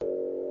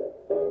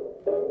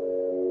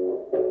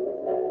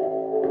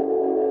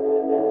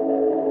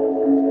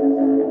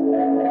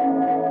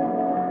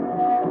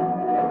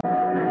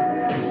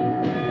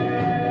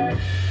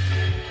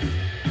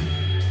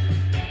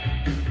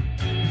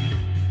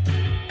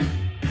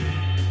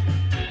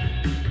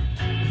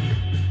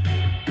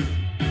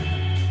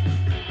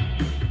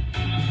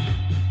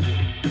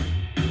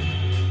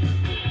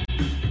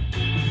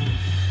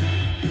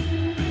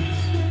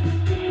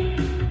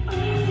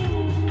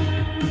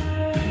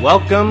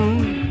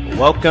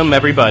Welcome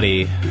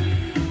everybody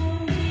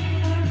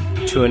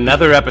to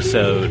another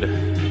episode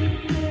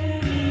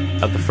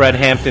of the Fred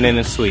Hampton Inn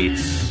and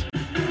Suites.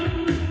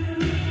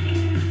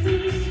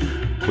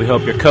 We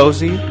hope you're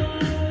cozy. We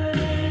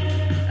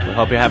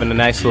hope you're having a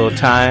nice little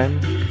time.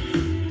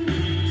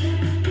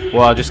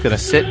 We're all just gonna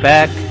sit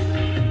back,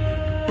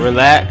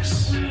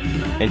 relax,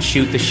 and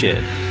shoot the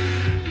shit.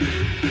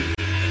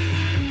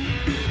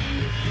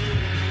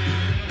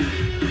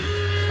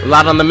 A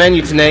lot on the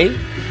menu tonight.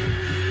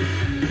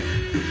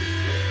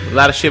 A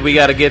lot of shit we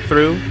gotta get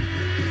through.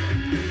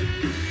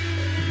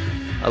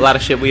 A lot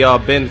of shit we all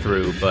been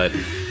through, but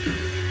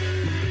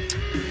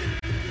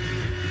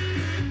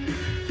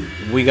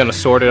we're gonna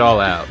sort it all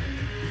out.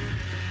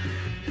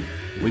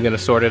 We're gonna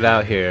sort it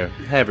out here.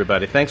 Hey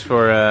everybody, thanks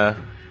for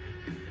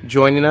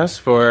joining us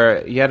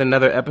for yet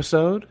another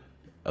episode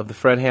of the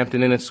Fred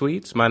Hampton Inn and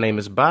Suites. My name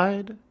is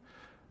Bide.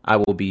 I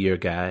will be your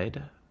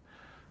guide.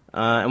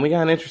 And we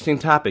got an interesting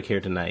topic here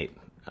tonight.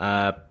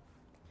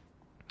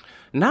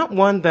 Not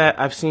one that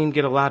I've seen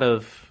get a lot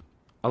of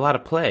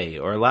play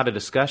or a lot of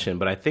discussion,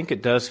 but I think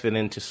it does fit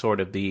into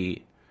sort of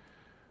a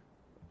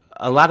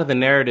lot of the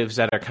narratives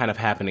that are kind of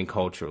happening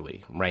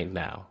culturally right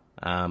now.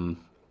 And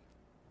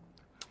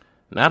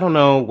I don't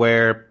know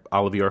where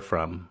all of you are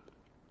from.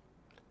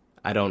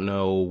 I don't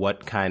know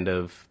what kind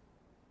of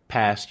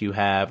past you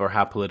have or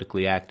how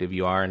politically active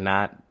you are or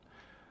not,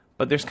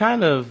 but there's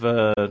kind of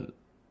a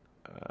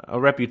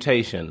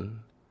reputation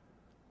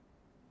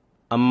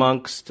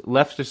amongst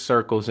leftist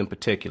circles in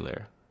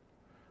particular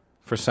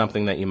for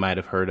something that you might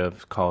have heard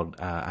of called,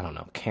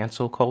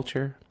 cancel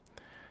culture.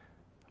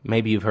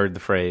 Maybe you've heard the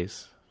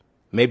phrase.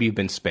 Maybe you've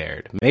been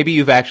spared. Maybe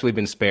you've actually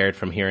been spared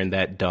from hearing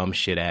that dumb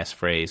shit-ass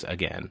phrase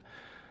again.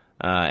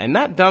 And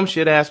not dumb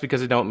shit-ass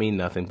because it don't mean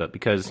nothing, but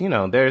because,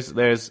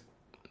 there's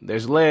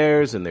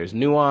layers and there's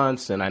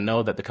nuance, and I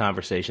know that the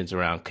conversations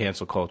around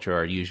cancel culture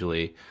are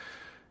usually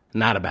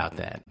not about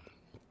that.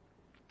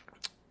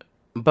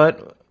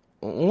 But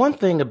one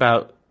thing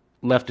about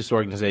leftist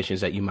organizations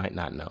that you might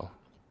not know,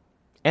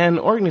 and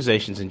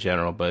organizations in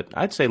general, but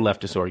I'd say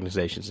leftist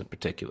organizations in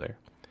particular,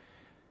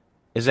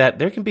 is that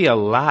there can be a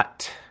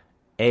lot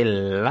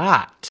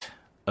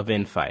of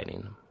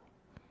infighting.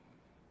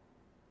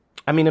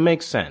 I mean, it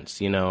makes sense,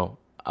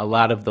 a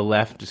lot of the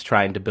left is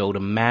trying to build a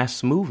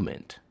mass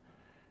movement.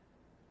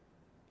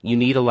 You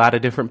need a lot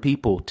of different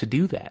people to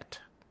do that.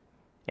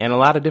 And a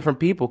lot of different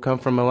people come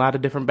from a lot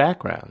of different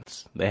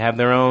backgrounds. They have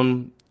their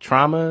own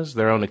traumas,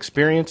 their own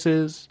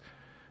experiences,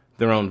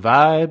 their own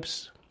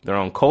vibes, their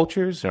own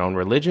cultures, their own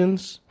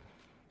religions.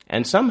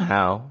 And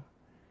somehow,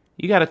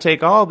 you got to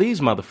take all these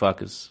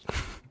motherfuckers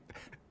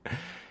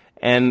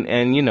and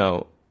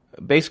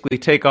basically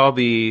take all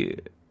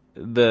the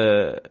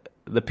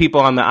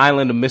people on the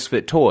island of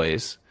misfit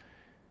toys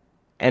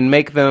and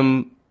make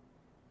them,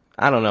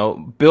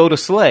 build a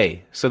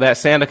sleigh so that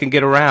Santa can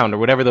get around, or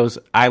whatever those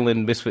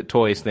island misfit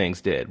toys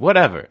things did.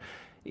 Whatever.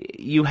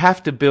 You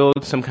have to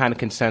build some kind of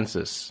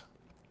consensus.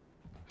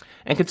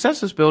 And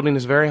consensus building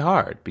is very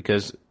hard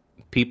because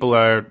people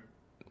are,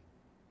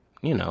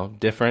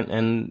 different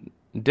and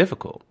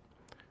difficult.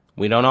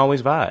 We don't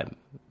always vibe.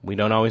 We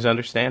don't always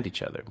understand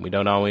each other. We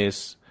don't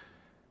always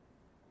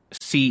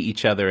see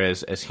each other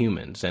as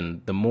humans.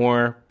 And the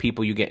more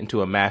people you get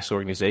into a mass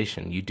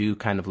organization, you do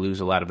kind of lose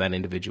a lot of that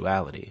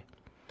individuality.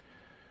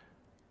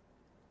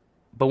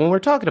 But when we're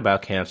talking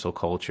about cancel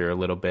culture a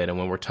little bit, and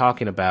when we're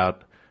talking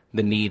about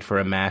the need for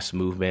a mass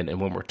movement, and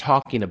when we're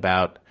talking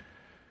about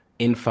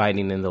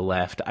infighting in the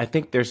left, I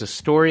think there's a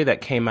story that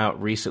came out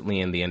recently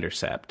in The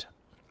Intercept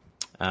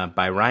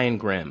by Ryan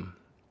Grimm,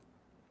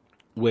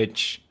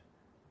 which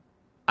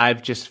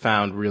I've just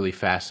found really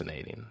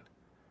fascinating.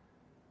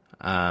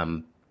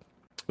 It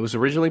was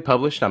originally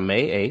published on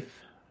May 8th,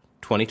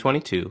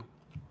 2022,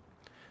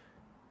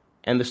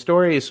 and the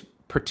story is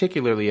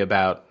particularly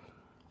about,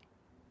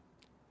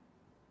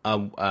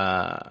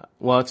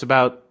 it's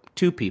about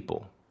two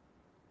people.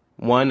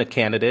 One, a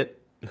candidate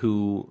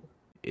who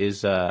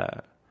is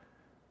a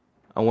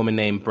woman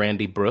named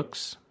Brandy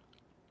Brooks,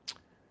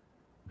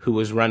 who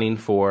was running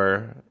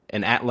for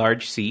an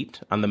at-large seat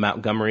on the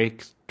Montgomery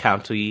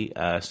County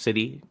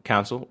City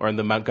Council, or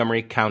the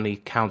Montgomery County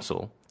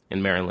Council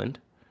in Maryland.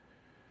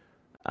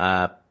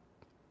 And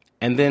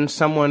then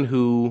someone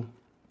who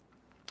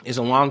is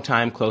a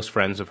longtime close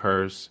friend of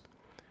hers,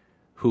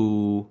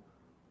 who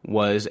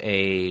was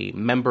a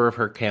member of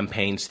her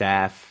campaign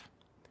staff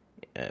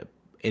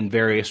in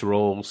various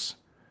roles,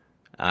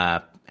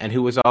 and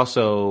who was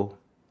also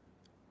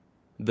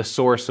the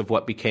source of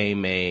what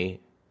became a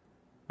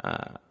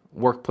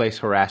workplace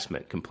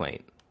harassment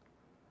complaint.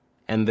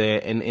 And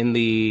in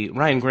the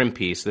Ryan Grimm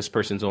piece, this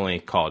person's only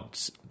called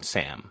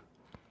Sam.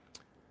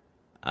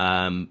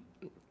 Kind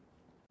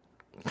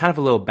of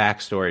a little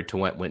backstory to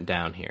what went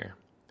down here.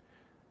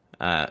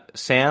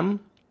 Sam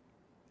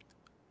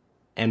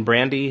and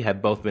Brandy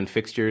have both been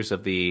fixtures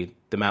of the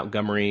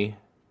Montgomery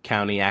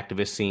County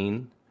activist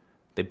scene.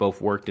 They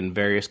both worked in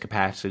various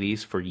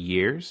capacities for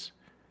years.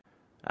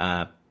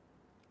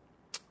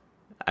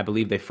 I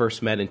believe they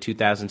first met in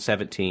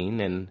 2017,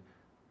 and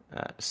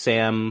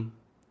Sam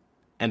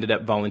ended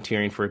up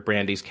volunteering for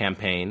Brandy's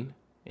campaign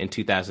in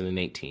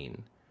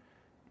 2018.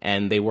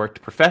 And they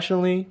worked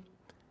professionally,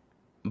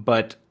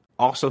 but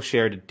also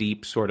shared a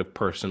deep sort of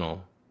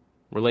personal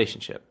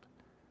relationship.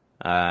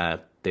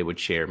 They would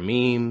share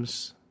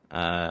memes,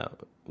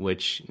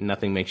 which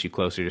nothing makes you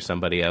closer to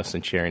somebody else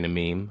than sharing a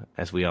meme,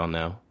 as we all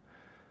know.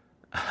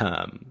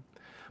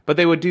 But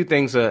they would do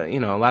things, a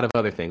lot of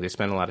other things. They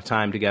spent a lot of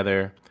time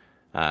together.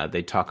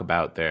 They'd talk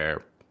about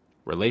their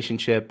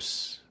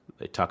relationships.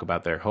 They'd talk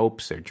about their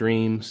hopes, their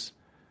dreams,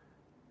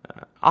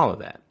 all of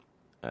that.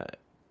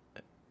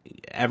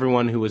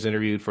 Everyone who was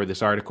interviewed for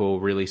this article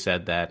really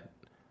said that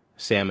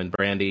Sam and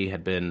Brandy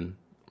had been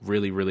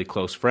really, really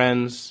close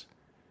friends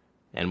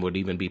and would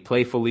even be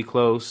playfully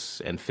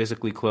close and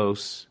physically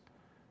close.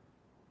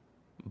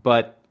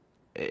 But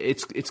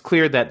it's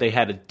clear that they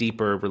had a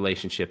deeper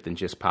relationship than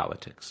just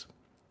politics.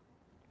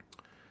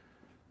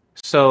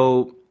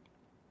 So,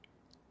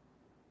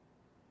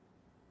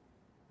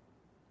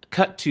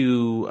 cut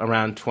to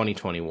around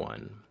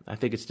 2021. I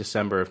think it's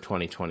December of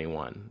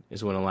 2021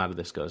 is when a lot of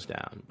this goes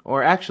down.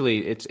 Or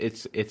actually,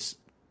 it's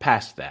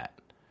past that.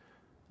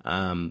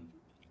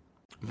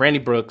 Brandy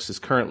Brooks is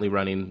currently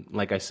running,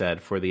 like I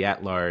said, for the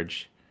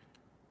at-large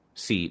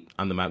seat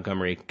on the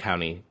Montgomery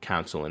County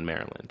Council in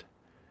Maryland.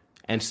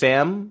 And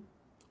Sam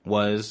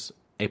was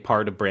a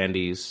part of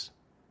Brandy's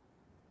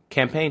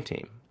campaign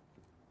team.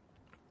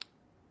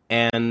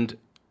 And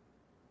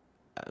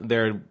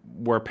there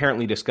were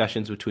apparently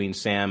discussions between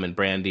Sam and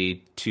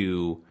Brandy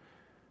to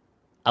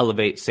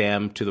elevate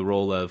Sam to the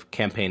role of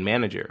campaign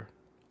manager,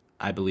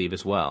 I believe,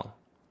 as well.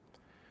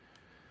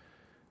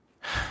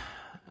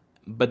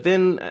 But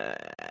then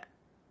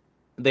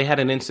they had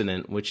an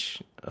incident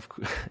which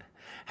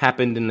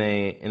happened in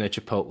a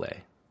Chipotle,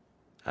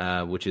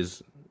 which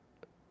is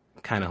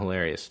kind of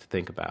hilarious to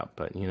think about.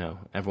 But,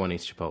 everyone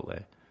eats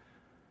Chipotle.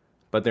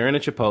 But they're in a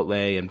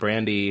Chipotle, and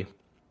Brandy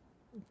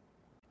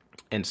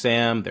and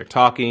Sam, they're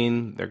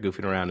talking, they're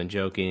goofing around and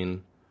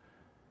joking.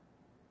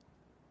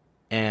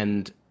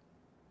 And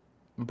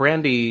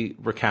Brandy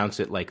recounts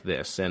it like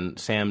this, and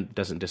Sam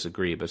doesn't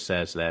disagree, but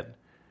says that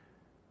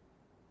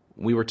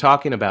we were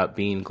talking about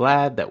being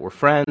glad that we're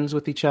friends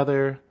with each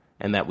other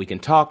and that we can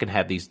talk and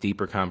have these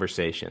deeper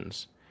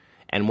conversations.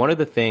 And one of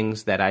the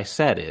things that I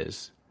said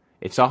is,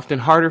 it's often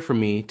harder for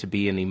me to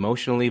be in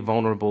emotionally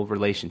vulnerable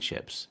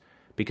relationships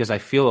because I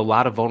feel a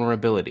lot of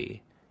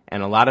vulnerability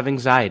and a lot of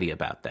anxiety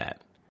about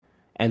that.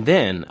 And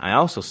then I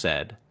also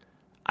said,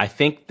 I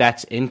think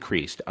that's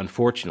increased,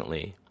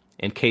 unfortunately,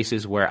 in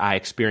cases where I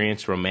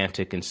experience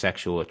romantic and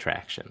sexual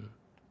attraction.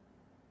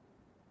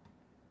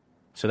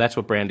 So that's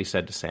what Brandy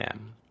said to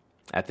Sam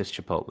at this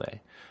Chipotle.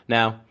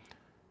 Now,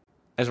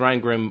 as Ryan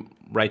Grimm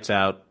writes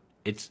out,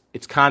 it's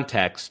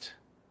context.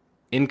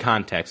 In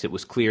context, it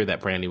was clear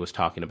that Brandy was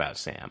talking about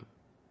Sam,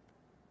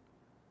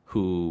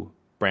 who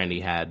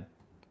Brandy had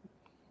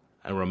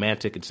a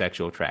romantic and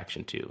sexual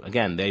attraction to.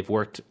 Again, they've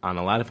worked on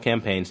a lot of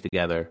campaigns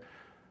together.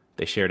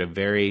 They shared a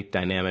very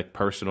dynamic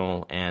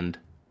personal and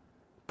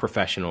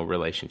professional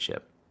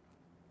relationship.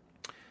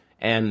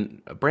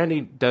 And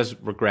Brandy does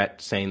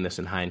regret saying this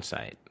in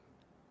hindsight,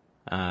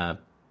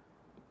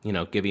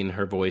 giving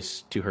her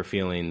voice to her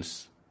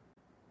feelings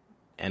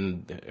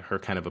and her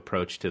kind of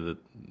approach to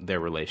their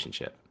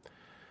relationship.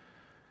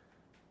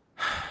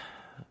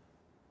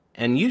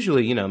 And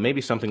usually,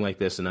 maybe something like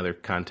this in other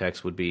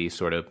contexts would be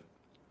sort of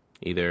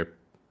either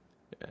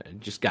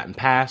just gotten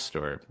past,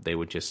 or they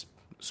would just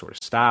sort of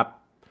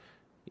stop.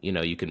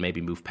 You could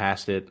maybe move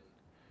past it.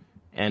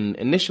 And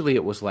initially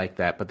it was like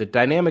that, but the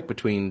dynamic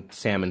between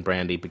Sam and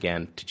Brandy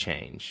began to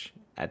change.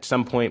 At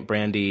some point,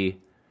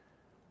 Brandy,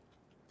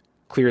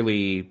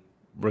 clearly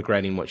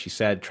regretting what she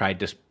said, tried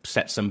to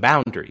set some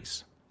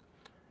boundaries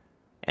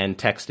and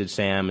texted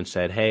Sam and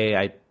said, hey,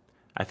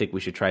 I think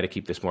we should try to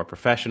keep this more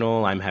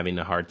professional. I'm having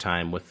a hard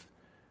time with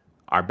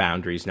our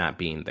boundaries not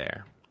being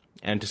there.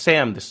 And to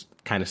Sam, this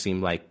kind of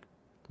seemed like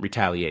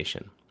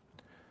retaliation.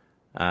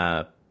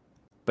 But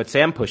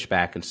Sam pushed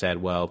back and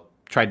said, well,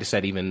 tried to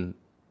set even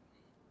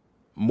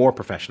more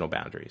professional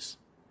boundaries.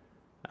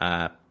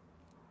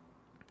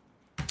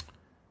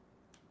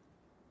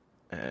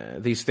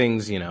 These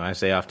things, as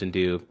they often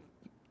do,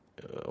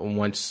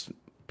 once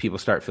people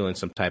start feeling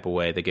some type of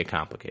way, they get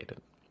complicated.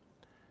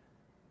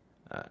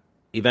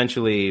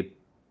 Eventually,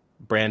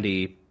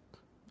 Brandy,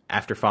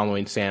 after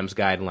following Sam's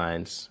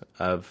guidelines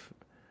of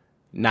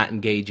not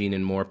engaging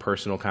in more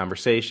personal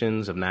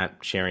conversations, of not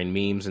sharing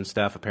memes and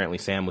stuff, apparently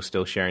Sam was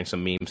still sharing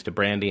some memes to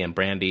Brandy, and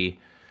Brandy,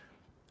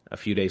 a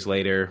few days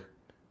later,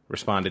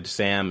 responded to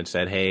Sam and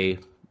said, hey,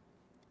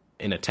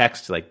 in a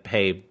text, like,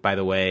 hey, by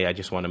the way, I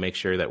just want to make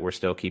sure that we're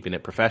still keeping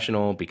it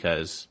professional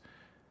because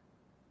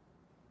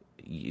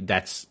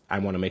I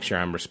want to make sure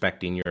I'm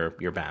respecting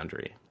your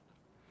boundary.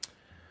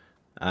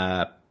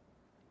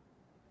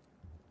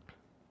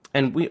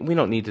 And we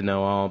don't need to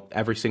know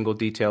every single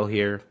detail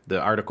here.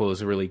 The article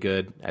is really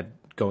good at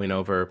going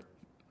over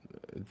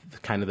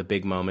kind of the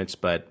big moments,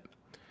 but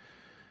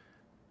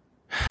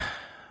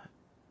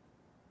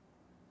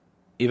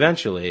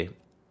eventually,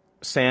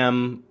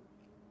 Sam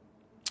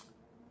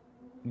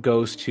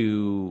goes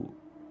to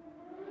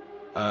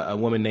a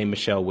woman named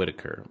Michelle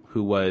Whitaker,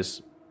 who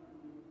was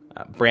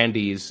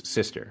Brandy's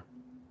sister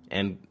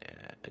and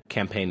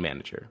campaign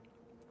manager.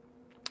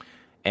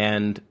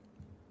 And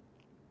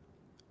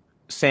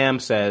Sam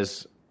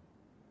says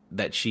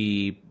that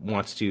she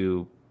wants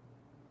to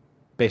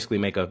basically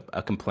make a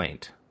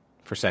complaint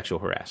for sexual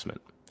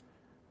harassment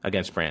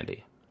against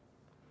Brandy.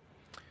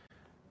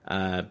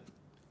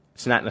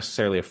 It's not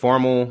necessarily a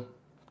formal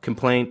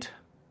complaint,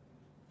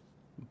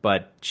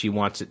 but she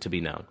wants it to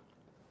be known.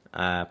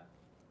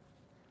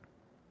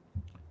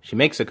 She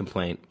makes a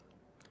complaint.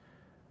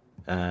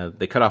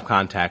 They cut off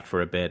contact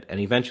for a bit, and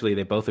eventually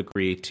they both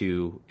agree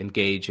to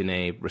engage in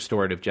a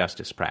restorative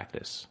justice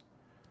practice,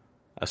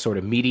 a sort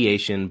of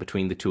mediation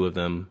between the two of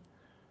them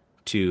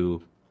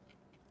to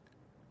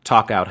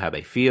talk out how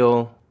they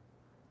feel,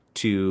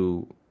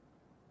 to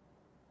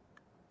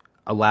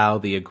allow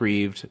the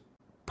aggrieved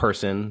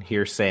person,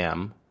 here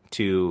Sam,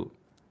 to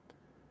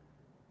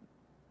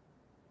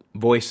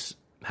voice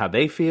how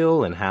they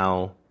feel and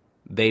how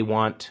they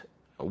want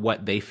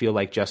what they feel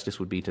like justice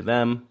would be to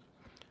them.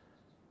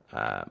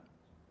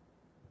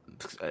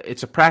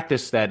 It's a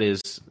practice that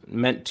is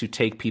meant to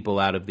take people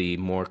out of the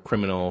more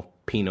criminal,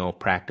 penal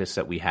practice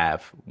that we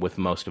have with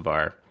most of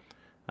our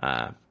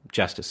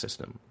justice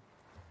system.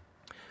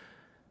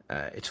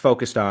 It's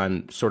focused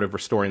on sort of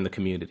restoring the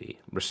community,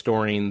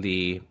 restoring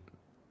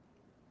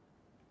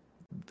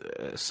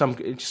some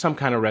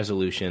kind of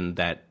resolution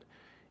that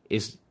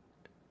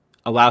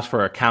allows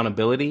for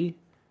accountability,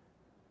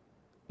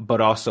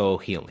 but also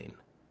healing.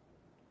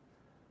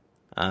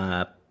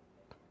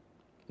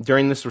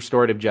 During this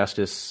restorative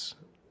justice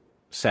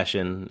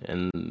session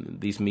and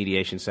these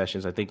mediation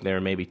sessions, I think there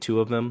are maybe 2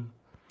 of them,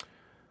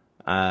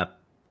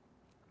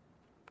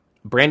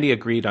 Brandy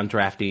agreed on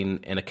drafting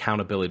an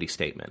accountability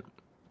statement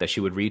that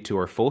she would read to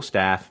her full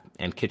staff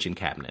and kitchen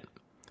cabinet,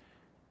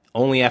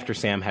 only after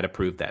Sam had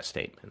approved that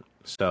statement.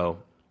 So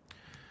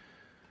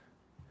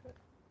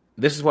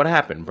this is what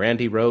happened.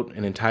 Brandy wrote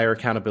an entire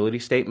accountability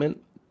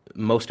statement,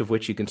 most of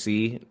which you can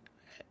see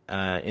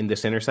in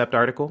this Intercept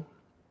article.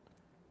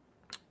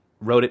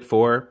 Wrote it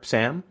for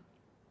Sam,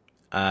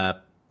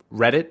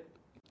 read it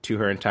to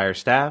her entire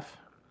staff,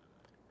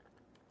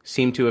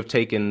 seemed to have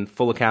taken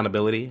full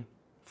accountability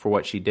for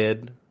what she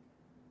did.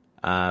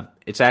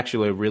 It's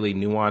actually a really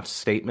nuanced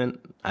statement.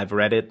 I've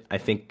read it. I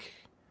think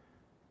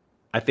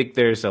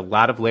there's a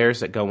lot of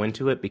layers that go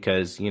into it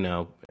because,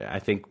 I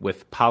think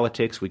with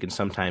politics, we can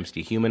sometimes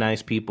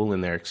dehumanize people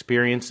and their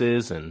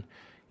experiences. And,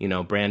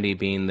 Brandy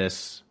being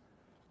this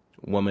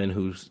woman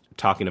who's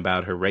talking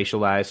about her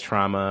racialized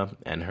trauma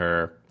and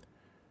her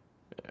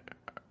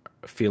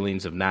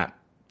feelings of not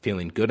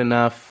feeling good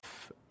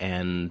enough,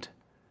 and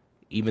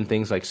even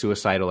things like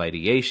suicidal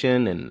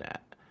ideation, and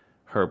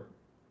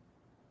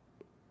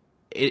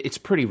it's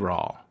pretty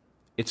raw.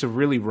 It's a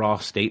really raw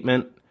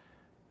statement,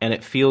 and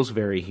it feels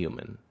very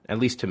human, at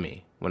least to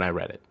me, when I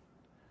read it.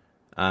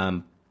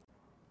 And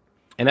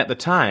at the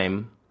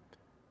time,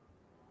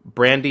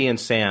 Brandy and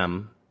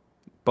Sam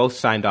both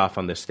signed off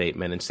on this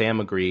statement, and Sam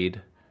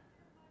agreed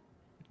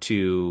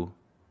to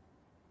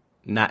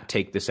not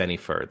take this any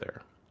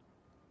further.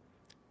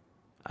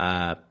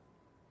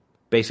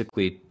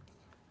 Basically,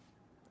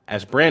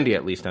 as Brandy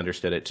at least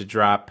understood it, to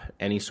drop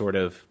any sort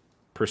of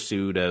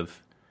pursuit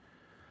of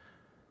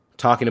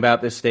talking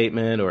about this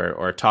statement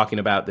or talking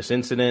about this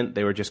incident.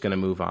 They were just going to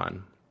move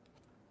on.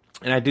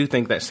 And I do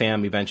think that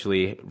Sam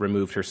eventually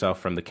removed herself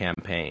from the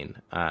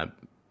campaign,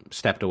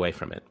 stepped away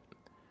from it.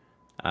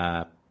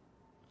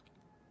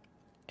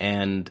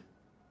 And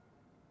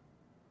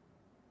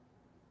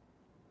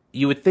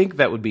you would think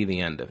that would be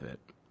the end of it.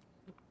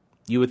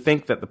 You would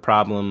think that the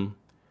problem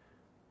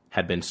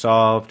had been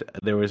solved.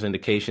 There was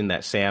indication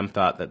that Sam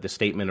thought that the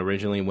statement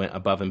originally went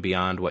above and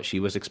beyond what she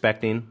was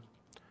expecting.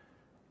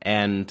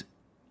 And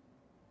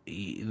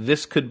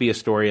this could be a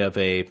story of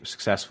a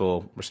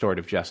successful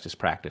restorative justice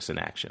practice in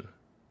action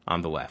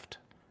on the left.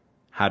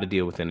 How to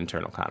deal with an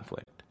internal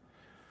conflict.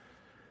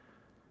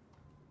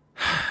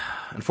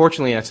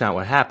 Unfortunately, that's not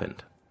what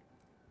happened.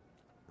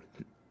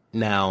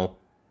 Now,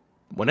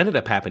 what ended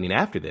up happening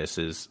after this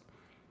is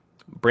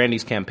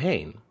Brandy's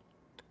campaign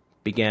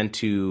began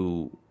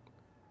to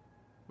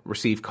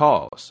receive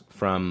calls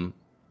from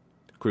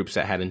groups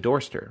that had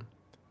endorsed her.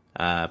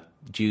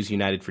 Jews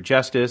United for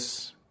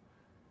Justice,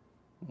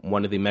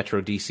 one of the Metro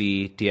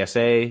DC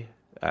DSA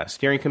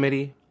steering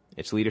committee,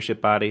 its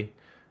leadership body,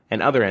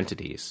 and other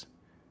entities,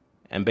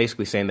 and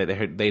basically saying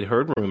that they'd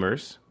heard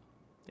rumors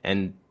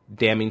and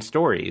damning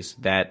stories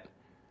that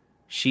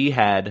she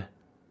had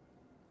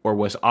or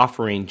was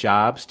offering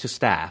jobs to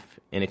staff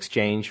in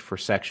exchange for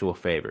sexual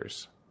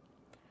favors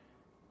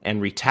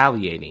and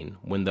retaliating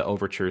when the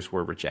overtures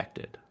were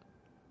rejected.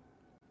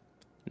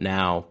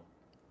 Now,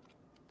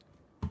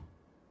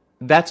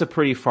 that's a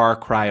pretty far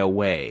cry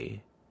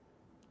away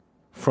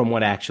from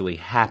what actually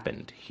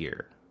happened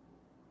here.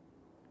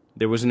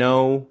 There was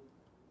no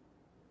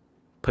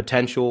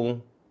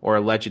potential or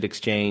alleged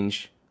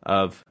exchange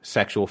of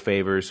sexual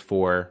favors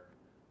for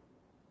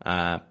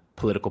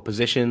political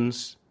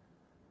positions.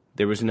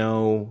 There was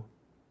no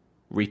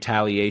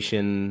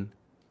retaliation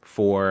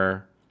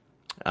for,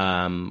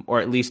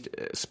 or at least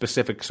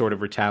specific sort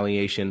of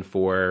retaliation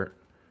for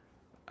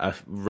a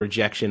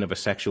rejection of a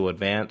sexual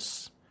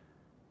advance.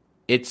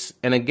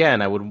 And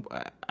again,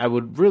 I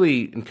would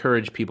really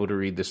encourage people to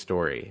read this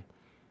story.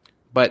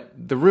 But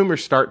the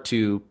rumors start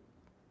to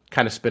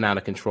kind of spin out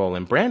of control,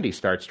 and Brandy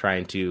starts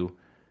trying to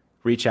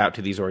reach out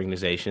to these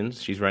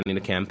organizations. She's running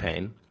a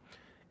campaign,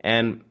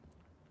 and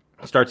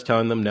starts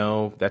telling them,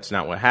 no, that's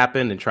not what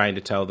happened, and trying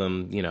to tell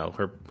them,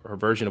 her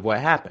version of what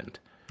happened.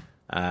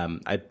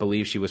 I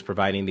believe she was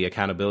providing the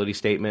accountability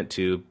statement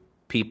to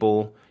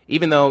people,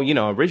 even though,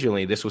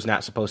 originally this was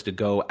not supposed to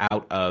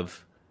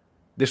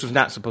this was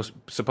not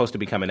supposed to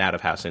become an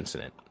out-of-house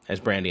incident, as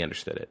Brandy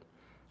understood it.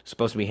 It's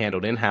supposed to be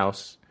handled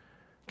in-house,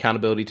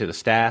 accountability to the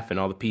staff and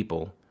all the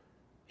people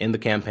in the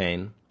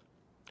campaign.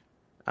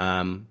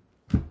 But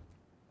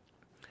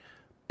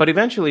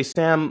eventually,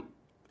 Sam,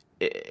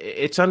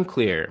 it's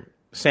unclear.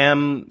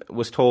 Sam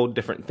was told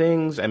different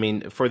things. I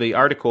mean, for the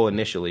article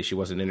initially, she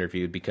wasn't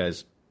interviewed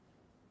because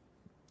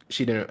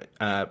she didn't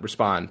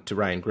respond to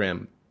Ryan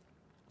Grimm.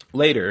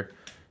 Later,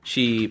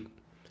 she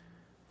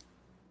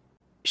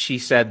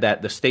said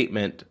that the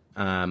statement,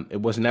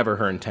 it was never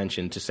her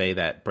intention to say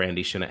that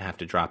Brandy shouldn't have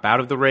to drop out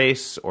of the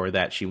race, or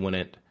that she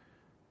wouldn't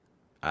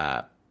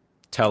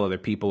tell other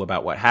people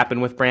about what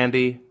happened with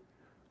Brandy,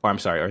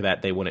 or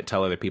that they wouldn't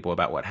tell other people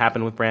about what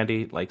happened with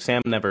Brandy. Like,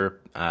 Sam never,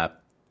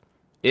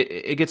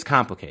 it gets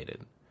complicated.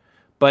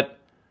 But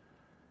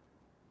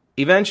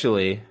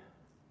eventually,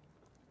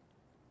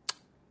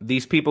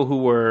 these people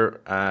who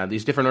were,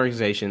 these different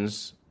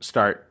organizations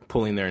start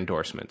pulling their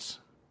endorsements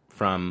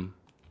from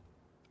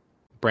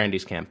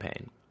Brandy's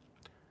campaign.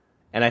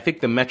 And I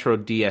think the Metro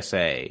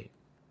DC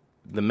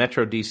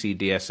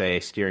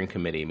DSA steering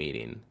committee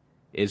meeting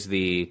is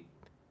the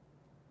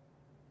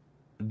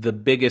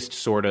biggest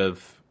sort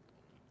of,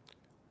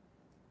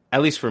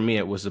 at least for me,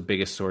 it was the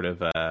biggest sort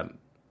of,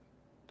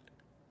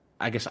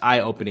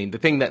 eye-opening, the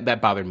thing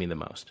that bothered me the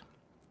most.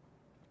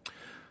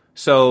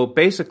 So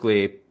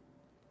basically,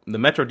 the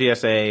Metro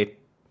DSA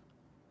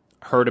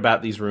heard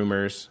about these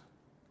rumors.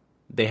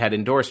 They had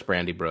endorsed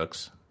Brandy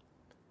Brooks.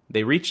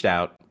 They reached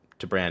out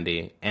to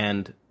Brandy,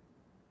 and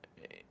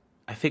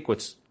I think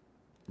what's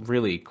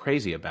really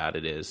crazy about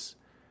it is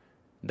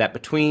that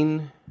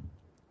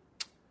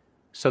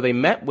so they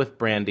met with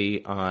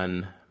Brandy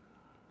on,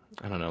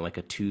 I don't know, like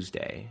a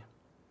Tuesday.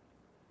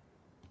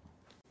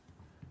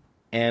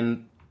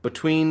 And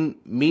between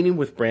meeting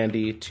with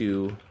Brandy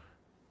to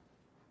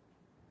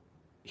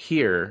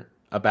hear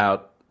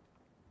about,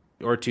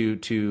 or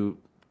to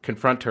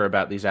confront her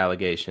about these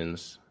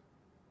allegations,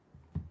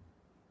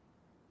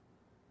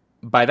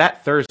 by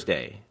that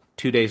Thursday,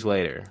 2 days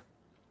later,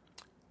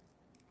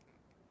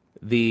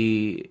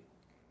 the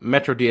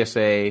Metro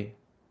DSA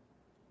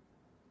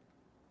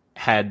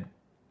had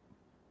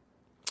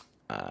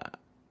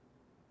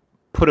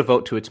put a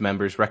vote to its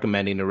members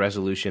recommending a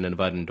resolution of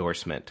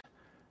endorsement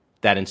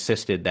that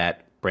insisted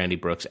that Brandy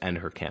Brooks end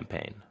her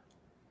campaign.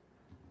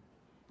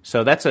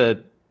 So that's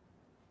a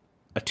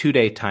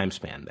 2-day time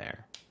span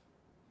there.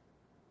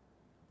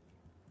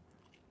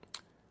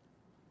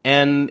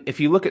 And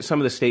if you look at some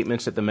of the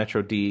statements that the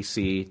Metro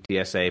DC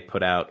DSA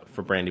put out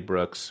for Brandy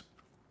Brooks,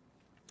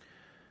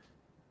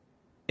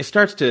 it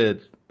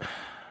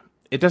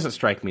doesn't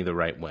strike me the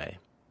right way.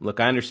 Look,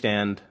 I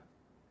understand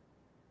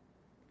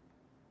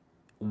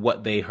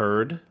what they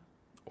heard,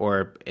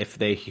 or if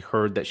they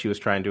heard that she was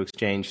trying to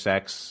exchange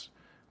sex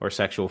or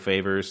sexual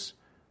favors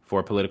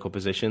for political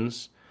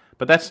positions,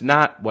 but that's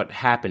not what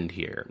happened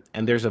here.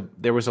 And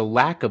there was a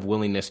lack of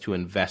willingness to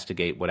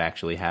investigate what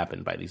actually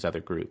happened by these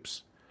other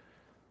groups.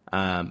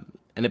 And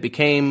it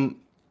became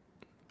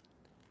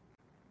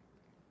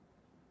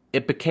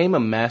a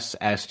mess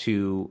as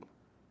to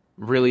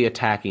really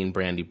attacking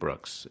Brandy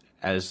Brooks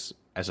as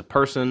a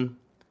person,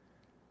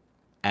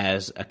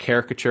 as a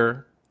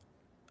caricature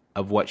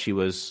of what she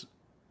was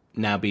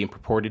now being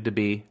purported to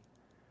be.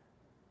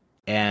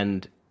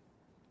 And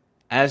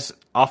as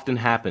often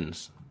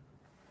happens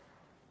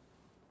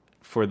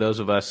for those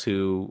of us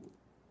who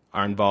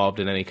are involved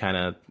in any kind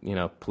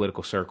of,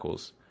 political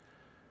circles,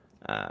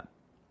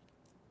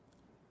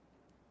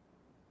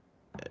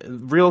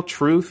 real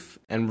truth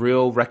and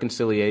real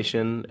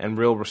reconciliation and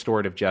real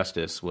restorative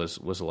justice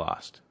was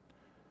lost.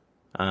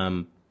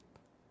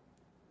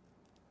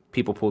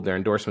 People pulled their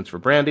endorsements for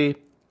Brandy.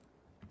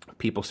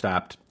 People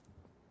stopped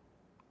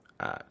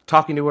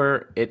talking to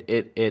her.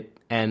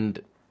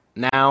 And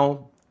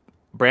now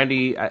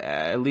Brandy,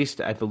 at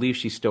least I believe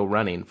she's still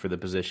running for the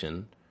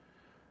position,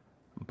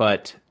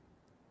 but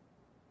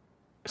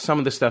some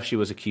of the stuff she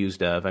was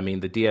accused of, I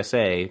mean, the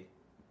DSA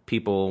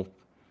people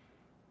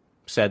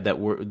said that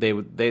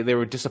they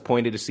were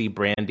disappointed to see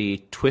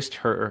Brandy twist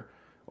the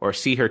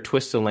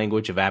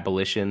language of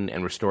abolition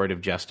and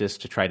restorative justice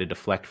to try to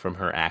deflect from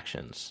her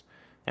actions.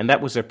 And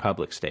that was their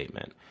public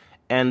statement.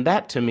 And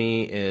that, to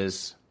me,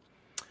 is,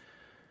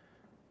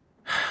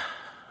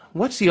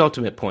 what's the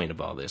ultimate point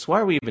of all this? Why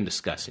are we even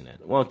discussing it?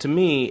 Well, to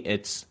me,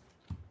 it's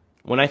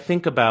when I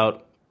think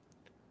about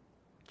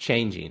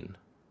changing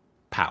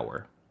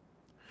power,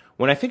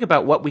 when I think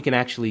about what we can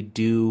actually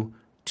do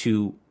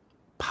to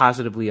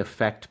positively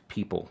affect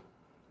people,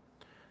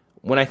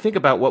 when I think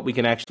about what we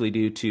can actually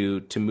do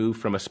to move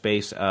from a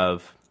space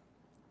of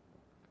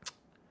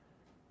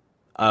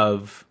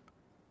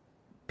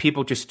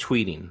people just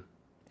tweeting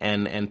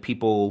and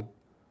people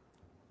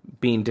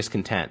being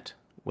discontent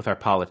with our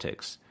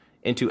politics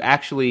into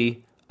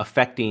actually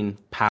affecting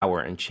power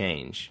and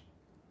change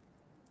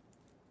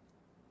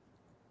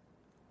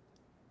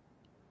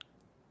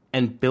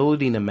and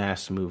building a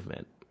mass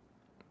movement,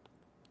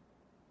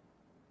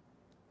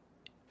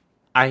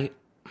 I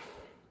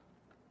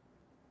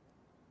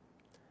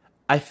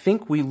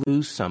think we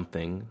lose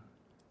something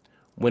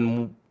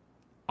when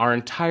our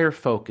entire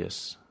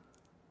focus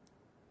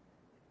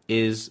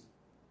is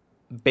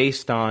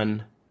based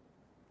on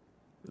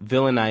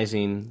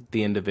villainizing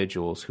the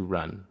individuals who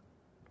run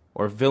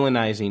or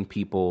villainizing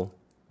people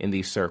in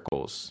these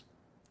circles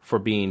for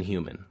being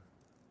human,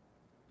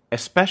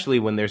 especially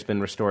when there's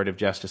been restorative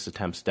justice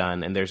attempts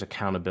done and there's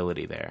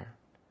accountability there.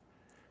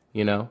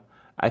 You know,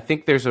 I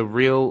think there's a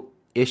real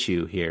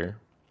issue here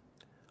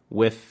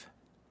with,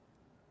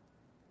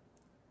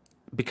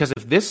 because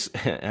if this,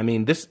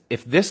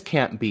 if this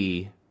can't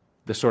be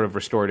the sort of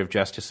restorative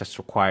justice that's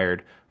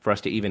required for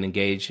us to even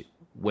engage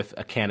with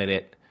a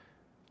candidate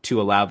to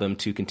allow them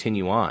to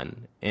continue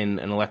on in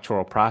an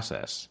electoral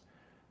process,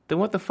 then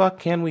what the fuck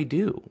can we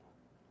do?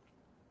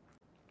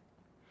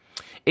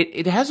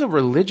 It has a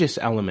religious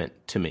element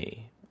to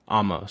me,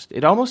 almost.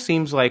 It almost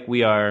seems like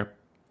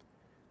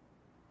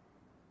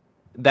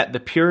that the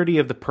purity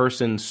of the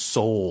person's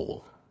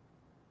soul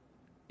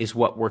is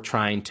what we're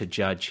trying to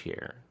judge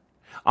here.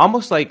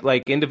 Almost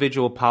like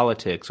individual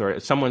politics or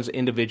someone's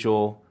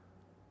individual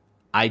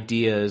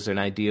ideas and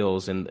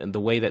ideals and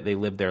the way that they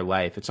live their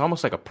life. It's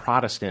almost like a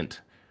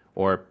Protestant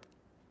or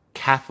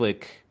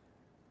Catholic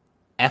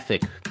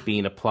ethic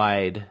being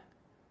applied,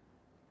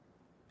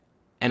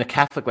 and a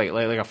Catholic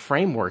like a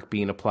framework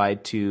being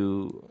applied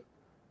to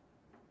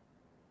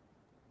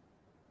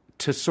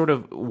sort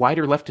of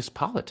wider leftist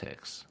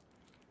politics.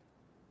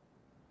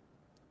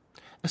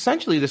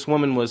 Essentially, this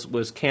woman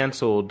was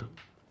canceled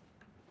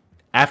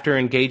after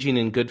engaging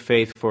in good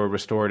faith for a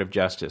restorative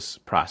justice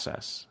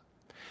process.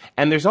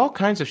 And there's all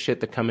kinds of shit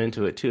that come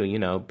into it too. You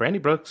know, Brandy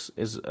Brooks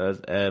is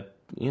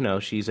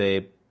she's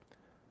a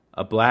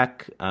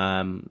black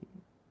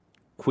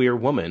queer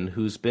woman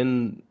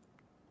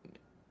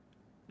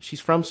she's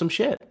from some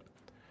shit.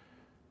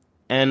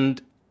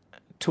 And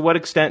to what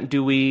extent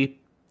do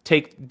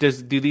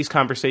these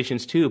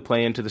conversations too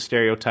play into the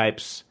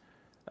stereotypes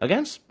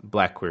against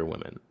black queer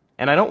women?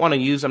 And I'm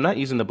not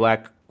using the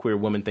black queer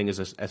woman thing as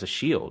a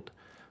shield,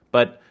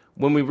 but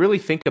when we really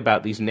think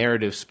about these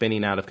narratives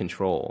spinning out of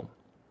control,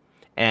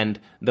 and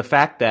the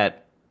fact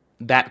that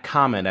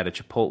comment at a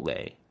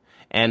Chipotle,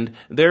 and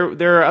there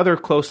are other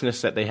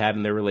closeness that they had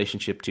in their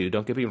relationship too,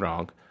 don't get me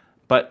wrong,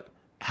 but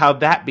how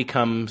that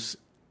becomes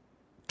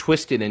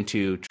twisted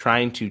into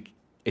trying to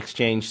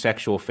exchange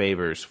sexual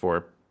favors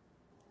for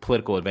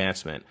political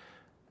advancement.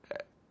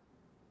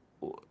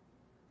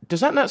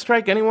 Does that not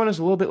strike anyone as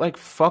a little bit like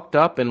fucked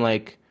up and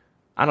like,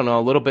 I don't know,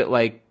 a little bit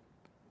like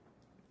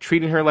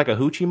treating her like a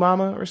hoochie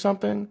mama or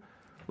something?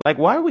 Like,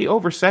 why are we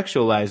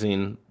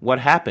over-sexualizing what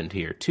happened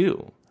here,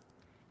 too?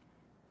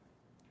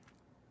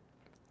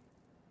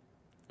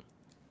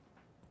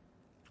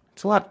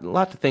 It's a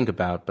lot to think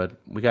about, but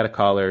we got a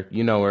caller.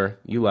 You know her.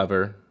 You love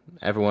her.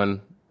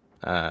 Everyone,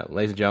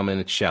 ladies and gentlemen,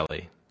 it's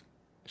Shelly.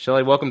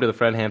 Shelly, welcome to the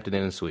Fred Hampton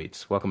Inn and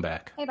Suites. Welcome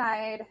back. Hey,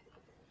 Bide.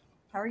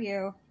 How are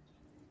you?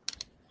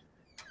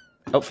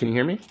 Oh, can you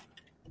hear me?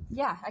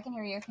 Yeah, I can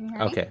hear you. Can you hear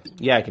me? Okay.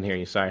 Yeah, I can hear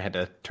you. Sorry, I had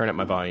to turn up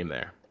my volume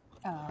there.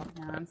 Oh,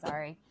 no, I'm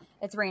sorry.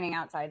 It's raining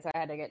outside, so I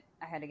had to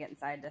get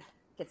inside to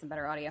get some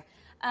better audio.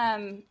 You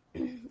sound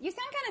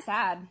kind of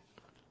sad.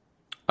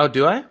 Oh,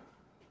 do I?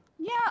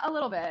 Yeah, a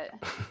little bit.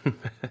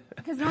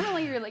 Because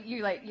normally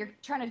you're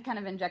trying to kind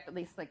of inject at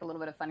least like a little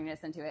bit of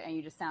funniness into it, and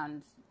you just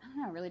sound, I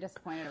don't know, really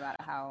disappointed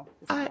about how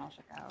this all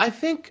shook out. I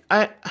think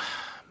I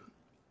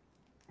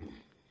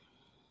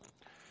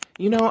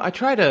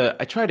try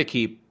to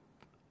keep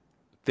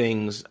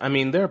things. I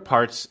mean, there are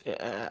parts.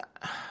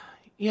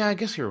 Yeah, I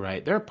guess you're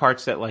right. There are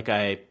parts that like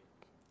I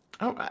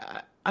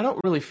don't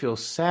really feel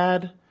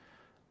sad.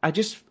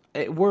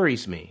 It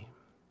worries me.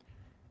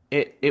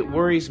 It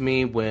worries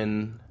me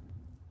when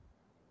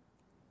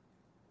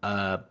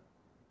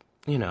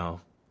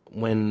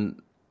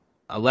when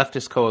a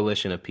leftist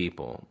coalition of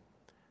people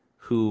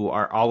who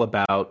are all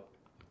about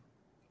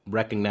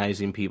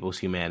recognizing people's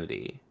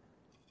humanity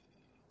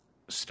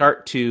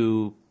start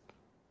to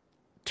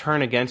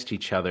turn against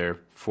each other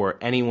for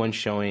anyone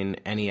showing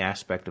any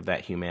aspect of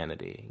that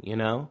humanity, you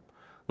know?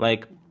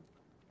 Like,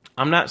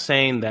 I'm not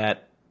saying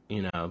that,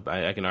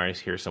 I can already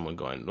hear someone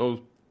going, oh,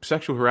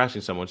 sexual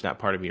harassing someone's not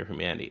part of your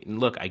humanity. And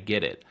look, I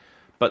get it.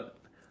 But,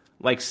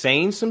 like,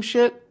 saying some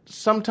shit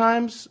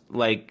sometimes,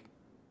 like,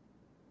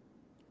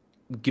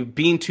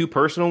 being too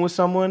personal with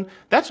someone.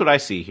 That's what I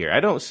see here. I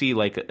don't see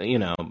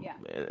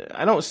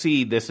I don't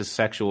see this as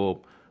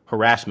sexual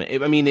harassment.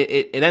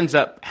 It ends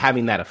up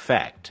having that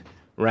effect,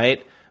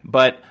 right?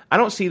 But I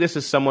don't see this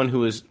as someone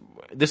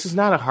this is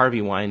not a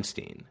Harvey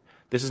Weinstein.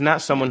 This is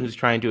not someone who's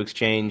trying to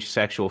exchange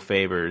sexual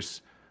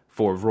favors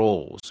for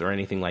roles or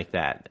anything like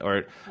that.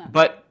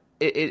 But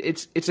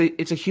it's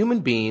a human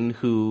being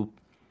who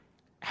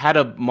had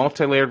a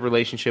multi-layered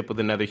relationship with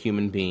another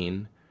human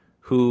being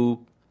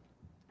who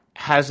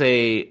has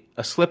a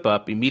slip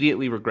up,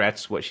 immediately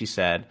regrets what she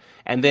said,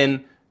 and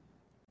then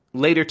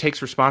later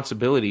takes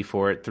responsibility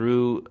for it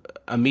through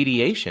a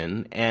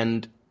mediation.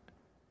 And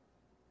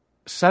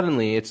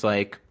suddenly it's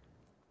like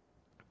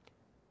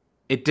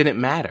it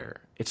didn't matter.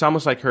 It's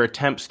almost like her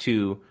attempts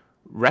to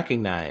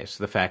recognize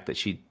the fact that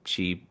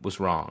she was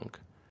wrong,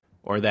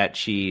 or that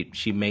she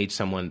made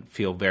someone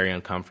feel very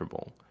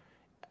uncomfortable,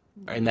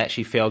 and that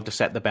she failed to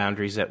set the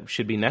boundaries that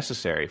should be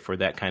necessary for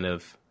that kind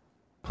of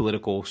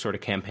political sort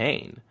of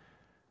campaign.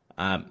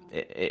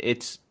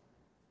 It's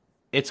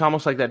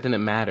almost like that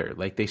didn't matter.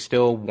 Like they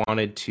still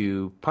wanted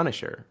to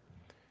punish her.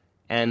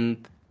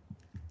 And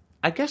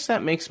I guess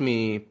that makes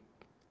me...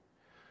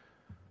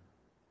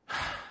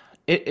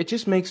 It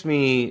just makes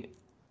me...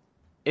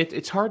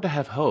 It's hard to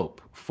have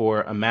hope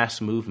for a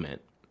mass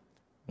movement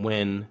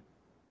when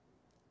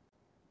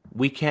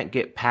we can't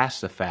get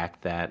past the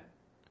fact that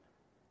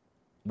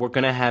we're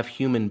going to have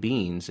human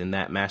beings in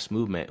that mass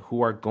movement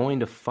who are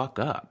going to fuck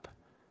up.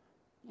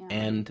 Yeah.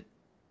 And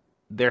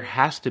there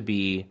has to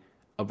be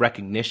a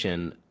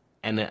recognition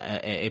and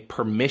a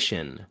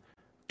permission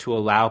to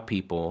allow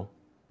people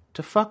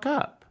to fuck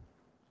up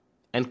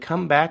and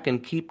come back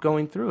and keep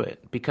going through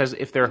it. Because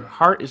if their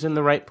heart is in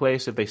the right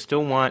place, if they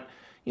still want,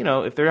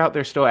 if they're out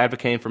there still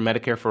advocating for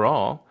Medicare for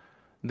all,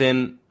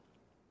 then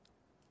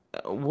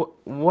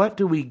what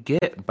do we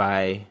get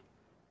by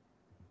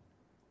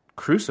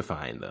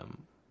crucifying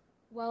them?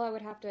 Well, I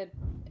would have to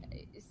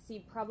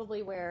see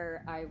probably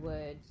where I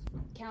would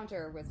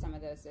counter with some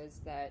of this is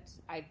that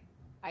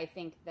I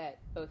think that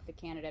both the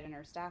candidate and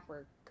her staff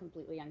were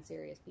completely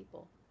unserious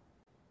people.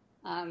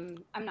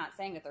 I'm not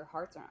saying that their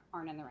hearts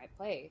aren't in the right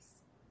place,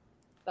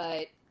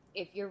 but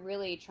if you're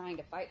really trying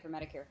to fight for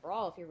Medicare for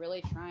all, if you're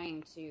really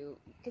trying to,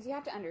 because you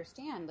have to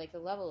understand like the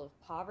level of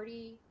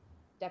poverty,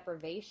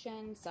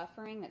 deprivation,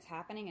 suffering that's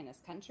happening in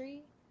this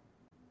country,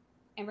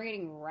 and we're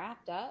getting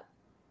wrapped up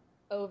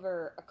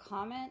over a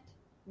comment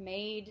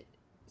made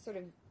sort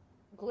of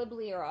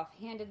glibly or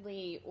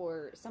offhandedly,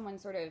 or someone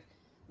sort of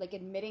like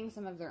admitting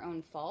some of their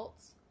own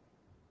faults,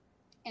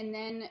 and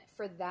then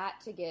for that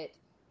to get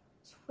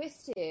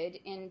twisted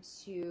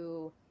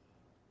into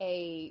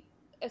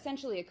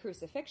essentially a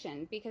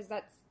crucifixion, because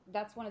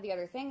that's one of the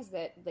other things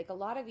that like a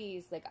lot of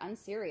these like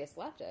unserious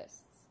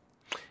leftists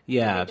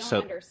don't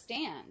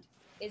understand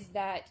is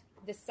that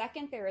the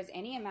second there is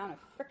any amount of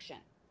friction,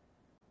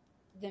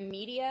 the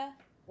media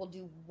will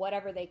do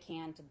whatever they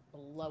can to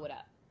blow it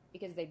up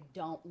because they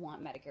don't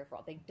want Medicare for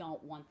all. They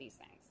don't want these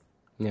things.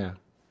 Yeah.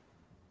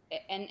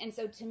 And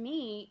so to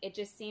me, it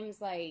just seems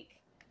like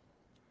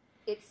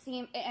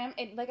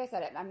like I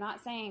said, I'm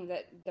not saying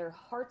that their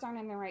hearts aren't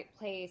in the right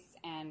place.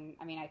 And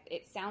I mean,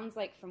 it sounds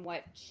like from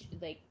what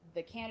like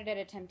the candidate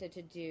attempted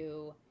to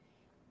do,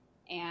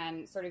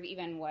 and sort of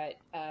even what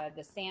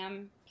the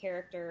Sam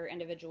character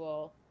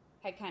individual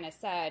had kind of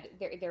said,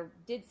 there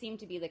did seem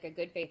to be like a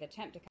good faith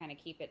attempt to kind of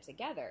keep it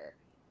together,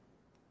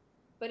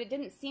 but it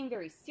didn't seem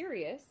very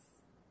serious.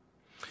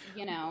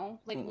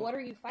 Like what are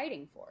you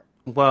fighting for?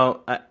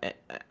 Well,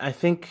 I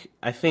think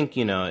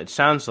it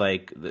sounds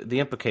like the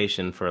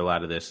implication for a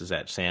lot of this is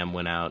that Sam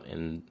went out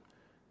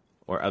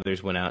or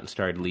others went out and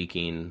started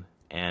leaking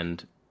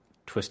and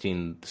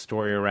twisting the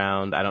story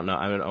around. I don't know.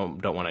 I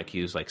don't want to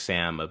accuse like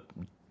Sam of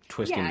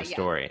twisting the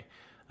story,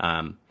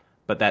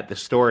 but that the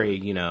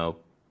story,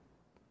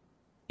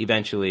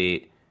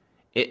 eventually,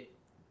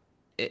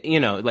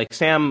 like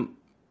Sam.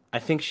 I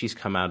think she's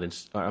come out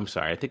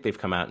I think they've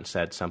come out and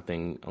said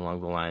something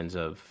along the lines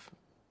of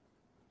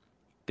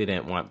they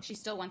didn't want... She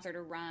still wants her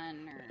to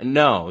run? Or...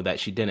 No, that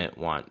she didn't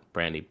want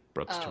Brandy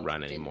Brooks to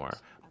run anymore.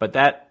 But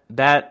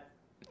that,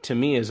 to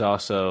me, is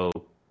also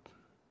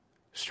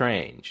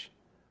strange,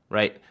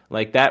 right?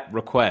 Like, that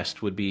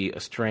request would be a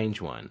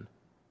strange one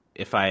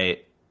if I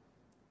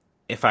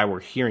were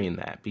hearing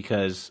that,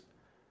 because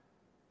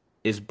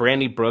is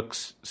Brandy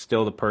Brooks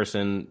still the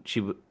person...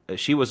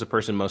 She was the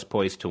person most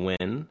poised to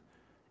win,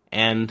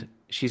 and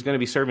she's going to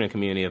be serving a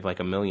community of like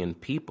 1 million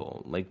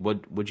people. Like,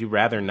 would you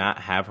rather not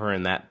have her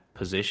in that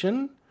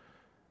position?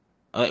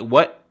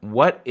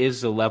 What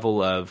is the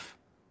level of...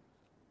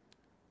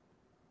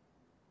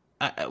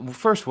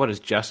 first, what does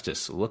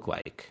justice look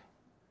like?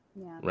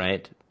 Yeah.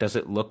 Right? Does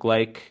it look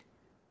like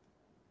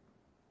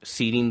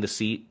ceding the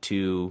seat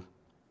to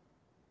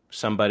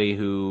somebody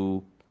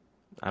who,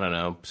 I don't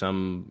know,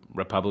 some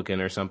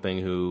Republican or something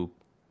who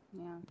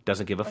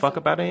doesn't give a fuck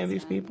about any of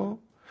these people?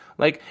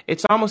 Like,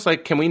 it's almost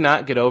like, can we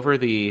not get over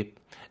I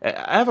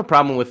have a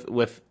problem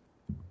with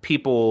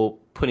people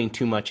putting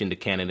too much into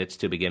candidates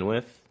to begin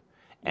with,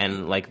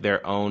 and like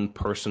their own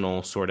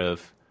personal sort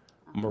of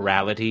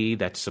morality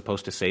that's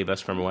supposed to save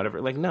us from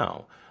whatever. Like,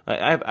 no,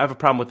 I have a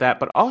problem with that.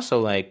 But also,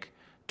 like,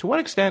 to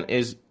what extent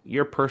is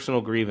your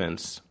personal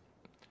grievance,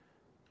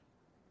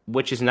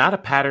 which is not a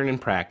pattern in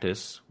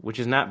practice, which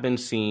has not been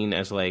seen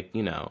as like,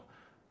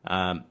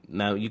 now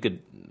you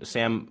could,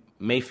 Sam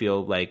may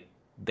feel like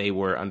they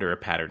were under a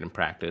pattern in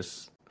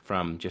practice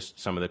from just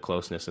some of the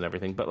closeness and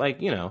everything. But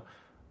like,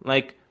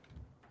 like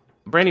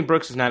Brandy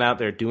Brooks is not out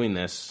there doing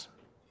this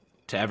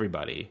to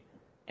everybody.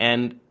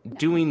 And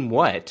doing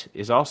what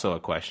is also a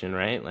question,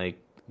 right? Like,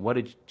 what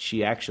did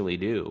she actually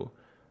do?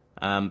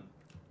 I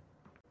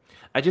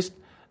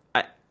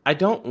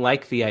don't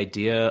like the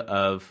idea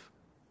of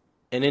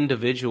an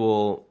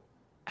individual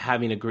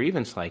having a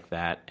grievance like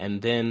that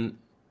and then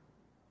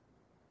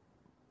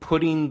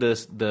putting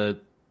the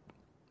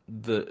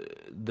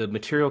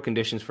material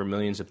conditions for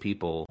millions of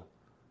people.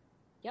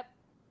 Yep.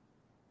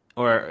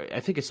 Or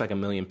I think it's like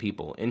 1 million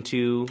people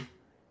into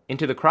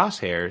the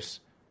crosshairs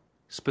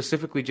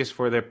specifically just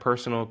for their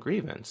personal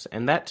grievance.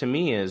 And that to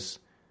me is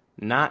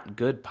not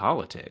good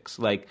politics.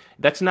 Like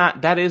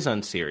that is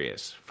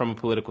unserious from a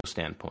political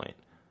standpoint.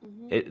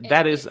 Mm-hmm.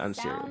 That is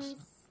unserious.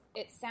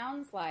 It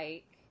sounds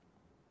like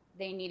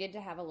they needed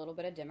to have a little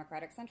bit of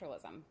democratic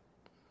centralism.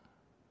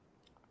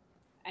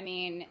 I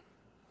mean,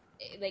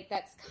 like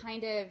that's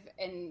kind of,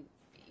 and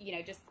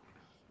just,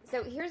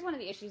 so here's one of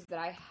the issues that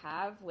I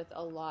have with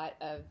a lot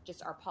of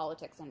just our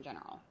politics in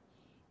general.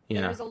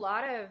 Yeah. There's a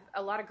lot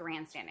of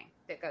grandstanding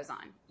that goes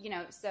on,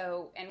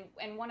 so,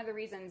 and one of the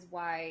reasons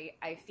why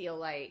I feel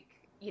like,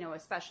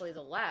 especially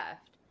the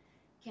left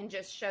can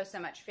just show so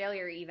much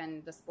failure,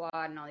 even the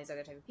Squad and all these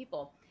other type of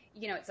people,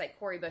 it's like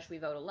Cori Bush, we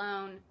vote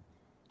alone.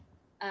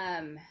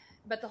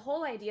 But the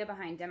whole idea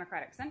behind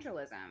democratic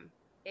centralism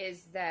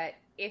is that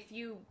if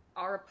you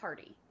are a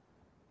party,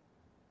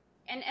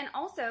 and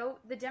also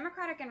the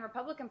Democratic and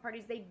Republican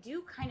parties, they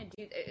do kind of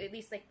do, at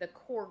least like the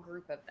core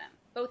group of them,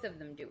 both of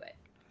them do it.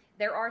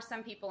 There are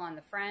some people on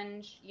the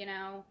fringe,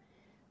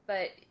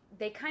 but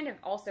they kind of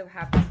also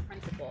have this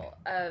principle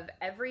of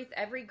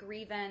every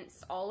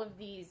grievance, all of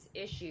these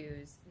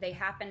issues, they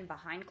happen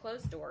behind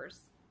closed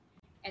doors,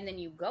 and then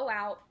you go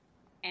out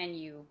and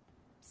you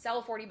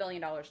sell $40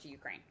 billion to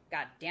Ukraine.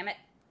 God damn it.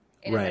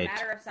 It right. is a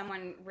matter of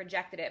someone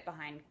rejected it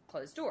behind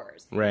closed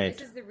doors. Right.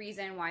 This is the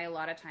reason why a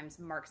lot of times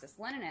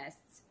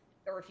Marxist-Leninists,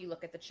 or if you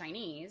look at the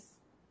Chinese,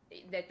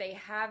 that they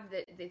have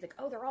they're like,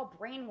 oh, they're all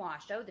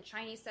brainwashed. Oh, the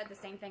Chinese said the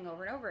same thing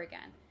over and over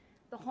again.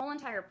 The whole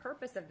entire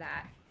purpose of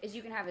that is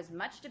you can have as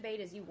much debate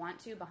as you want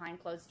to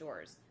behind closed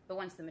doors. But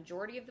once the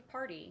majority of the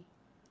party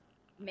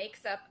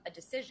makes up a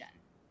decision,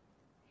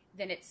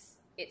 then it's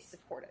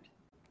supported.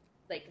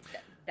 Like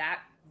that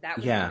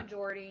was the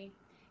majority,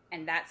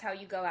 and that's how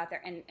you go out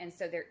there. And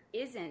so there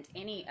isn't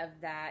any of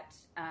that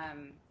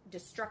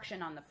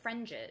destruction on the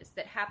fringes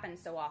that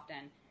happens so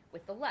often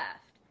with the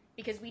left.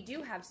 Because we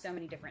do have so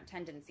many different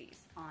tendencies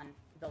on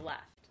the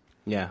left.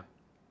 Yeah.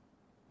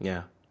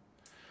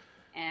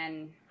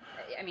 And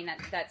I mean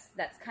that's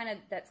kind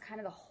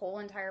of the whole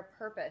entire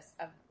purpose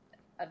of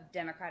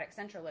democratic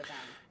centralism.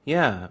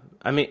 Yeah,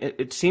 I mean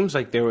it seems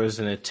like there was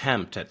an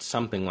attempt at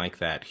something like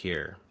that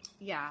here.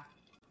 Yeah.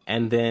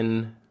 And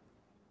then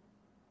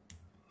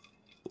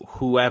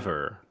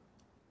whoever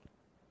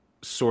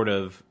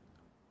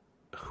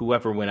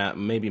went out,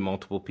 maybe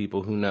multiple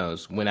people, who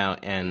knows, went out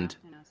and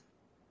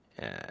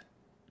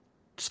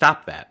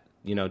stopped that,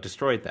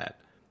 destroyed that.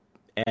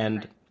 And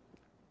right.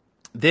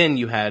 Then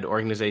you had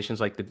organizations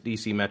like the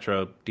DC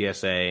Metro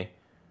DSA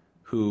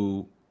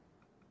who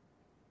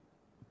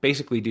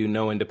basically do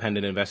no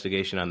independent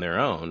investigation on their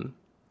own,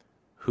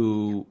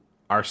 who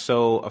are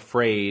so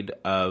afraid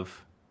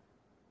of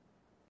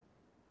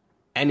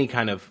any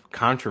kind of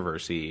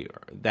controversy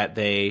that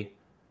they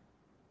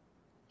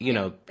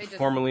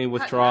formally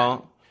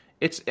withdraw.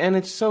 It's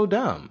so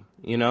dumb.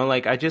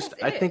 Like I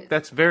think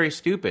that's very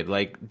stupid.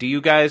 Like, do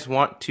you guys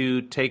want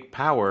to take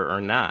power or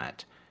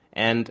not?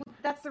 And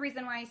that's the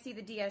reason why I see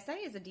the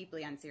DSA as a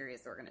deeply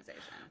unserious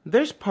organization.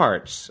 There's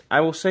parts,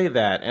 I will say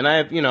that, and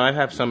I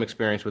have some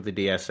experience with the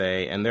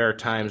DSA, and there are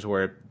times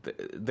where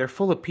they're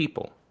full of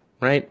people,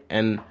 right?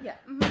 And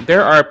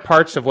there are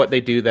parts of what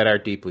they do that are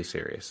deeply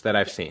serious that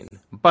I've seen.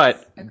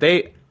 But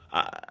they,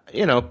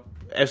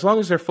 as long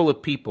as they're full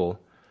of people,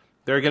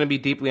 there are going to be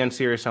deeply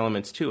unserious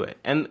elements to it.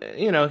 And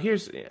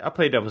I'll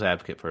play devil's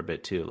advocate for a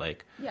bit too.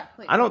 Like,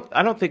 please. I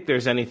don't think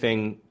there's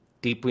anything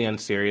deeply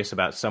unserious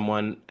about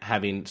someone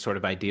having sort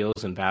of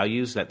ideals and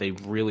values that they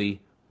really,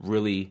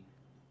 really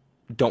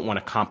don't want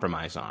to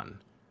compromise on,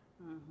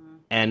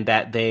 and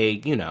that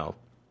they're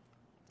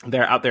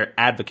out there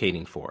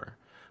advocating for.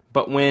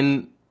 But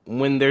when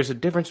there's a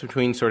difference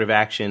between sort of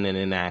action and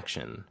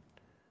inaction,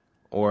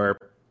 or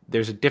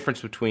there's a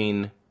difference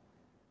between,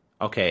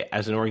 okay,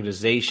 as an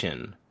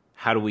organization,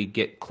 how do we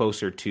get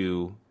closer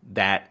to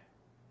that,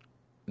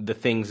 the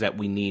things that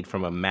we need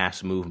from a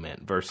mass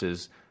movement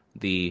versus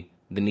the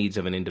needs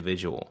of an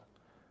individual.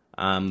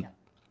 America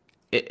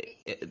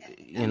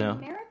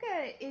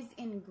is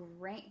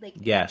ingrained, like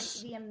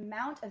yes. the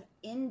amount of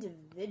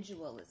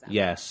individualism.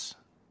 Yes.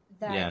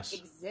 that Yes.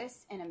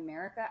 exists in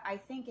America, I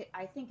think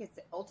it's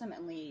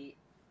ultimately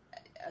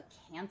a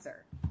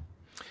cancer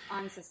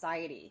on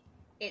society.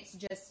 It's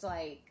just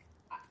like,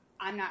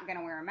 I'm not going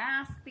to wear a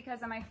mask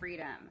because of my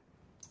freedom.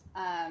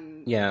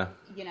 Yeah.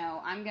 You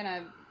know, I'm going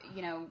to,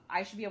 you know,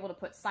 I should be able to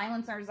put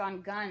silencers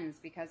on guns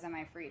because of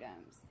my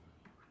freedoms.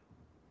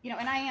 You know,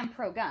 and I am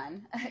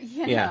pro-gun,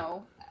 you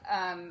know.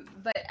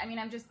 But I mean,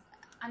 I'm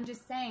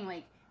just saying,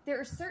 like, there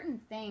are certain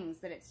things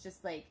that it's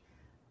just like,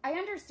 I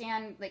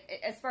understand,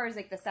 like, as far as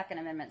like the Second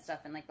Amendment stuff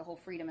and like the whole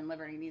freedom and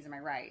liberty, these are my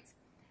rights.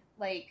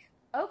 Like,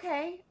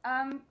 okay,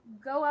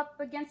 go up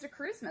against a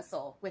cruise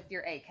missile with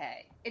your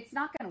AK. It's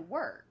not going to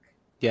work.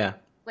 Yeah.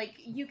 Like,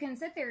 you can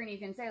sit there and you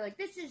can say, like,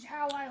 this is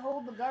how I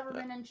hold the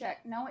government in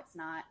check. No, it's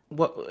not.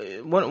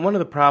 One of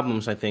the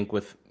problems, I think,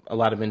 with a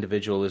lot of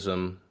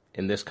individualism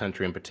in this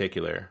country in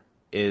particular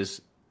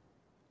is,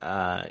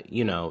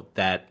 you know,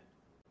 that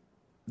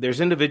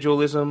there's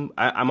individualism.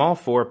 I'm all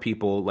for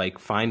people, like,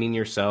 finding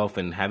yourself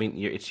and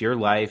it's your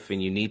life,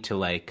 and you need to,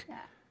 like,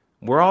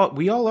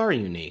 we all are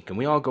unique, and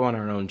we all go on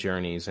our own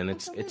journeys, and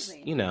it's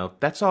you know,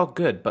 that's all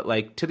good. But,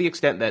 like, to the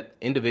extent that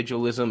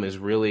individualism is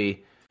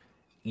really,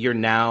 you're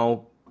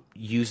now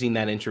using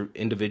that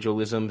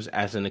individualism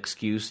as an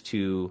excuse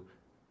to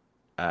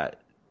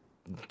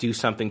do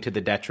something to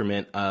the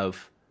detriment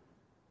of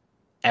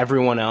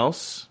everyone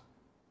else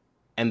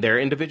and their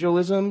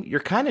individualism, you're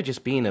kind of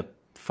just being a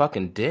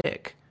fucking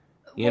dick,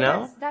 you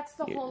know? That's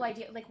the whole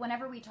idea. Like,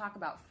 whenever we talk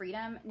about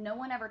freedom, no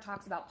one ever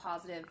talks about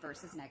positive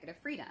versus negative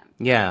freedom.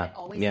 Yeah, it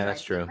always yeah, drives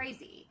that's true. me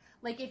crazy.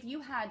 Like, if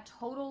you had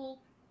total,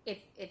 if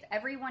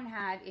everyone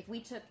had, if we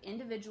took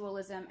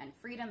individualism and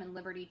freedom and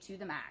liberty to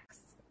the max,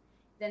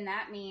 then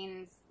that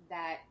means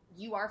that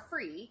you are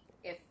free,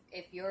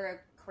 if you're a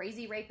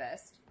crazy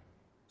rapist,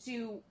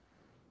 to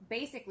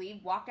basically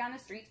walk down the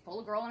streets,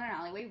 pull a girl in an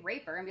alleyway,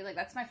 rape her, and be like,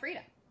 that's my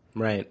freedom.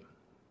 Right.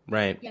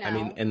 You know? I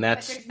mean, and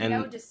that's, but there's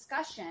no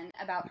discussion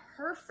about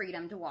her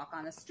freedom to walk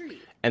on the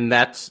street. And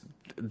that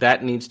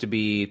needs to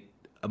be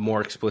a more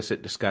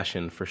explicit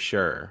discussion for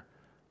sure.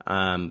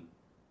 But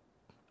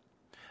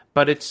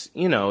it's,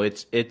 you know,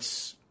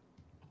 you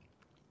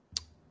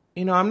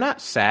know, I'm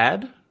not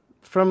sad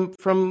from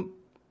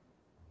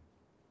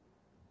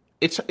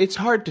it's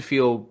hard to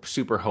feel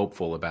super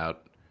hopeful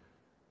about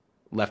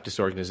leftist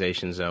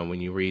organizations, though, when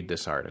you read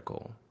this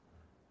article,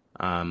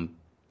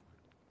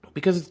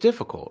 because it's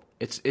difficult.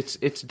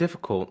 It's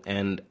difficult,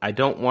 and I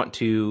don't want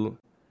to.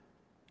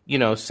 You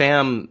know,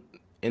 Sam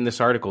in this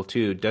article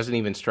too doesn't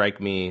even strike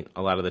me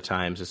a lot of the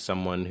times as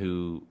someone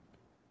who,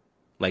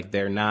 like,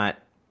 they're not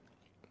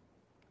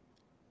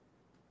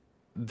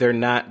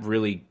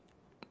really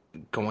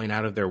going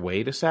out of their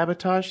way to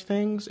sabotage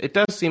things. It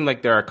does seem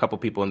like there are a couple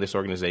people in this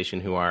organization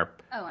who are,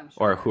 I'm sure,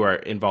 or who are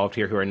involved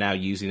here, who are now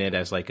using it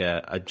as like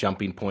a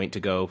jumping point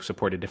to go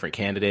support a different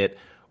candidate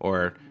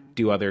or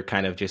do other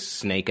kind of just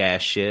snake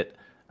ass shit.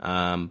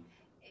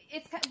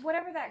 It's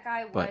whatever that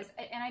guy was,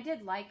 and I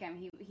did like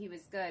him. He was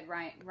good.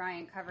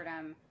 Ryan covered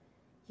him.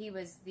 He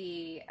was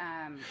the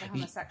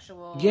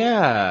homosexual.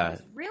 Yeah, it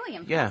was really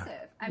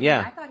impressive. Yeah.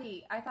 I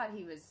mean, I thought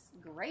he was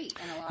great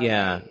in a lot of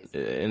ways.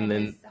 And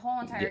then his whole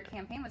entire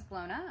campaign was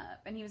blown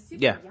up, and he was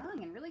super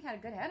young and really had a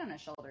good head on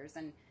his shoulders.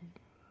 And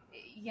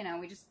you know,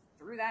 we just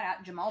threw that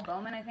out. Jamal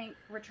Bowman, I think,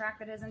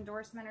 retracted his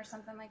endorsement or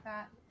something like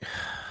that. I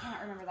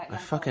can't remember that.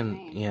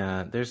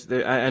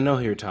 I know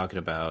who you're talking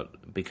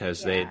about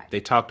because they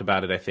talked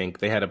about it. I think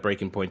they had a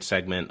Breaking Point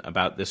segment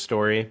about this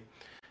story,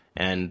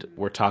 and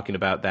we're talking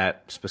about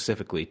that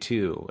specifically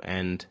too.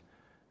 And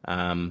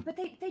but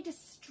they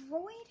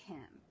destroyed him.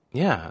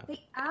 Yeah.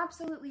 They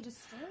absolutely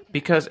destroyed him.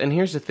 Because, and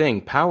here's the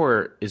thing,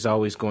 power is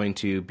always going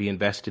to be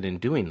invested in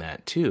doing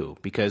that too.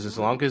 Because as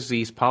long as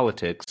these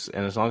politics,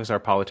 and as long as our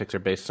politics are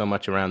based so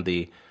much around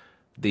the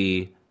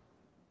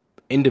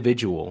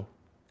individual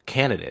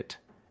candidate,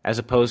 as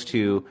opposed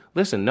to,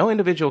 listen, no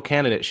individual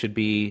candidate should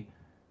be,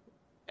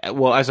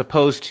 well, as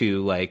opposed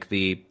to like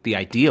the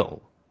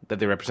ideal that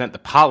they represent, the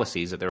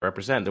policies that they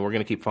represent, then we're going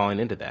to keep falling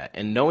into that.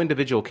 And no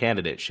individual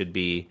candidate should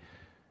be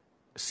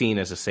seen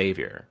as a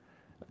savior.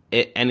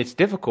 And it's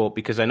difficult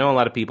because I know a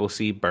lot of people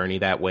see Bernie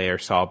that way or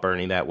saw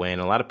Bernie that way,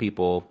 and a lot of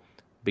people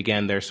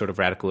began their sort of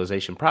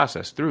radicalization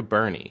process through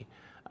Bernie.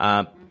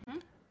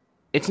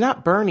 It's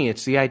not Bernie;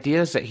 it's the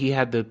ideas that he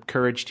had the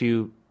courage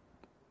to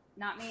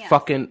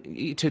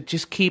to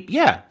just keep,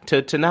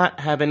 to not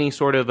have any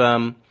sort of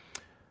what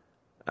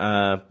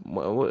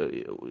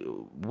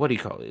do you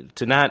call it?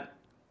 To not.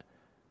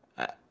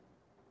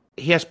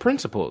 He has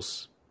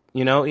principles.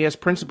 You know, he has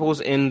principles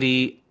in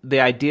the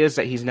ideas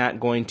that he's not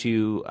going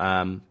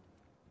to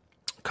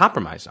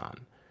compromise on.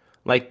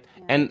 Like,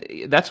 and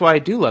that's why I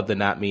do love the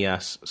 "Not Me,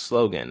 Us"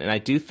 slogan. And I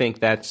do think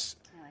that's,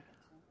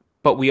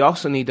 but we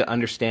also need to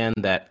understand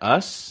that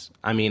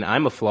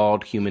I'm a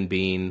flawed human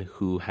being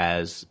who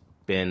has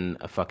been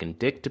a fucking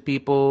dick to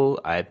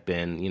people. I've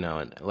been,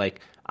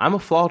 I'm a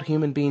flawed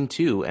human being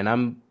too.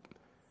 And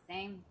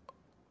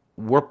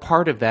we're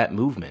part of that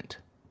movement.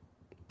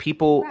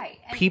 People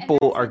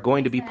are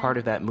going to be part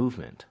of that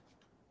movement.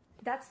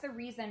 that's the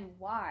reason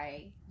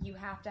why you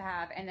have to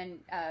have, and then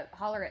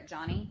holler at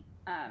Johnny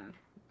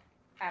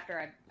after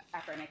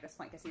I make this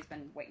point because he's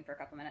been waiting for a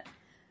couple minutes.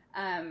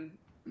 Um,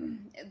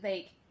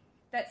 like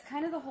that's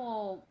kind of the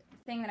whole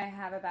thing that I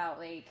have about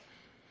like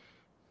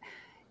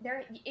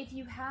there. If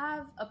you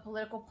have a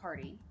political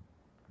party,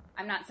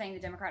 I'm not saying the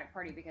Democratic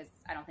Party because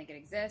I don't think it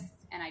exists,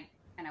 and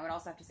I would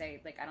also have to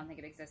say like I don't think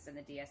it exists in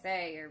the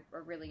DSA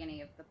or really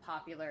any of the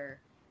popular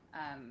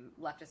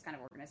leftist kind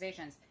of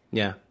organizations.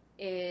 Yeah.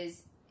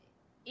 Is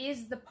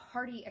the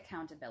party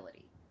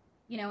accountability,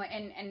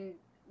 and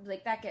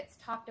like that gets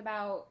talked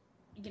about,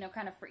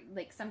 kind of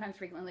like sometimes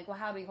frequently, like, well,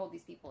 how do we hold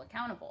these people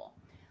accountable?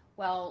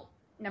 Well,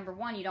 number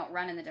one, you don't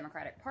run in the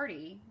Democratic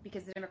Party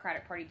because the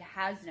Democratic Party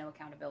has no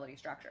accountability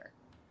structure.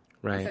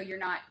 Right. So you're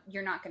not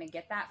going to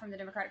get that from the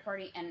Democratic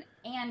Party,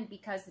 and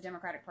because the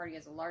Democratic Party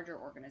is a larger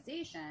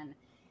organization,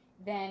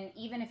 then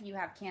even if you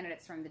have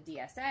candidates from the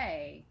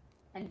DSA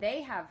and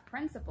they have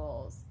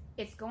principles,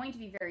 it's going to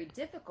be very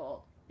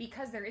difficult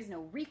because there is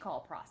no recall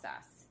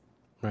process,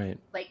 right?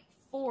 Like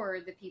for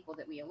the people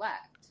that we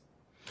elect,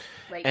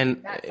 like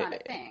and that's not a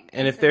thing.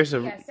 And if so there's the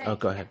a DSA go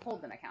can't ahead.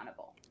 hold them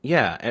accountable.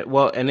 Yeah,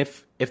 well, and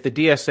if the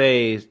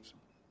DSA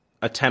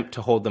attempt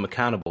to hold them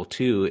accountable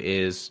too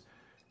is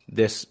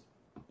this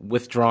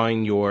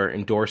withdrawing your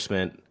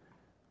endorsement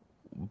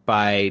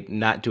by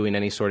not doing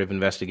any sort of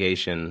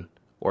investigation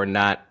or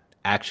not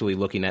actually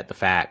looking at the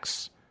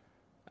facts,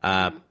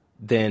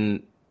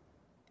 then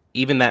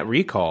even that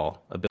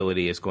recall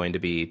ability is going to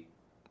be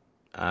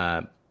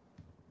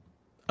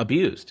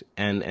abused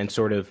and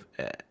sort of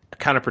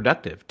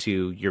counterproductive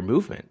to your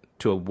movement,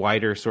 to a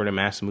wider sort of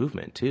mass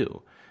movement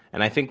too.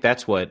 And I think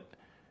that's what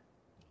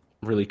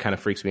really kind of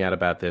freaks me out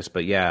about this.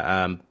 But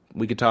yeah,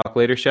 we could talk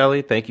later,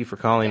 Shelley. Thank you for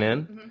calling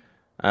in. Mm-hmm.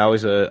 I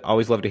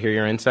always love to hear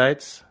your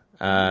insights.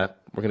 We're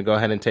going to go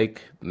ahead and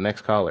take the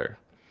next caller.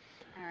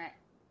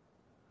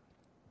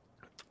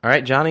 All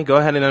right, Johnny, go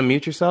ahead and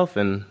unmute yourself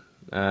and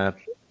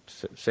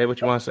say what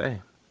you want to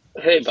say.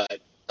 Hey, bud.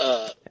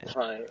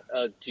 Hi.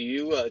 Do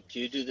you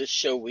do this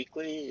show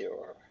weekly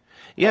or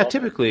Yeah, how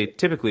often?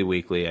 typically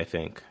weekly, I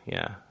think.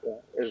 Yeah. Yeah.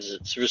 Is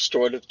it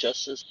restorative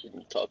justice? And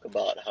you talk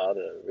about how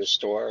to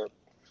restore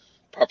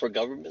proper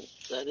government.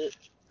 Is that it?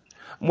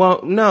 Well,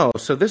 no.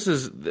 So this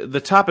is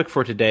the topic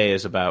for today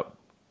is about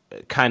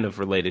kind of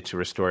related to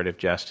restorative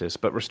justice,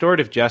 but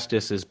restorative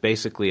justice is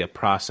basically a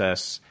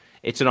process.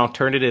 It's an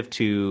alternative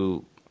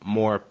to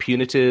more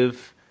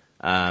punitive,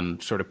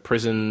 sort of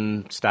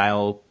prison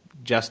style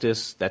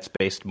justice that's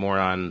based more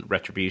on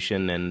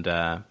retribution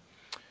and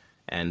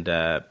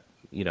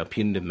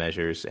punitive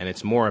measures, and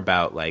it's more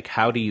about like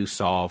how do you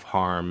solve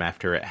harm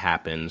after it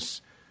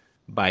happens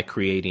by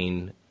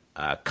creating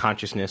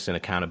consciousness and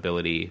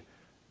accountability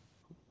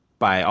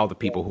by all the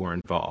people who are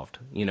involved.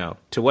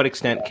 To what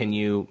extent can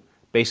you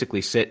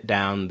basically sit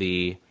down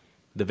the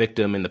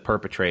victim and the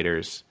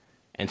perpetrators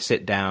and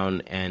sit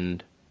down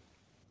and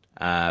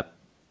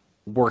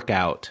work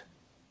out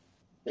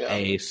Yeah.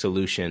 a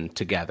solution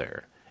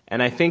together?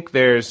 And I think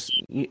there's,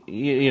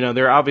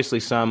 there are obviously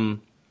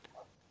some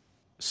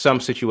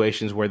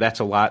situations where that's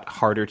a lot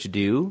harder to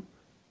do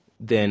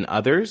than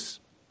others.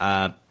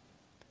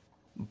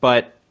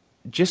 But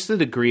just the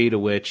degree to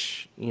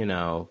which,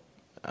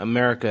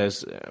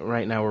 America's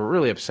right now, we're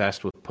really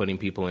obsessed with putting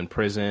people in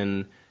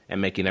prison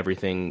and making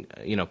everything,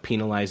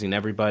 penalizing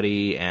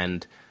everybody.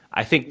 And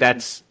I think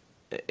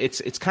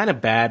it's kind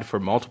of bad for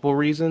multiple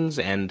reasons.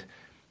 And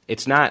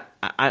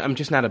I'm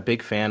just not a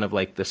big fan of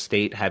like the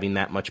state having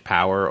that much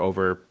power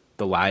over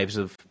the lives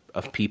of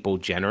people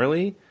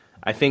generally.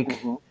 I think,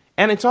 Mm-hmm.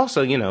 and it's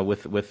also,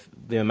 with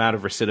the amount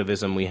of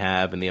recidivism we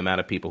have and the amount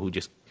of people who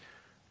just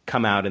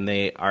come out and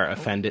they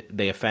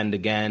offend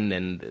again,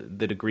 and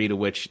the degree to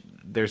which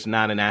there's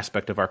not an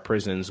aspect of our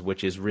prisons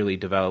which is really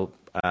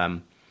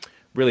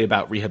really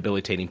about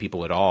rehabilitating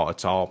people at all.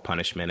 It's all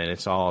punishment, and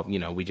it's all,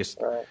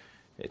 Right.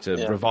 it's a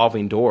Yeah.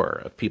 revolving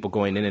door of people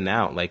going in and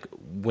out. Like,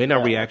 when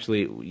are we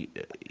actually,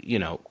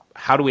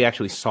 how do we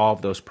actually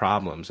solve those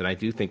problems? And I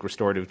do think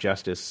restorative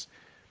justice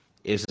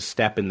is a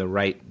step in the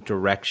right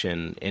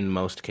direction in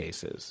most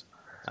cases.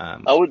 I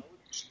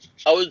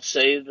would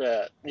say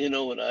that,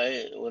 when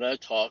I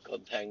talk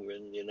on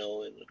Penguin, in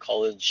the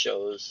call-in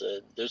shows,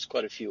 there's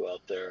quite a few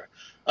out there.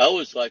 I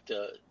always like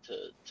to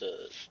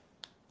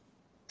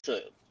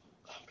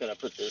how can I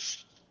put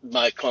this?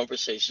 My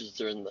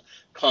conversations are in the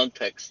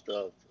context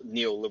of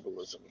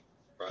neoliberalism,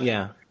 right?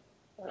 Yeah,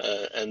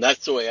 And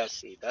that's the way I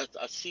see it.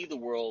 I see the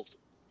world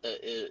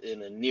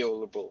in a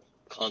neoliberal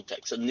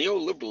context. And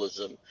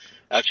neoliberalism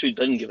actually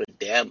doesn't give a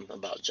damn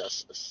about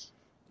justice,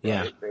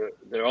 yeah, right?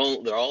 They're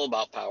all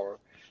about power.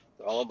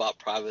 They're all about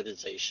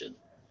privatization.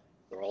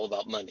 They're all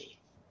about money.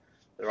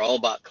 They're all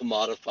about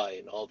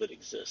commodifying all that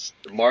exists.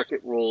 The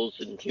market rules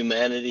and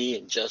humanity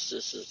and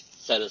justice is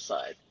set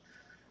aside.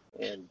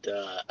 And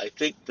I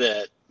think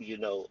that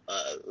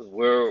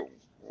we're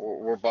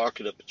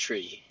barking up a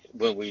tree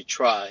when we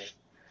try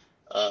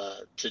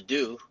to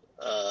do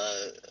uh,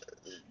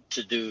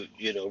 to do,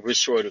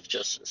 restorative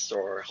justice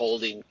or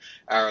holding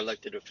our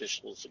elected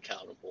officials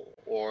accountable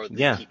or the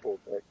Yeah. people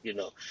that,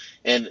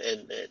 and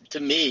to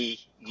me,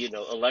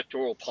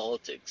 electoral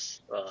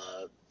politics,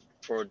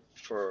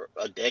 for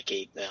a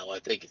decade now, I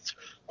think it's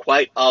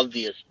quite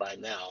obvious by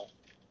now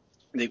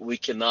that we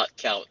cannot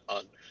count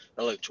on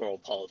electoral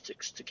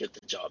politics to get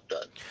the job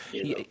done,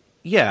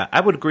 Yeah, I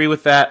would agree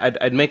with that.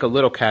 I'd make a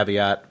little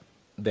caveat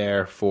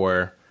there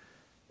for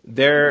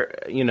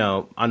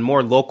on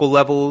more local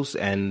levels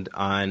and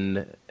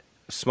on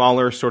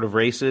smaller sort of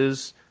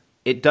races,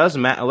 it does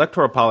matter.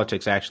 Electoral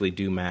politics actually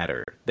do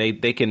matter. They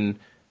can,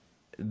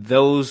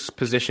 those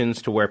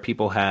positions to where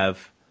people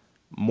have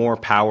more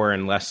power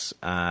and less,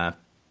 I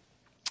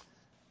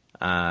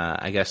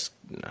guess,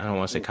 I don't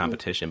want to say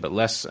competition, but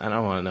less, I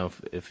don't want to know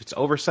if it's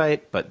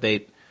oversight, but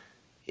they,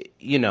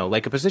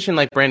 like a position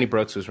like Brandy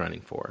Brooks was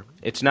running for,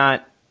 it's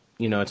not,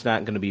 it's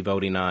not going to be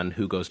voting on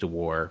who goes to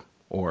war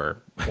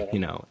or,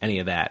 any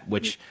of that,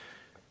 which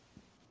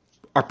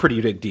are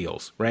pretty big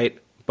deals, right?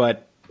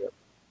 But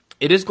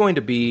it is going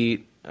to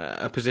be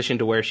a position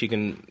to where she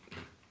can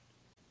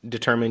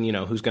determine,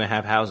 who's going to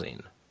have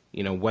housing,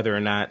 whether or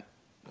not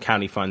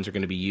county funds are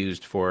going to be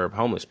used for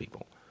homeless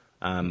people.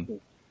 And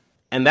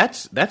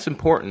that's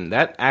important.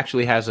 That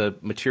actually has a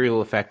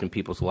material effect in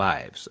people's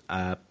lives.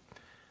 I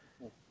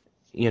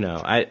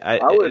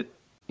would,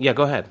 yeah,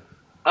 go ahead.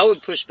 I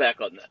would push back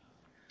on that.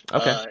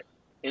 Okay.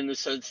 In the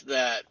sense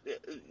that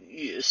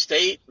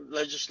state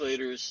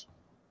legislators,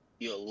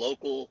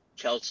 local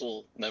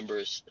council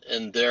members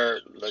and their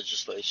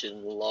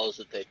legislation, the laws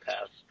that they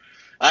pass.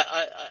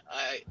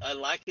 I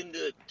likened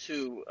it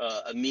to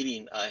a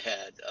meeting I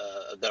had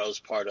that I was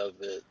part of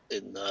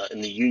in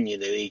the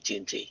union at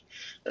AT&T.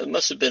 It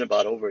must have been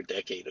about over a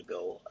decade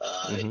ago,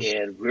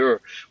 and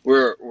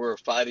we're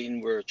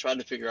fighting. We're trying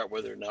to figure out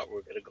whether or not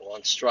we're going to go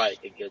on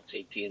strike against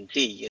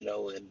AT&T.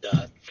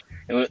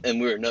 And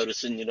we were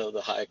noticing,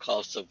 the high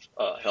costs of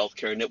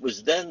healthcare. And it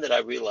was then that I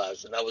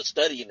realized, and I was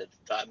studying at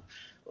the time,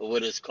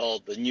 what is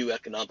called the new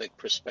economic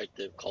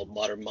perspective, called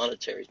modern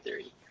monetary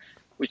theory,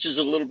 which is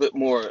a little bit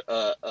more,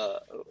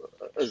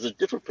 is a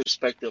different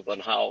perspective on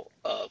how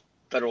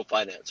federal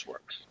finance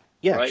works,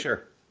 Yeah, right?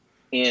 sure.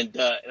 And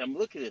I'm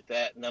looking at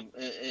that, and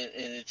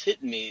it's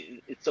hitting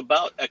me. It's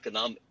about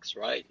economics,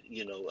 right?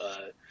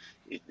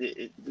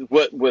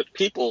 What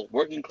people,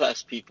 working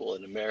class people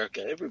in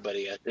America,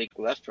 everybody, I think,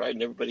 left, right,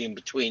 and everybody in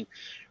between,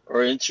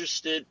 are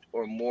interested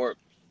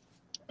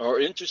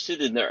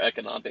in their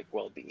economic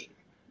well-being.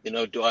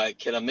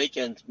 Can I make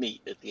ends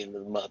meet at the end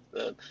of the month?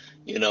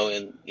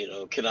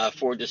 Can I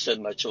afford to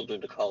send my children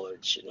to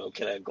college?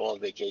 Can I go on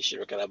vacation,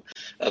 or can I,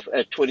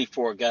 at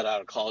 24, get out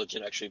of college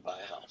and actually buy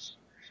a house?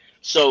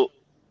 So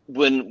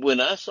when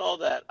I saw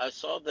that, I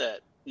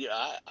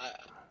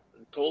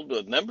told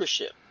the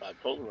membership, I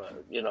told them,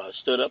 I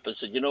stood up and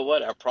said, you know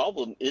what, our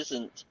problem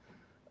isn't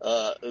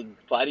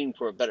fighting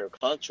for a better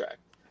contract.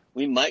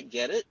 We might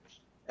get it,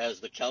 as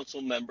the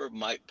council member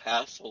might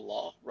pass a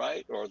law,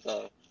 right? Or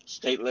the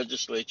state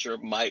legislature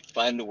might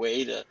find a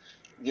way to,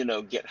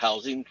 get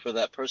housing for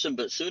that person.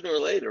 But sooner or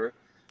later,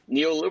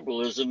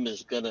 neoliberalism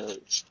is going to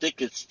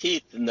stick its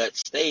teeth in that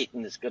state,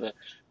 and it's going to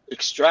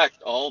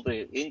extract all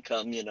the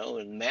income,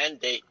 and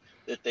mandate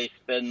that they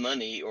spend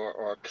money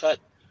or cut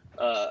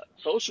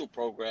social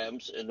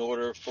programs in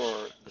order for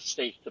the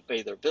states to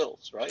pay their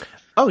bills, right?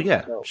 Oh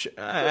yeah. So,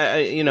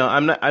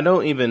 I'm not. I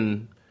don't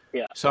even.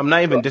 yeah. So I'm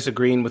not even So,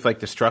 disagreeing with like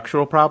the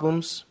structural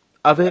problems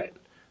of right. it,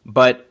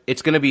 but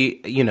it's going to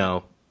be.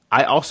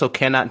 I also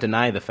cannot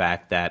deny the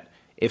fact that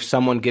if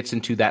someone gets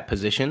into that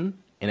position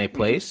in a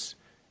place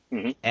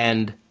Mm-hmm.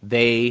 and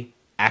they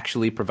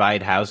actually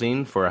provide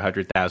housing for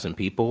 100,000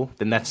 people,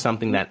 then that's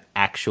something that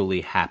actually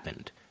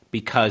happened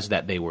because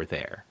that they were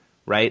there,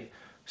 right?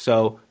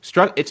 So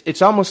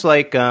it's almost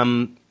like I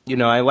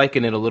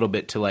liken it a little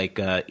bit to like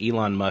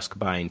Elon Musk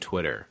buying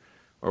Twitter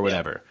or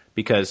whatever.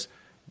 Because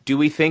do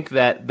we think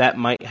that that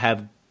might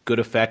have good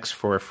effects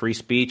for free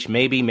speech?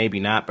 Maybe, maybe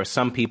not. But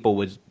some people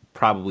would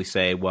probably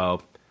say,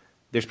 well,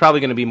 there's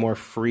probably going to be more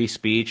free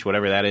speech,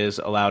 whatever that is,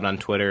 allowed on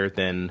Twitter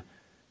than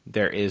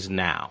there is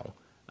now.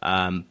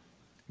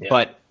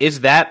 But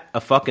is that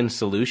a fucking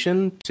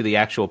solution to the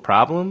actual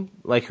problem?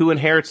 Like, who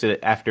inherits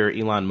it after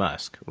Elon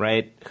Musk,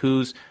 right?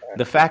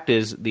 The fact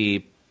is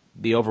the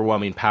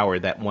overwhelming power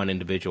that one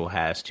individual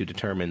has to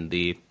determine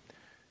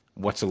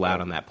what's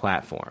allowed on that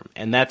platform.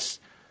 And that's,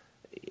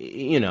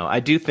 I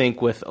do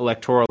think with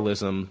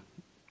electoralism,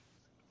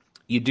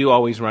 you do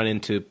always run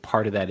into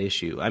part of that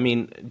issue. I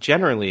mean,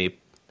 generally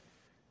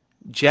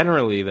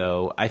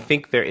though, I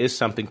think there is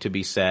something to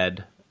be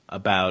said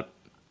about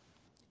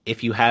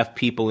if you have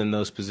people in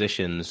those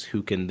positions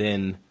who can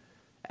then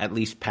at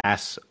least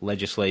pass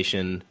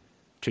legislation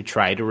to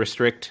try to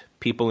restrict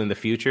people in the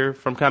future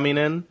from coming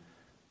in,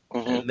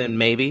 then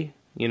maybe,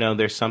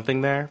 there's something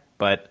there.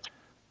 But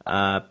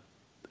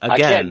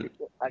again,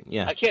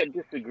 I can't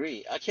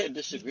disagree.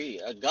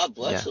 God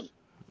bless yeah, them.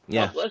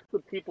 yeah, God bless the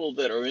people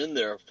that are in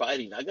there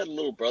fighting. I got a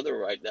little brother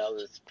right now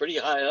that's pretty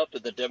high up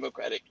in the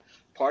Democratic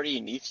Party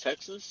in East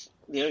Texas,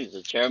 he's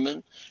the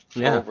chairman for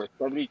Yeah. over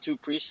 72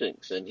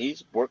 precincts, and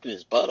he's working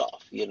his butt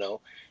off, Yeah.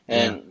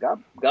 and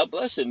God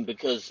bless him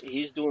because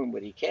he's doing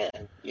what he can,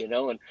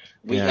 and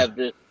we Yeah. have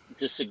this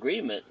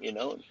disagreement, and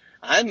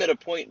I'm at a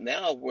point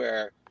now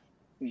where,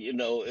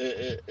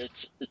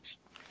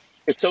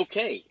 it's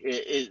okay.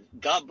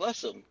 God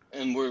bless him,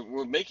 and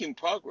we're making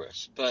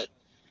progress, but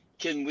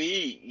can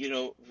we,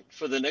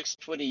 for the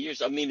next 20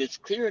 years, I mean, it's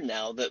clear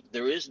now that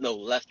there is no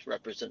left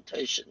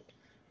representation,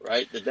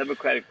 right? The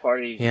Democratic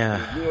Party, Yeah.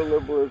 the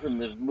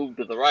neoliberalism has moved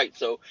to the right.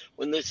 So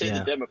when they say the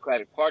Yeah.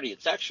 Democratic Party,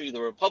 it's actually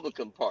the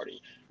Republican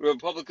Party. The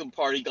Republican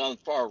Party gone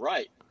far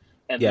right.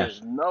 And Yeah.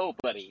 there's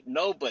nobody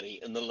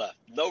in the left,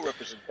 no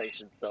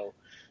representation. So,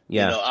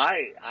 Yeah.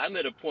 I'm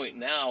at a point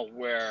now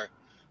where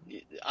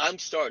I'm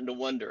starting to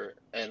wonder,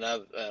 and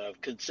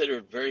I've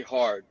considered very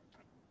hard,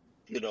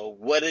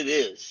 what it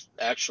is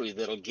actually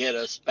that'll get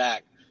us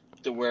back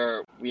to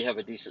where we have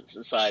a decent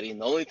society. And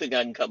the only thing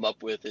I can come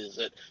up with is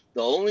that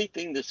the only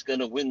thing that's going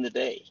to win the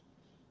day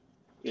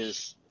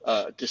is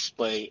a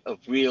display of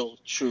real,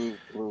 true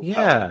blue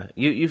power.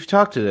 Yeah, you've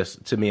talked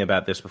to me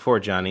about this before,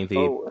 Johnny. The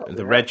Oh, the we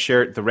have.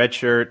 red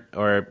shirt,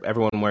 or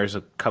everyone wears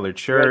a colored Red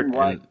shirt, and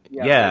white. and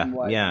Yeah, red yeah, and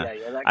white. yeah.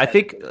 Yeah, that I kind of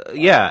think,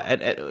 thing.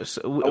 yeah,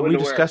 so I we wouldn't wear it.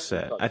 discussed We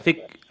that. talked I about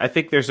that.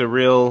 think there's a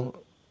real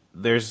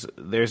there's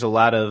a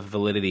lot of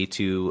validity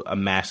to a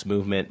mass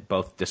movement,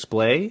 both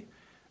display,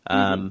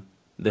 Mm-hmm.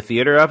 the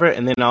theater of it,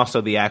 and then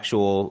also the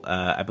actual.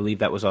 I believe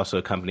that was also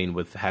accompanied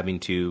with having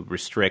to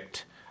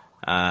restrict,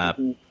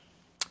 Mm-hmm.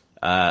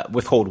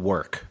 withhold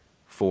work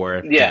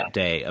for Yeah. that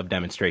day of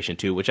demonstration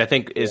too, which I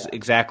think is Yeah.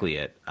 exactly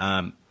it.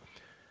 What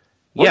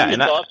Yeah, are your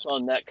and thoughts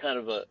on that kind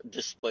of a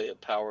display of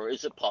power?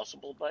 Is it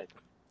possible, Mike?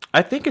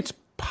 I think it's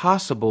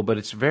possible, but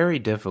it's very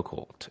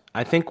difficult.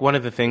 I think one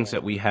of the things Yeah.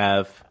 that we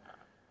have,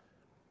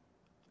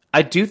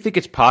 I do think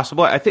it's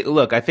possible. I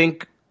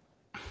think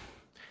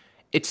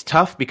it's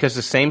tough because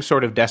the same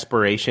sort of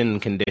desperation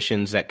and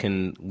conditions that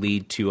can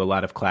lead to a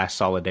lot of class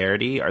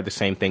solidarity are the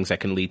same things that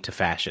can lead to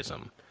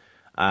fascism.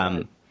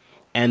 Right.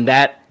 And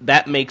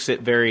that makes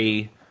it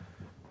very,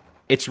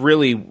 it's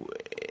really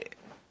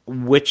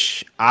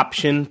which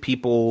option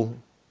people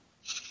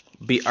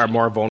are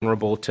more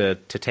vulnerable to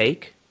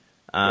take.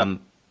 Yep.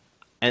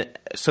 And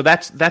so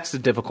that's the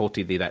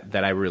difficulty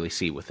that I really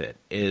see with it,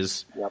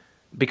 is Yep.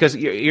 because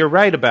you're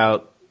right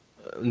about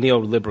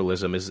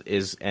neoliberalism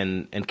is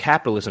and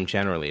capitalism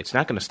generally. It's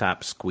not going to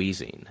stop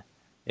squeezing.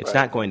 It's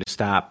Right. not going to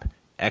stop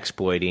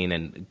exploiting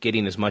and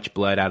getting as much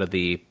blood out of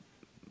the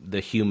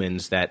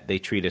humans that they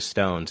treat as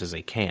stones as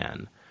they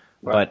can.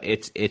 Right. But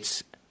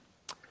it's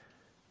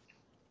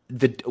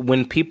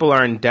when people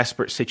are in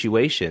desperate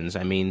situations,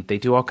 I mean, they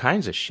do all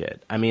kinds of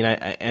shit. I mean,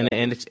 and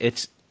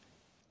it's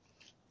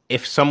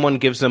if someone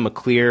gives them a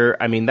clear,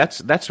 I mean,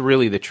 that's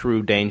really the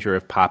true danger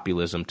of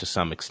populism to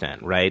some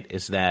extent, right?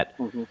 Is that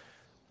Mm-hmm.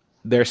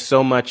 there's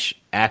so much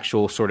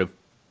actual sort of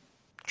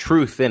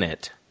truth in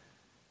it,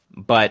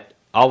 but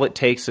all it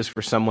takes is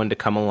for someone to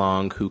come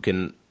along who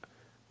can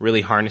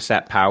really harness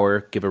that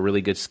power, give a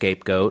really good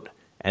scapegoat,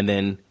 and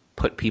then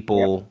put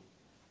people,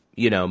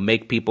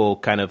 make people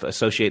kind of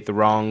associate the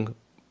wrong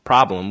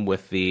problem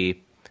with the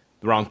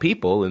wrong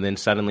people, and then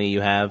suddenly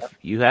you have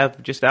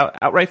just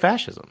outright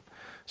fascism.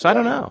 So I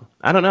don't Right. know.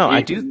 I don't know.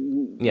 I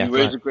do. Yeah, You go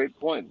raise ahead. a great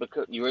point,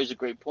 because you raise a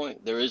great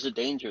point. There is a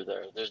danger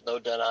there. There's no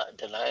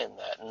denying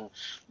that. And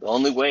the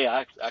only way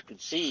I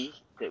could see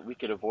that we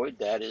could avoid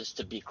that is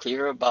to be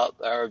clear about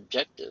our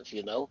objective,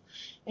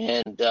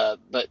 And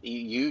but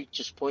you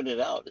just pointed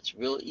out it's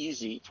real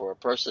easy for a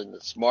person, a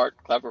smart,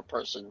 clever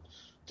person,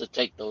 to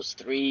take those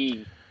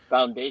three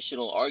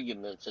foundational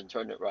arguments and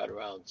turn it right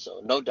around.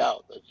 So no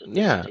doubt there's a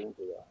Yeah, danger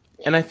there.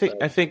 and Yeah.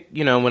 I think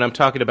when I'm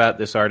talking about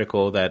this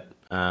article that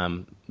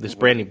this Mhm.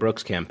 Brandy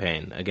Brooks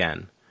campaign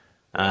again,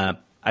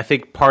 I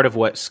think part of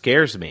what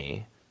scares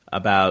me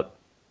about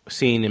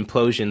seeing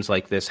implosions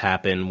like this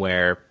happen,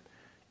 where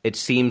it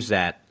seems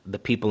that the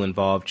people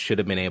involved should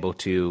have been able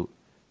to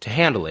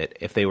handle it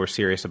if they were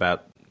serious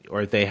about,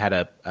 or if they had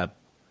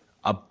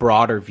a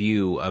broader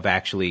view of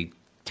actually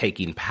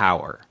taking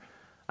power.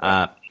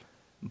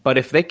 But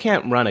if they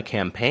can't run a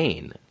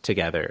campaign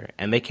together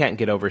and they can't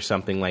get over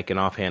something like an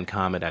offhand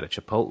comment at a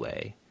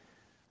Chipotle,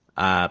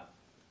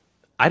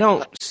 I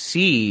don't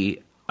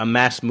see a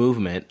mass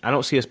movement. I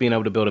don't see us being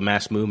able to build a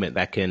mass movement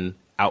that can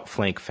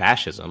outflank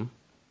fascism.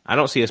 I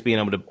don't see us being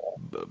able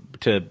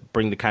to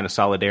bring the kind of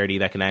solidarity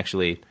that can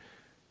actually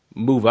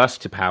move us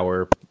to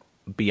power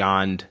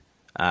beyond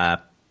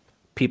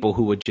people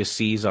who would just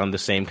seize on the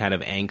same kind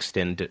of angst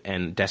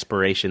and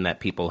desperation that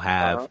people Uh-huh.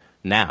 have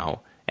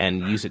now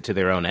and use it to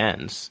their own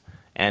ends.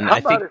 And How I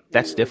about think if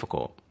that's we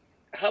difficult.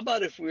 How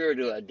about if we were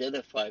to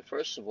identify,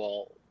 first of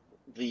all,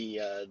 the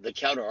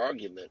counter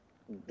argument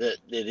that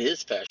it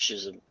is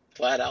fascism,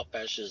 flat out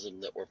fascism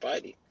that we're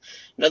fighting.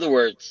 In other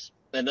words,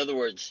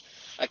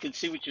 I can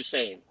see what you're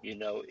saying.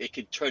 It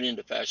could turn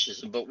into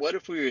fascism. But what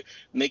if we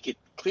make it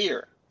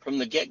clear from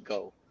the get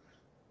go?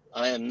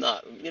 I am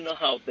not. You know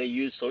how they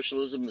use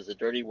socialism as a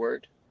dirty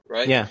word,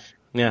 right? Yeah.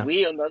 Yeah.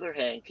 We, on the other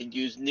hand, could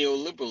use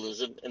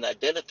neoliberalism and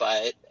identify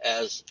it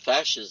as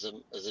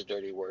fascism, as a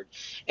dirty word.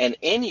 And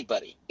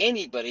anybody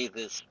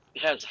that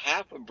has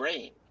half a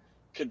brain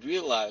could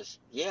realize,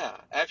 yeah,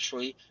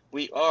 actually,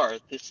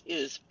 this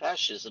is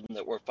fascism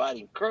that we're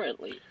fighting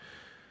currently.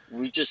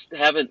 We just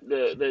haven't,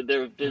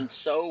 they've been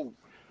so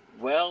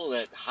well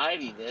at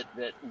hiding it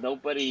that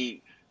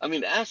nobody, I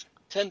mean, ask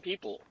 10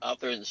 people out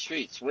there in the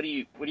streets, what do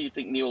you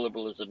think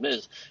neoliberalism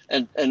is?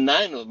 And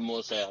nine of them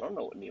will say, I don't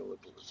know what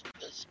neoliberalism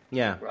is,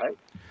 Yeah. right?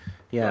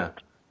 Yeah. So,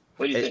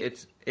 what do you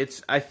think?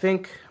 I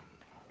think,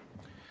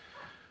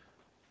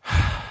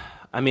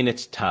 I mean,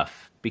 it's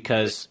tough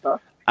because Huh?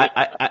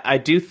 I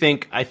do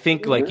think, like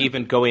Mhm.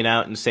 even going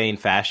out and saying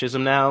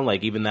fascism now,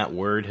 like even that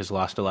word has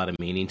lost a lot of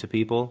meaning to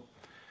people.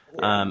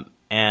 Yeah.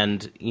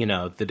 And,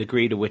 the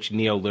degree to which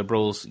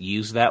neoliberals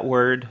use that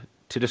word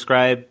to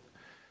describe,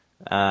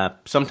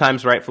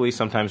 sometimes rightfully,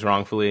 sometimes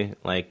wrongfully,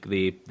 like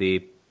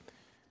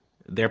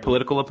their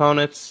political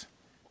opponents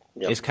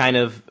Yep. is kind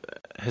of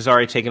has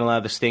already taken a lot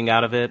of the sting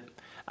out of it.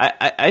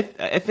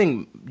 I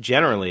think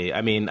generally,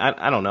 I mean,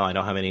 I don't know. I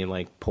don't have any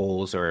like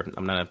polls, or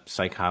I'm not a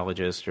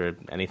psychologist or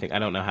anything. I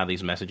don't know how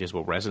these messages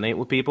will resonate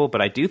with people,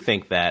 but I do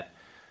think that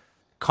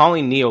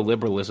calling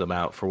neoliberalism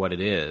out for what it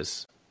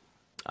is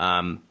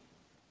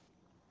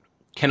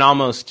can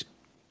almost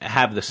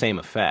have the same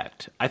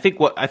effect. I think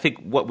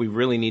what we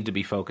really need to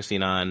be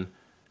focusing on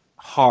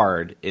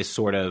hard is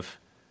sort of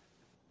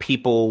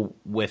people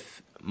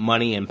with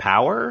money and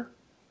power,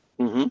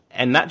 Hmm.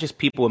 and not just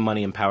people with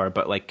money and power,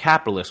 but like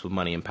capitalists with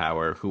money and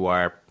power who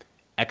are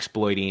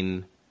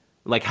exploiting,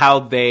 like how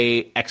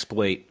they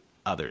exploit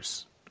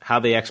others, how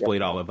they Yep.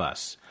 exploit all of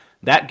us.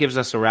 That gives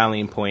us a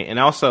rallying point, and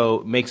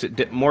also makes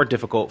it more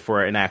difficult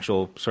for an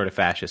actual sort of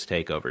fascist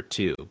takeover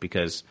too,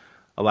 because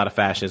a lot of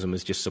fascism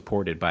is just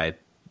supported by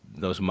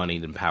those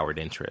moneyed and powered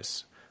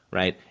interests,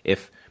 right?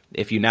 If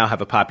you now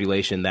have a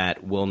population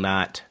that will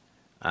not,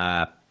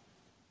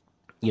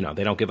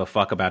 they don't give a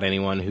fuck about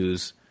anyone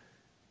who's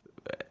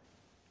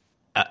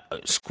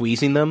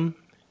squeezing them,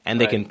 and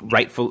Right.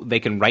 they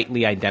can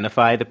rightly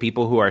identify the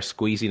people who are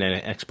squeezing and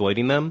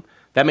exploiting them.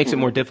 That makes it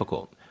Hmm. more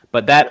difficult.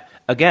 But Yep. that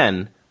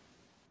again,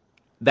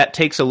 that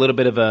takes a little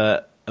bit of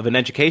an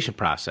education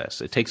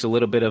process. It takes a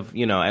little bit of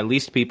at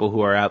least people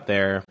who are out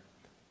there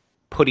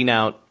putting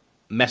out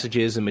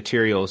messages and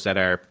materials that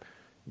are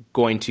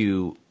going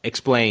to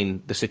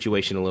explain the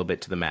situation a little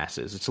bit to the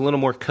masses. It's a little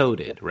more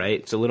coded, right?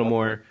 It's a little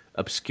more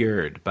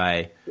obscured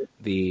by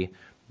the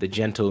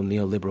gentle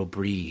neoliberal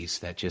breeze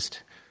that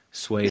just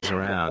sways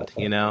around.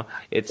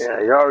 It's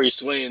Yeah, you're already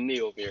swaying me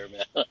over here,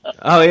 man.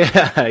 oh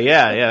yeah,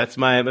 yeah. That's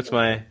my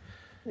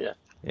Yeah.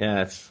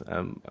 yeah.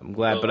 I'm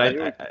glad, So but I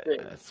hear what you're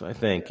saying. that's what I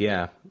think.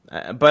 Yeah,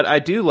 but I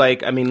do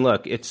like. I mean,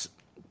 look, it's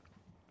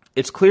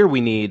clear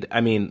we need. I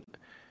mean,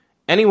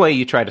 any way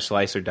you try to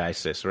slice or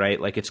dice this, right?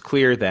 Like it's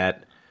clear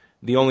that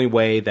the only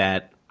way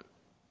that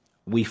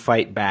we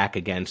fight back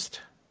against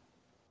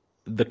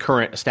the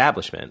current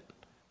establishment,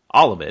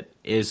 all of it,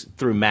 is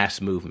through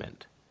mass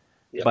movement.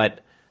 Yep. But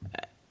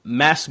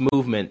mass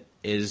movement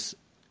is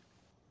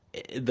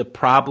the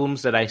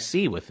problems that I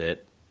see with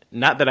it.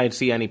 Not that I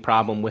see any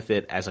problem with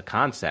it as a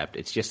concept.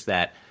 It's just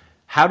that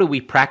how do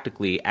we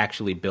practically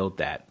actually build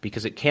that?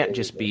 Because it can't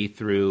just be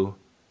through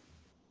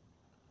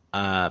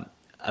a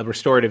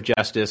restorative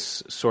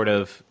justice sort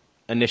of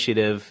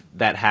initiative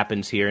that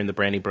happens here in the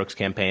Brandy Brooks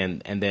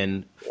campaign and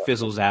then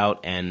fizzles out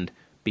and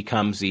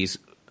becomes these,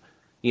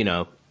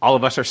 all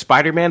of us are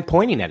Spider-Man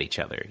pointing at each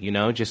other,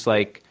 just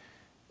like,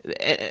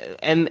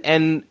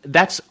 and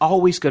that's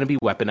always going to be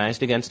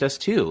weaponized against us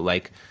too.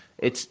 Like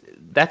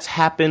that's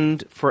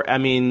happened I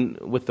mean,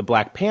 with the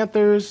Black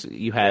Panthers,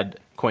 you had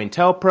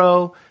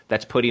COINTELPRO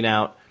that's putting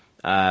out,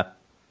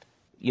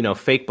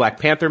 fake Black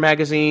Panther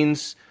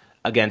magazines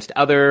against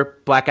other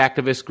black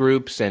activist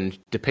groups and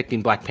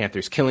depicting Black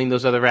Panthers killing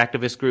those other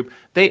activist groups.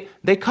 They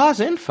cause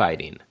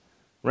infighting,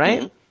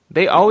 right? Hmm.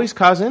 They always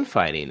cause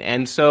infighting.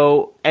 And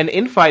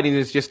infighting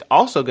is just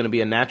also going to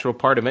be a natural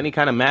part of any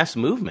kind of mass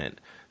movement.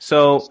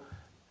 So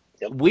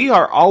Yep. we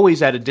are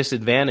always at a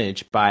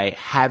disadvantage by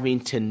having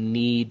to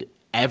need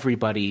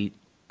everybody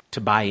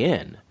to buy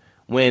in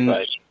when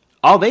Right.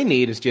 all they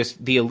need is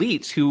just the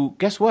elites who,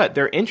 guess what?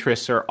 Their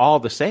interests are all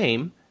the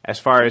same as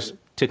far as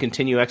to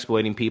continue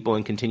exploiting people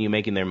and continue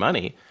making their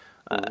money.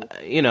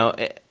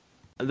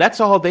 That's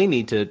all they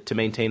need to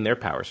maintain their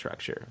power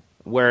structure.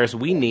 Whereas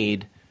we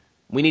need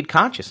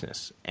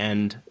consciousness.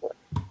 And,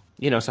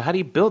 so how do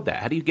you build that?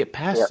 How do you get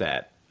past Yep.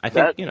 that? I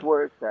think, That's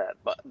where it's at.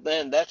 But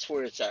then that's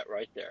where it's at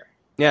right there.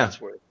 yeah, That's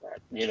where it's at.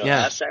 yeah.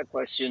 Ask that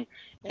question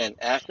and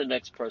ask the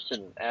next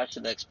person and ask the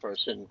next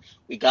person.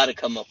 We got to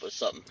come up with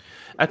something.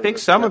 I Because think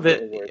it's some of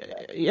definitely where it's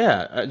it, at.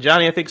 yeah,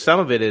 Johnny. I think some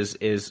of it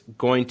is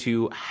going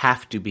to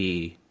have to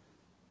be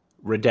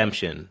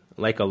redemption,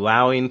 like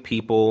allowing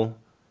people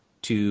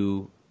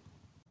to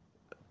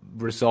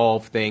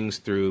resolve things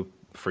through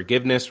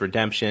forgiveness,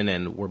 redemption,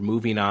 and we're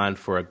moving on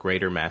for a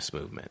greater mass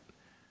movement.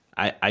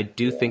 I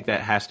do think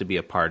that has to be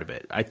a part of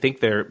it. I think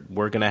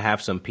we're going to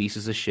have some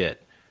pieces of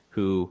shit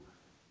who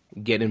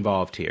get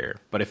involved here.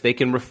 But if they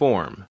can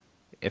reform,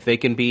 if they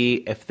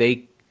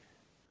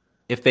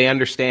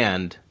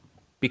understand,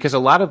 because a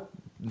lot of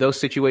those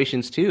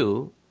situations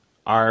too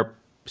are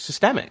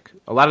systemic.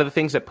 A lot of the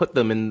things that put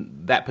them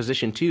in that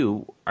position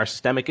too are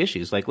systemic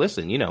issues. Like,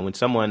 listen, when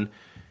someone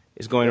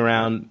is going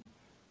around,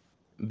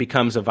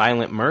 becomes a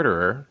violent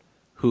murderer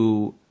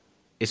who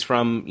is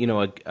from,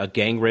 a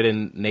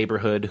gang-ridden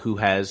neighborhood, who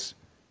has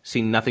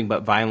seen nothing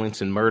but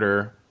violence and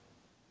murder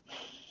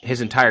his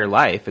entire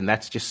life, and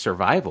that's just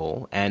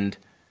survival and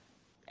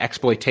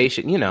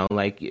exploitation.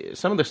 Like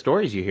some of the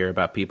stories you hear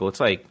about people,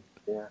 it's like,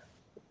 Yeah.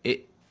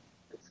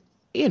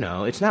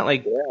 it's not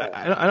like,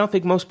 I don't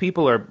think most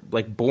people are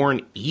like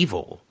born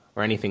evil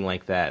or anything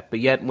like that. But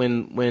yet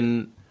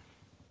when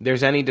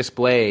there's any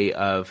display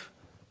of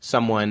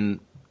someone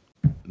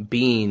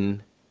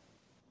being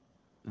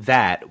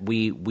that,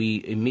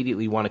 we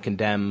immediately want to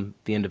condemn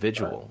the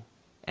individual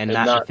and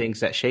not the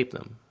things that shape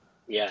them.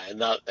 Yeah, and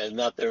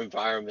not their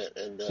environment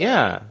and the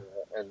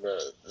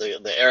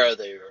era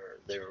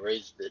they were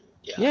raised in.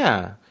 Yeah.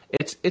 Yeah.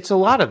 It's a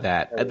lot of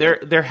that.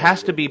 There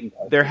have to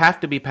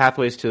be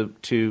pathways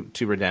to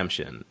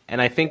redemption.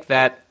 And I think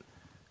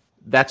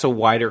that's a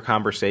wider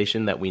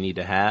conversation that we need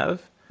to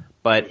have.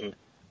 But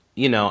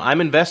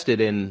I'm invested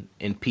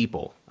in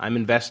people. I'm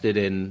invested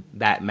in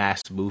that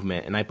mass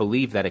movement, and I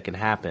believe that it can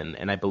happen.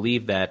 And I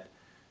believe that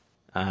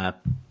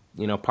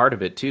part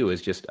of it too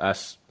is just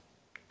us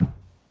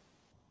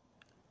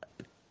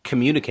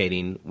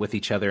communicating with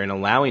each other and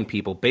allowing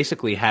people,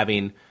 basically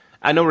having.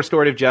 I know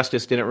restorative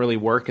justice didn't really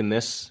work in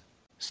this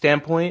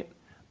standpoint,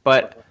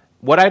 but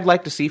what I'd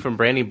like to see from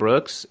Brandy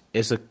Brooks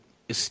is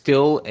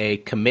still a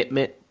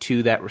commitment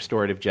to that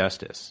restorative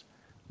justice,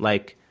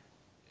 like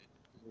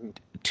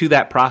to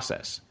that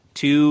process,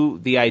 to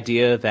the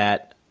idea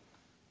that,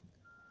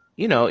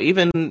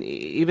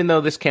 even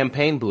though this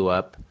campaign blew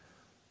up,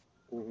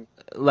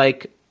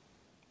 like,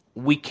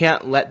 we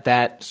can't let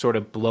that sort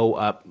of blow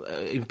up,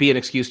 be an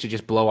excuse to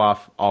just blow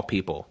off all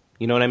people.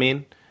 You know what I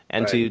mean?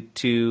 And Right.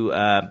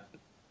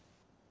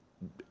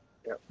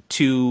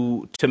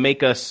 to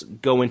make us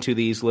go into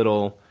these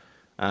little,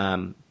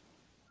 to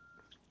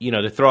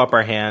throw up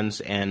our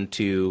hands and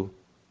to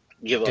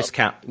Give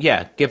discount,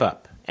 give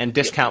up and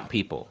discount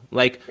people.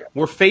 Like,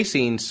 we're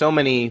facing so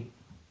many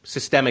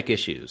systemic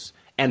issues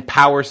and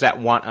powers that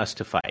want us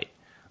to fight.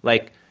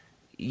 Like,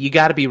 you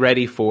got to be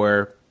ready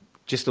for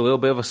just a little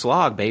bit of a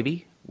slog,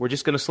 baby. We're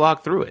just going to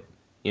slog through it,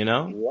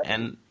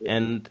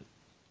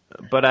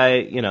 but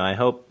I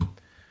hope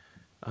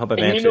I've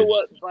And answered. you know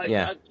what, Mike?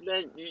 Yeah.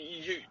 Man,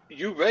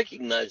 you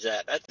recognize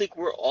that. I think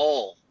we're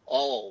all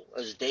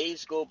as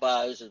days go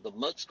by, as the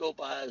months go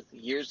by, as the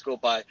years go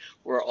by,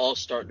 we're all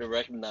starting to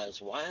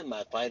recognize, why am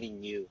I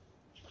fighting you,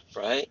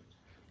 right?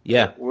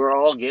 Yeah. We're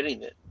all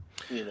getting it,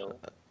 I think so.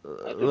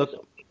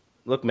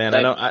 Look, man.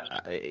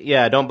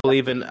 I don't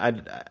believe in.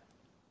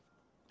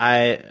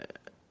 I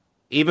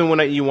even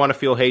when you want to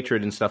feel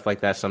hatred and stuff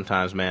like that,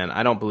 sometimes, man,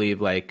 I don't believe,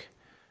 like,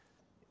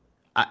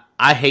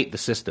 I hate the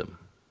system.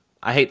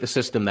 I hate the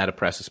system that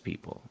oppresses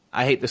people.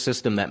 I hate the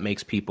system that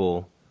makes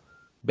people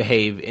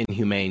behave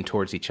inhumane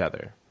towards each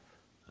other.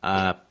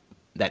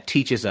 That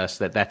teaches us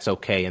that that's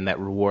okay and that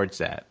rewards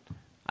that.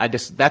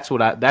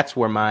 That's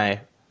where my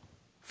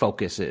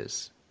focus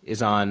is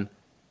on.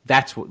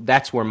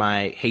 That's where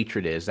my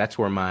hatred is. That's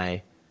where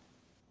my,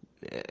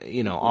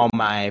 all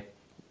my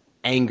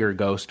anger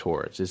goes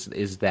towards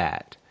is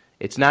that.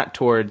 It's not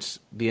towards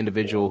the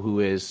individual who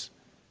is,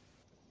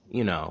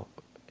 in all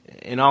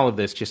of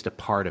this, just a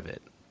part of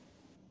it.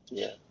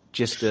 Yeah.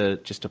 Just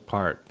a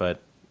part.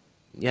 But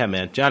yeah,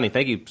 man, Johnny,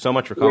 thank you so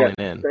much for calling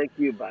in. Thank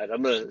you, bud.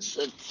 I'm gonna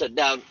sit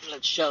down.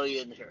 Let Shelly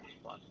in here.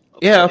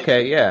 Yeah.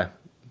 Okay. Yeah.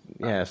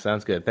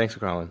 Sounds good. Thanks for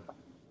calling.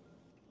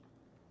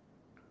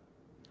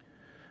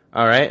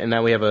 All right, and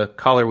now we have a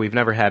caller we've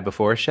never had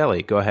before.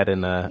 Shelly, go ahead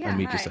and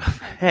unmute hi. yourself.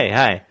 Hey,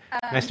 hi.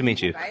 Nice to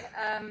meet you. I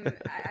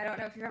don't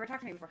know if you've ever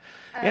talked to me before.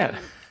 Yeah.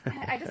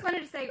 I just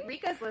wanted to say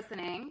Rika's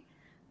listening,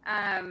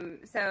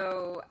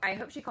 so I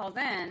hope she calls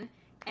in.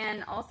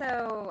 And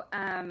also,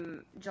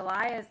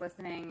 July is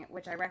listening,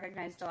 which I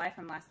recognized July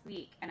from last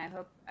week, and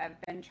I've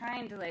been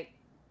trying to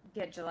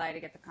get July to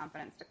get the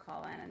confidence to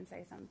call in and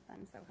say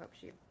something. So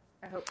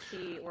I hope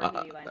she or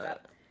he lines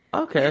up.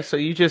 Okay, so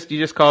you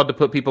just called to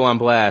put people on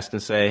blast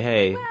and say,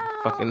 hey,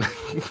 fucking.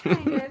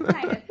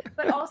 kind of.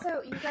 But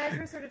also, you guys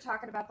were sort of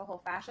talking about the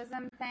whole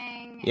fascism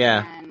thing,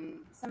 and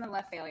some of the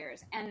left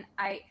failures, and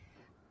I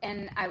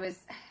wish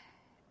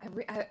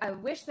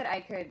that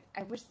I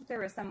wish that there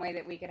was some way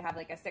that we could have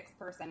like a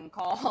 6-person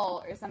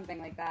call or something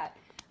like that.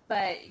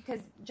 But because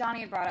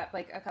Johnny had brought up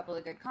like a couple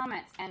of good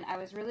comments, and I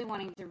was really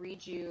wanting to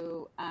read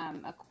you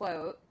a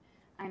quote.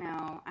 I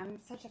know, I'm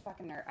such a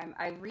fucking nerd.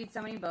 I read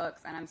so many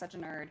books, and I'm such a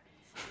nerd.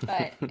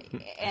 But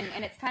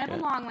and it's kind of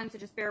a long one, so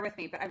just bear with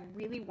me. But I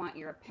really want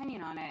your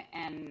opinion on it,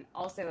 and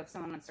also if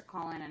someone wants to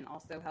call in and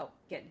also help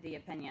get the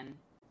opinion.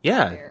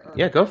 Yeah,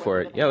 go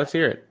for it. Yeah, let's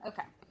hear it.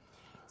 Okay,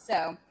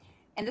 so.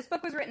 And this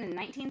book was written in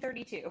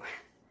 1932.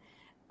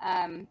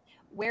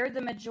 Where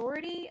the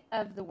majority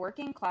of the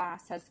working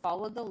class has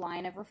followed the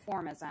line of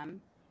reformism,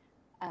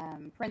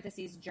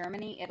 parentheses,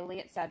 Germany, Italy,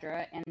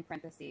 etc., in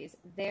parentheses,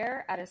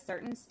 there at a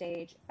certain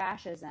stage,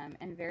 fascism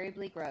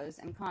invariably grows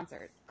and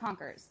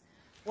conquers.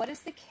 What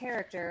is the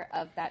character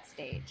of that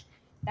stage?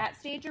 That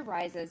stage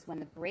arises when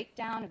the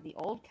breakdown of the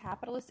old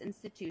capitalist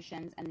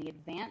institutions and the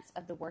advance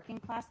of the working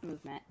class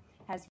movement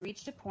has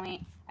reached a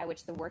point at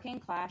which the working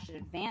class should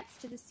advance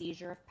to the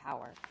seizure of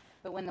power,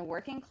 but when the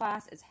working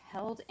class is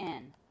held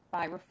in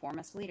by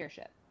reformist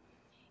leadership.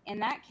 In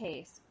that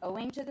case,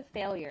 owing to the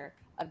failure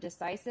of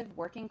decisive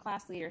working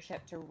class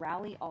leadership to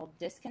rally all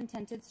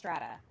discontented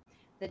strata,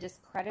 the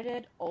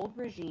discredited old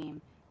regime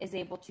is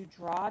able to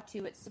draw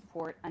to its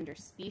support under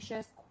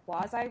specious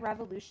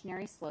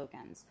quasi-revolutionary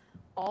slogans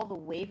all the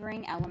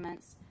wavering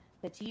elements,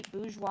 petite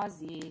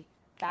bourgeoisie,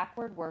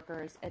 backward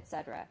workers,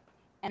 etc.,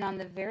 and on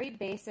the very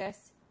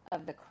basis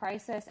of the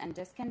crisis and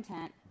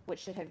discontent which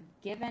should have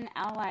given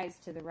allies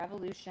to the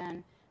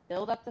revolution,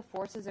 build up the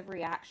forces of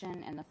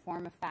reaction in the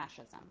form of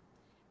fascism.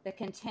 The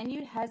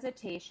continued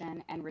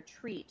hesitation and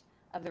retreat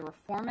of the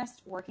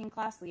reformist working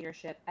class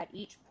leadership at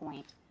each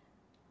point,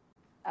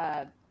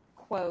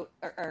 quote,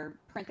 or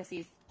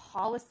parentheses,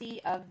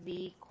 policy of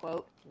the,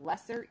 quote,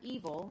 lesser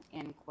evil,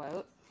 end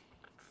quote,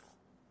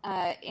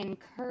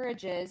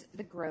 encourages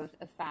the growth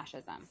of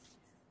fascism.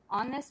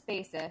 On this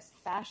basis,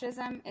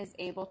 fascism is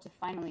able to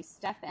finally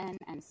step in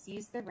and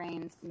seize the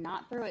reins,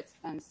 not through its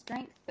own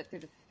strength, but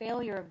through the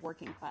failure of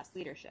working class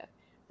leadership.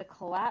 The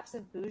collapse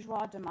of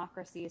bourgeois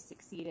democracy is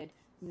succeeded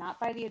not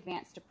by the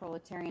advance to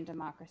proletarian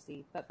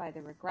democracy, but by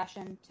the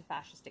regression to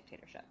fascist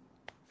dictatorship.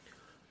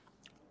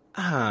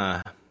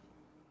 I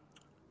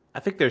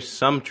think there's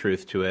some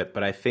truth to it,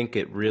 but I think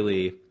it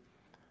really,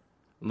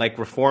 like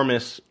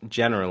reformists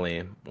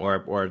generally,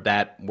 or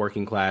that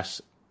working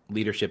class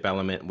leadership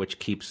element which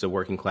keeps the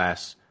working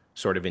class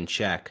sort of in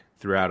check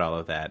throughout all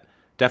of that,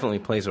 definitely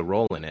plays a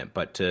role in it.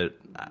 But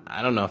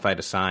I don't know if I'd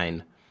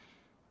assign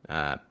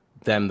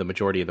them the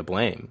majority of the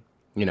blame.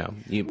 You know,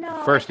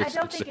 first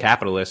it's the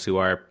capitalists who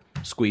are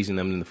squeezing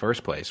them in the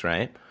first place,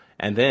 right?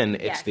 And then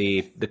it's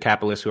the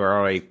capitalists who are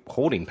already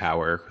holding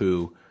power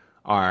who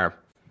are,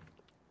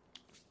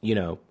 you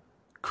know,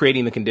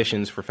 creating the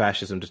conditions for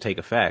fascism to take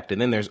effect.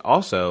 And then there's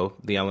also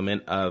the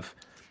element of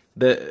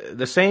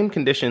the same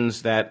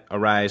conditions that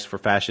arise for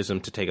fascism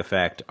to take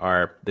effect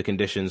are the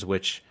conditions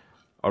which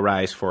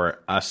arise for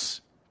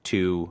us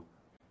to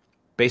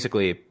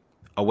basically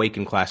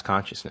awaken class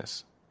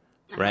consciousness,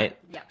 right?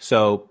 Yeah.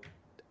 So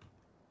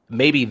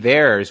maybe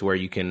there's where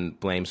you can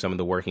blame some of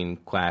the working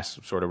class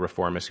sort of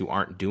reformists who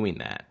aren't doing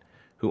that,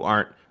 who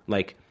aren't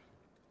like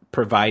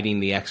providing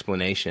the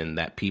explanation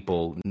that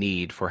people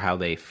need for how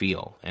they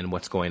feel and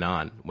what's going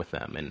on with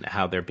them and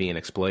how they're being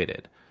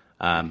exploited.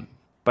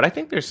 But I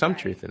think there's some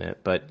truth in it.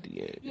 But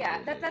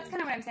yeah, that's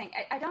kind of what I'm saying.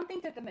 I don't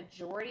think that the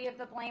majority of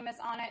the blame is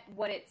on it.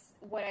 What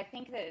I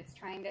think that it's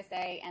trying to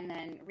say, and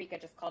then Rika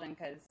just called in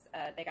because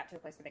they got to a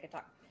place where they could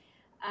talk.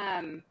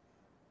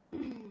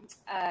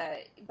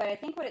 But I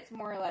think what it's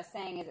more or less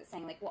saying is it's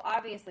saying, like, well,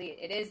 obviously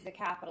it is the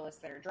capitalists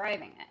that are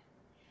driving it.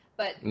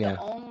 But the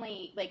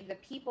only, like, the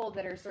people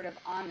that are sort of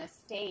on the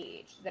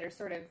stage that are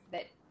sort of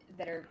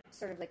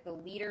like the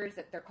leaders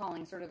that they're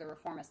calling sort of the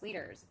reformist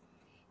leaders,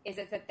 is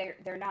it that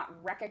they're not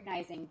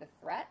recognizing the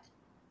threat,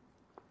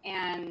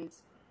 and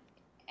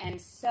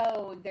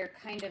so they're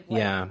kind of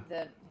like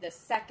the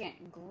second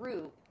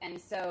group.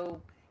 And so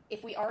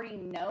if we already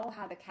know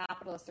how the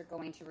capitalists are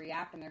going to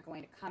react and they're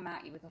going to come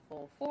at you with a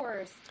full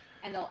force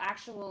and they'll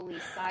actually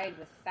side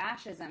with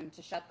fascism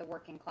to shut the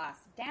working class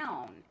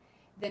down,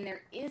 then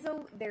there is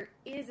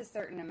a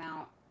certain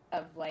amount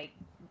of like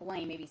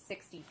blame, maybe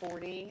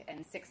 60-40,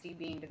 and 60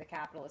 being to the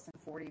capitalists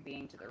and 40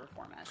 being to the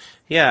reformists.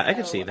 Yeah, I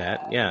can see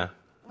that. Yeah.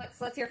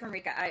 Let's hear from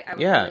Rika. I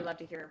would really love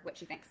to hear what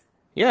she thinks.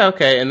 Yeah,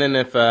 okay. And then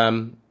if,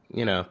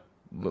 you know,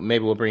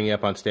 maybe we'll bring you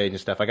up on stage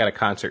and stuff. I got a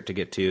concert to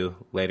get to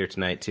later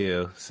tonight,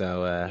 too.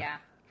 So,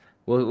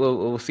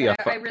 we'll see. I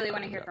really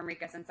want to hear from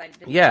Rika since I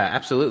didn't. Yeah,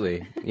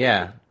 absolutely.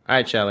 Yeah. All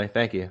right, Shelley.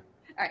 Thank you.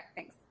 All right,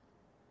 thanks.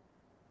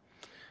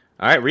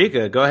 All right,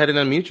 Rika, go ahead and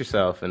unmute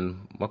yourself,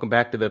 and welcome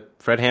back to the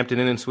Fred Hampton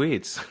Inn and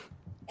Suites.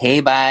 Hey,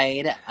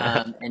 Bide,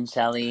 and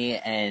Shelley,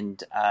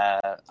 and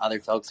other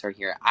folks who are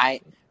here.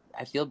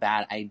 I feel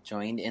bad. I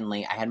joined in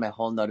late. I had my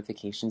whole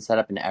notification set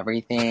up and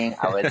everything.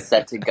 I was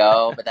set to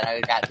go, but then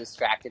I got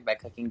distracted by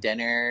cooking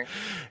dinner.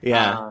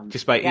 Yeah,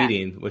 just by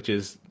eating, which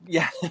is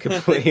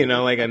completely, you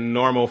know, like a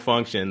normal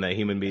function that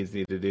human beings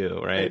need to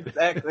do, right?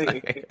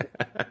 Exactly.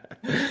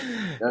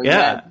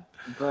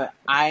 But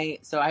I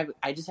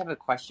just have a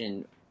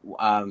question,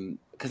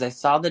 because I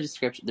saw the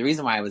description. The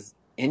reason why I was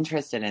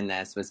interested in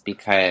this was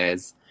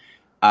because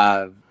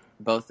of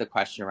both the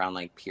question around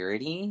like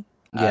purity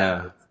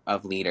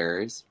of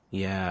leaders.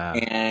 Yeah.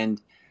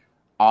 And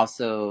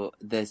also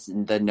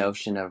the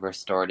notion of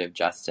restorative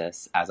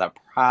justice as a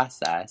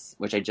process,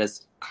 which I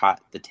just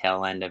caught the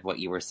tail end of what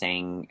you were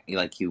saying,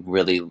 like you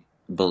really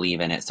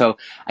believe in it. So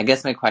I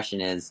guess my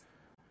question is,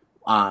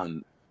 let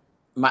me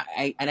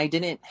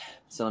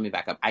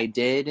back up. I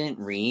didn't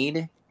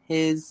read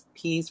his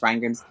piece, Ryan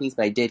Grimm's piece,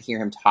 but I did hear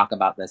him talk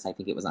about this. I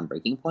think it was on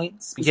Breaking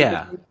Point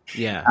specifically.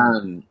 Yeah.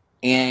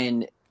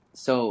 And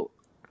so,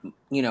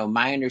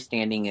 my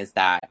understanding is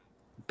that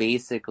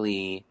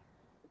basically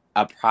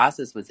a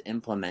process was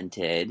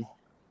implemented,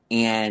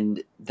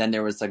 and then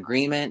there was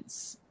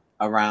agreements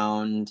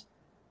around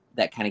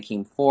that kind of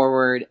came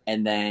forward,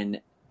 and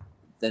then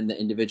the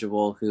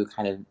individual who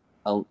kind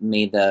of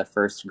made the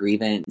first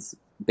grievance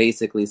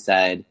basically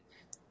said,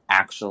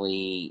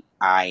 actually,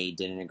 I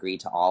didn't agree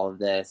to all of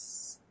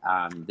this.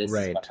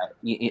 Right.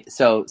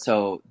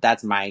 So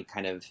that's my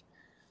kind of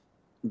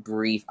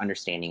brief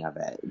understanding of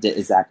it.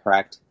 Is that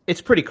correct?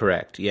 It's pretty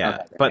correct, yeah.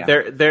 Okay, but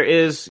yeah. there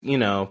is,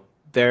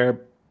 there,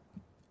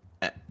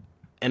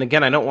 and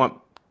again, I don't want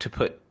to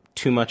put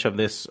too much of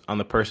this on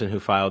the person who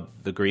filed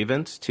the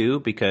grievance too,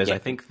 because I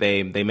think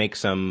they make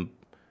some,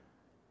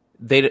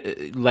 they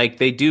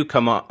do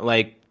come off,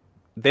 like,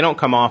 they don't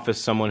come off as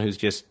someone who's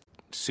just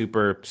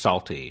super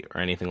salty or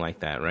anything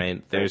like that,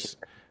 right? There's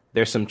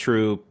some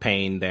true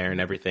pain there and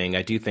everything.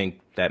 I do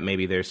think that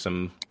maybe there's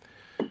some,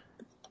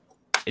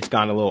 it's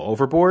gone a little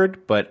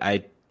overboard, but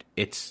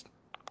it's,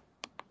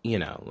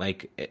 yeah,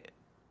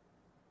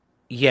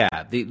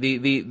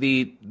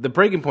 the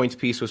Breaking Points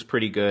piece was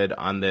pretty good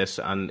on this,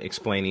 on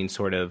explaining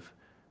sort of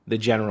the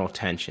general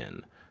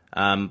tension.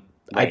 Right.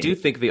 I do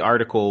think the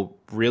article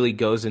really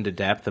goes into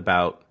depth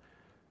about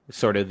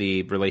sort of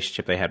the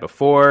relationship they had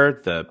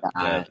before,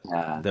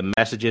 the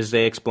messages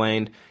they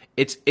explained.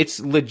 It's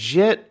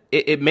legit.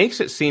 It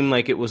makes it seem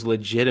like it was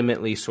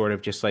legitimately sort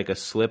of just like a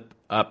slip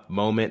up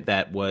moment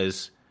that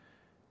was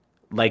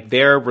like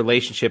their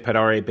relationship had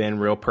already been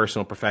real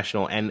personal,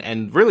 professional,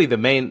 and really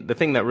the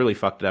thing that really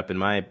fucked it up, in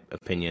my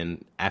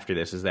opinion, after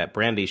this is that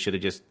Brandy should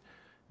have just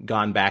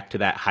gone back to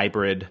that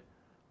hybrid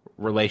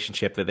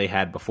relationship that they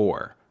had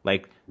before.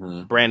 Like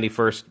Brandy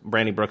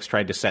Brooks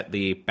tried to set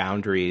the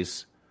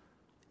boundaries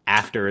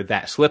after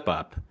that slip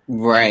up.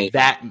 Right.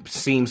 That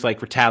seems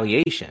like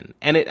retaliation.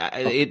 And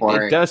it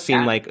does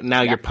seem like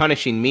now you're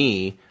punishing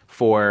me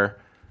for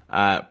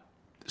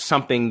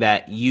something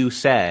that you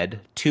said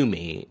to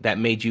me that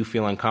made you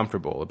feel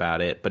uncomfortable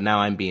about it, but now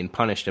I'm being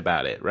punished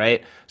about it,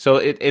 right? So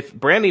if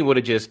Brandy would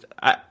have just,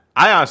 I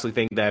honestly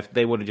think that if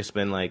they would have just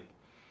been like,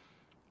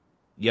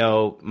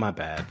 yo, my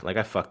bad, like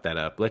I fucked that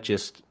up,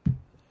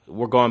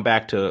 we're going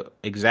back to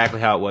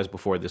exactly how it was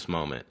before this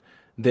moment,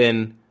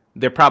 then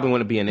there probably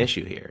wouldn't be an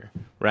issue here,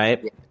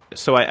 right? Yeah.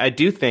 So I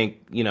do think,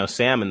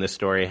 Sam in this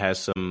story has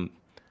some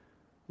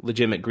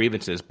legitimate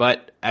grievances,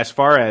 but as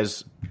far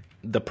as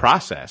the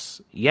process,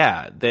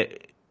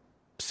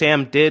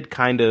 Sam did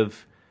kind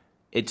of,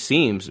 it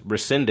seems,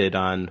 rescinded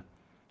on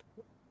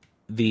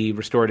the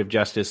restorative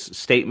justice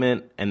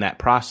statement and that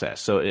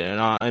process. So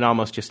it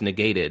almost just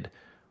negated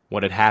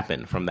what had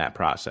happened from that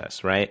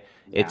process, right?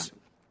 Yeah.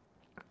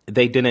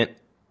 They didn't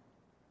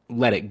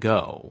let it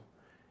go.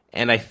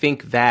 And I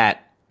think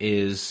that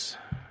is,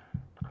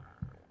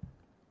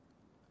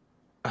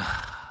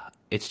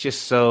 it's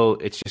just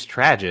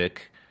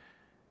tragic,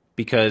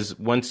 because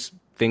once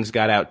things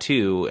got out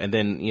too, and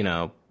then,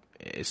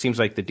 it seems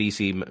like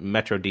the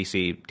Metro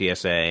DC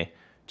DSA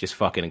just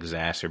fucking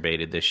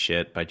exacerbated this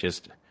shit by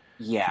just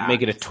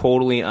making a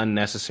totally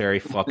unnecessary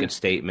fucking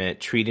statement,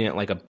 treating it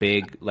like a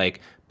big,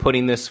 like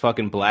putting this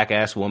fucking black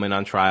ass woman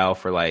on trial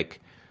for like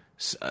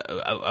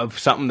of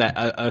something that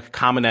a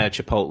comment at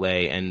a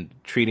Chipotle, and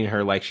treating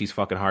her like she's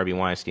fucking Harvey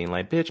Weinstein.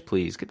 Like, bitch,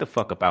 please get the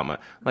fuck up out my,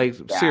 like,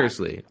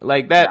 seriously,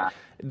 like that. Yeah.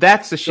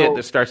 That's the shit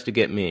that starts to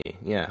get me.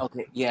 Yeah.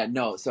 Okay. Yeah.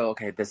 No. So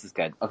okay, this is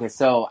good. Okay.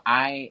 So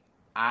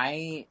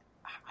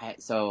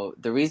so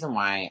the reason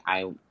why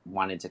I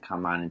wanted to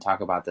come on and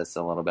talk about this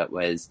a little bit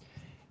was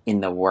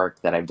in the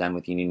work that I've done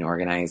with union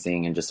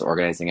organizing and just the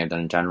organizing I've done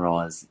in general,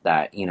 is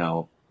that,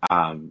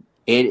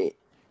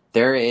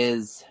 there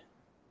is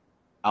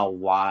a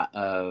lot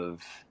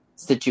of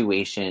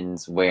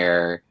situations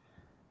where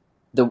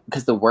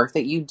because the work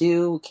that you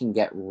do can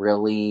get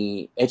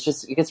really, it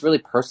gets really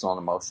personal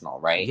and emotional,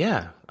 right?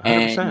 Yeah,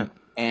 100%.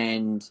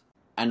 And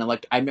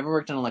I've never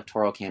worked on an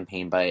electoral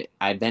campaign, but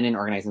I've been in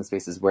organizing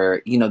spaces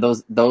where,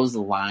 those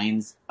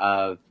lines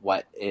of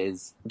what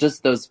is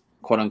just those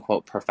quote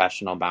unquote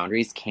professional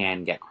boundaries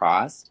can get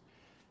crossed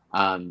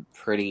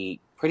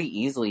pretty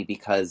easily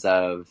because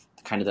of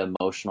kind of the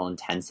emotional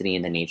intensity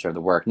and the nature of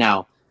the work.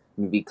 Now,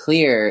 to be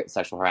clear,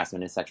 sexual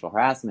harassment is sexual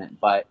harassment,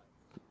 but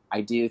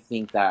I do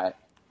think that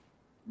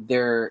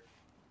there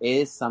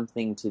is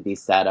something to be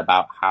said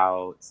about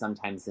how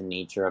sometimes the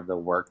nature of the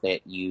work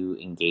that you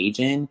engage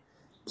in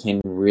can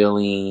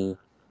really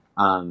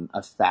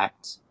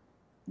affect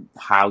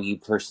how you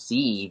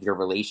perceive your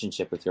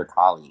relationship with your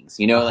colleagues.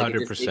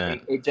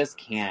 100%. It just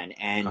can.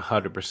 And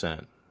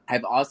 100%.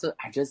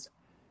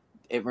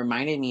 It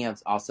reminded me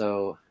of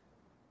also,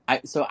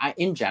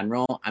 in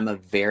general, I'm a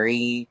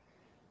very,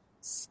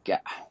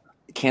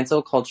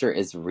 cancel culture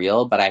is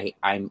real, but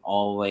I'm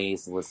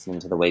always listening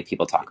to the way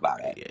people talk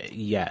about it.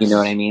 Yes. You know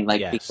what I mean?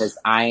 Like, yes. Because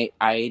there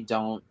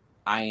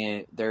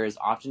is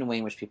often a way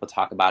in which people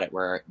talk about it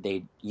where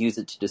they use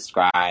it to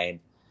describe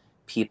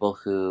people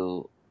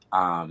who,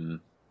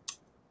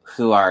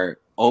 who are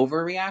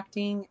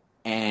overreacting,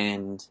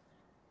 and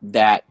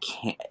that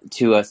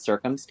to a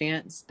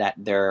circumstance that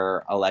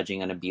they're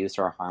alleging an abuse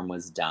or harm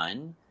was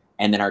done,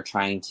 and then are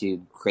trying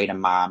to create a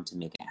mob to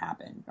make it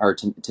happen, or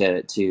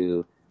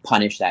to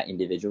punish that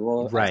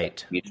individual.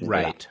 Right.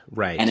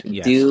 And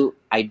Yes.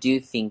 I do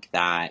think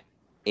that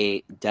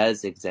it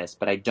does exist,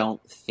 but I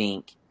don't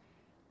think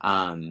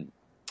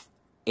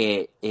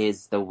it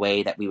is the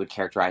way that we would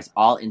characterize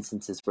all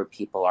instances where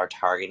people are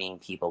targeting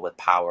people with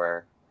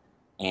power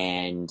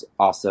and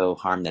also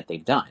harm that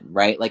they've done,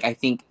 right? Like, I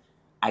think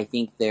I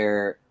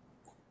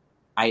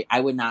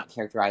would not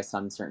characterize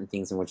some certain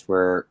things in which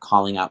we're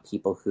calling out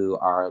people who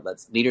are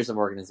leaders of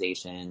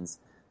organizations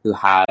who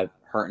have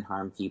hurt and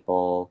harmed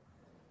people.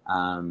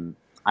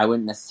 I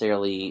wouldn't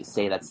necessarily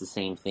say that's the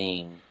same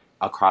thing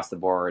across the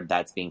board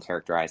that's being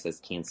characterized as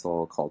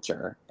cancel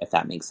culture, if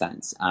that makes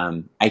sense.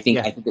 I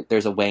think that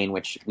there's a way in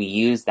which we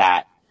use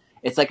that.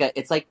 It's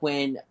like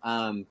when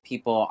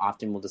people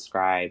often will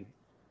describe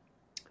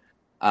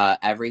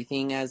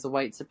everything as a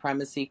white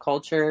supremacy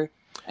culture,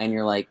 and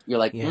you're like,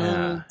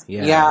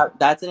 yeah,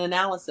 that's an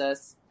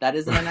analysis. That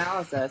is an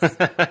analysis.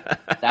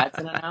 That's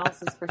an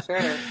analysis for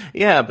sure.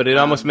 Yeah, but it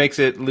almost makes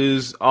it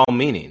lose all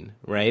meaning,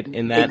 right?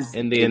 In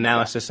the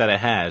analysis that it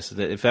has,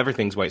 that if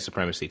everything's white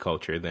supremacy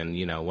culture, then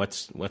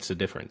what's the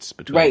difference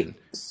between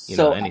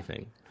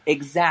anything?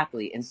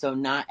 Exactly, and so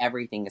not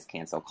everything is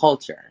cancel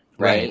culture,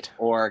 right?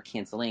 Or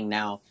canceling.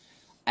 Now,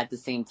 at the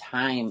same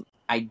time,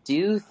 I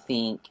do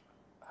think,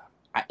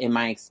 in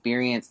my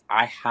experience,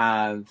 I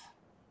have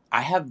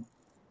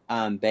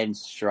been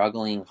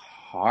struggling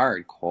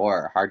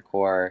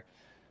hardcore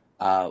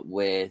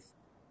with,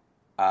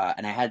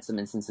 and I had some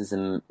instances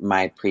in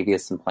my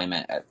previous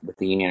employment with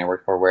the union I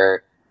worked for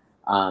where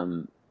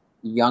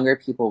younger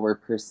people were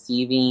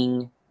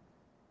perceiving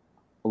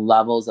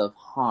levels of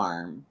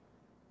harm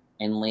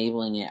and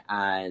labeling it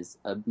as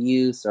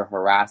abuse or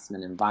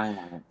harassment and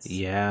violence.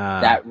 Yeah,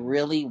 that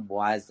really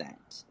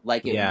wasn't.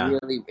 Like,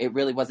 it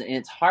really wasn't. And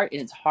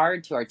it's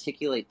hard to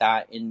articulate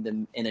that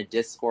in a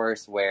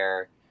discourse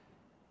where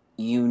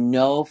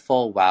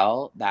full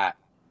well that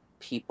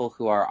people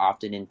who are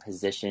often in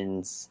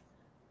positions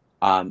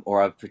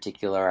or of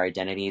particular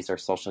identities or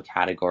social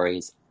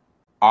categories,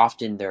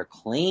 often their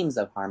claims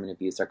of harm and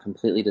abuse are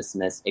completely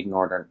dismissed,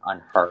 ignored, or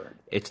unheard.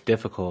 It's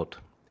difficult.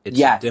 It's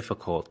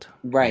difficult.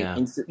 Right. Yeah.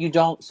 And so you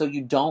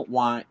don't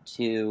want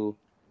to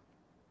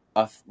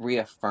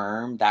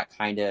reaffirm that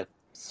kind of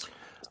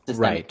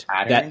systemic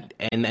pattern.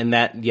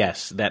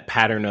 That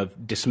pattern of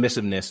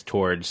dismissiveness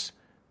towards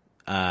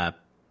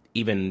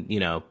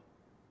even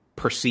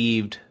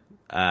perceived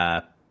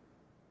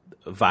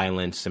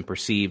violence and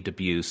perceived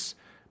abuse,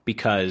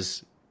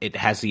 because it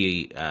has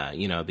the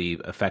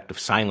effect of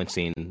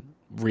silencing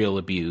real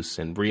abuse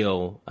and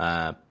real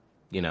harm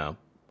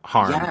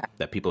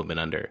that people have been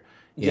under.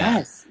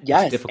 Yes.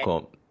 It's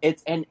difficult.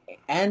 And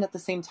at the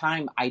same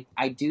time,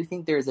 I do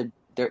think there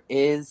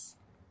is,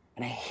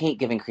 and I hate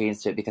giving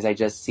credence to it because I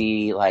just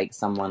see like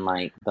someone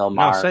like Bill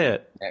Maher. No, say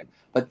it.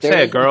 But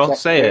say it, girl.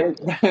 Say it.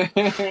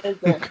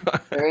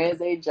 There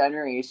is a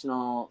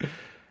generational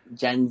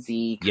Gen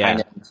Z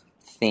kind of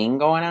thing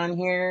going on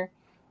here,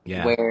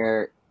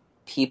 where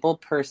people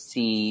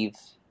perceive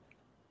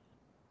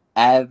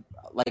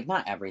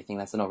not everything.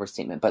 That's an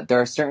overstatement, but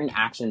there are certain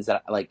actions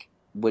that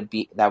would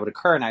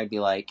occur, and I would be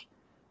like,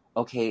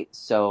 okay,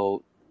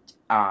 so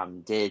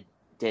did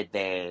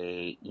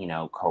they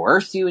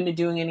coerce you into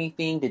doing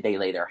anything? Did they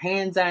lay their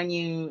hands on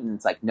you? And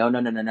it's like,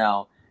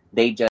 no,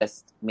 they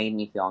just made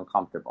me feel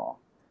uncomfortable.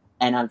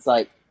 And it's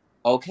like,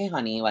 okay,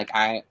 honey, like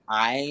I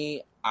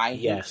hate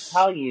to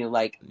tell you,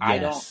 like, I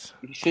don't,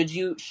 should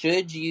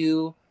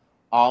you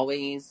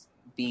always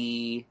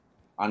be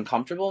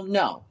uncomfortable?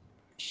 No.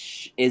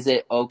 Is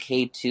it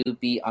okay to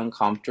be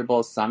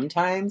uncomfortable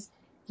sometimes?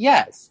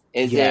 Yes.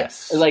 Is it,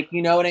 like,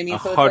 you know what I mean?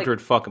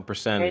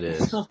 100% it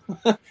is.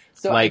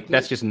 So like,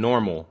 that's just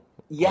normal.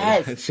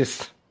 Yes. It's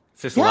just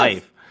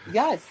life.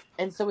 Yes.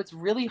 And so it's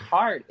really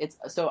hard.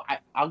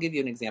 I'll give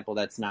you an example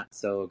that's not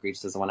so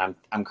egregious as the one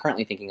I'm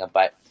currently thinking of,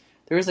 but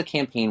there is a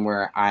campaign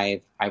where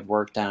I've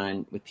worked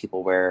on with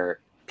people where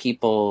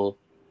people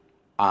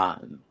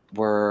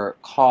were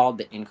called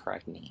the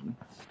incorrect name,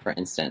 for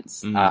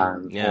instance.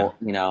 Or,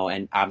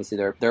 and obviously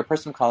they're a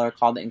person of color,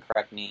 called the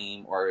incorrect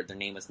name, or their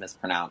name was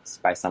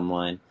mispronounced by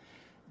someone.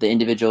 The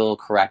individual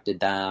corrected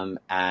them,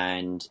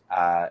 and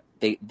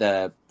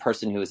the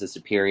person who was a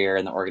superior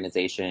in the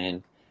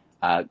organization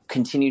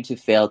continued to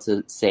fail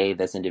to say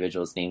this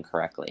individual's name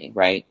correctly,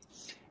 right?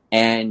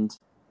 And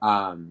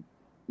there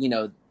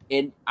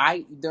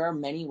are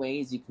many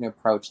ways you can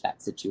approach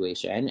that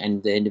situation.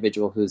 And the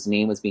individual whose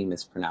name was being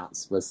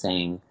mispronounced was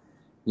saying,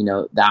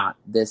 that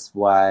this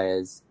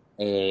was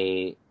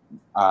an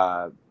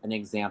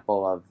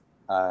example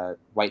of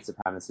white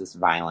supremacist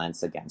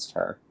violence against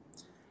her.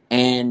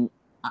 And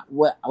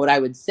what I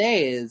would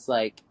say is,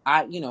 like,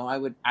 I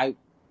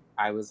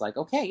was like,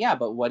 okay, yeah,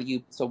 but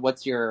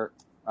what's your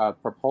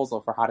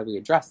proposal for how do we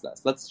address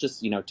this? Let's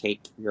just,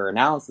 take your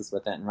analysis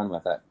with it and run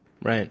with it.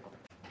 Right.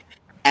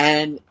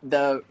 And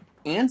the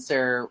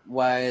answer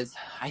was,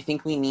 I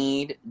think we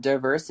need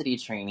diversity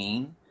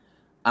training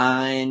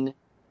on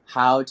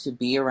how to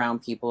be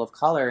around people of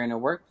color in a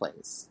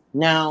workplace.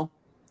 Now,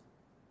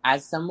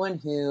 as someone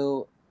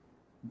who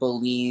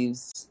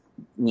as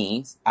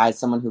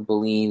someone who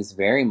believes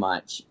very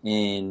much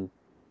in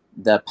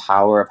the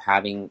power of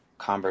having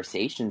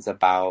conversations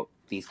about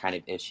these kind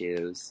of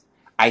issues,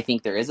 I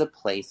think there is a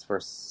place for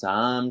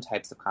some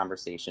types of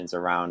conversations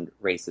around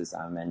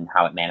racism and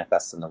how it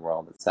manifests in the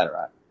world,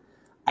 etc.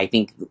 I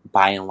think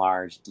by and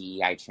large,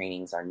 DEI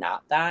trainings are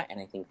not that, and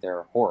I think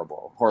they're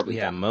horribly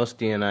Yeah, done. most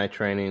DNI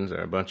trainings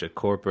are a bunch of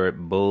corporate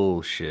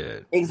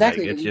bullshit.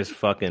 Exactly. Like, it's just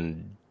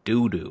fucking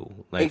doo-doo.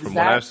 Like, from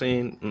what I've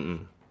Exactly.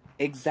 seen,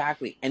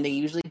 Exactly. And they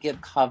usually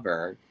give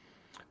cover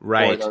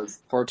right.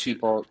 for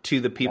people. To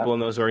the people Yep. in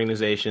those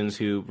organizations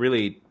who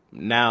really,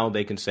 now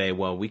they can say,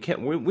 well, we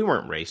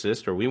weren't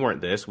racist, or we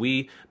weren't this.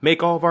 We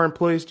make all of our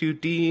employees do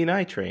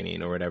DEI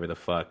training, or whatever the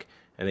fuck.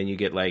 And then you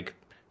get like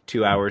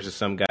 2 hours of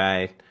some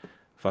guy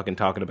fucking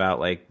talking about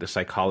like the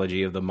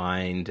psychology of the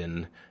mind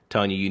and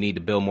telling you need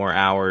to bill more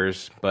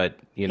hours, but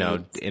in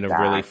a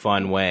really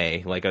fun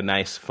way, like a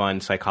nice,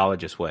 fun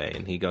psychologist way.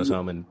 And he goes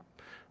home and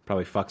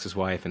probably fucks his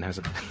wife and has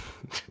a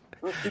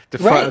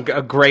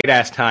great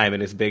ass time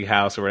in his big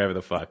house or whatever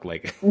the fuck.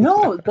 Like,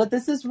 no, but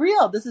this is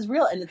real.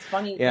 And it's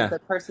funny because yeah, the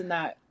person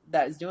that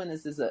is doing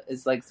this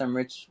is like some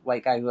rich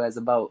white guy who has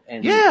a boat.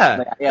 And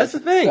that's the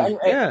thing. So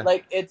anyway, yeah,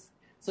 like it's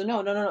so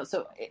no.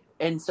 So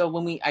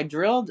when I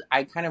drilled,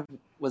 I kind of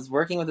was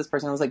working with this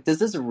person. I was like, does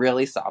this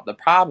really solve the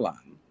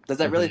problem? Does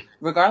that really,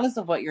 regardless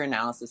of what your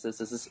analysis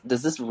is,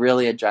 does this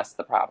really address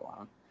the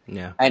problem?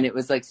 Yeah. And it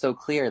was like so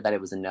clear that it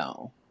was a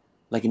no.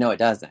 Like, no, it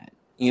doesn't.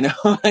 It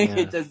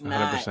does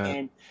not.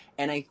 100%.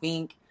 And I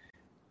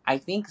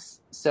think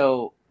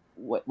so.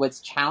 What's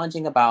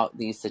challenging about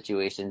these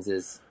situations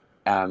is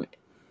I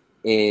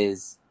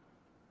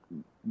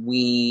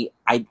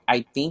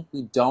think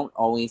we don't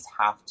always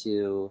have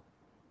to.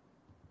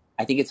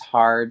 I think it's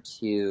hard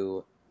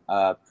to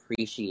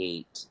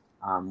appreciate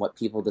what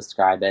people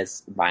describe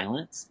as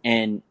violence.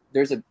 And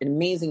there's an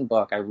amazing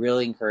book. I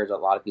really encourage a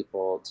lot of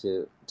people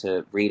to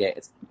read it.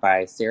 It's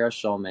by Sarah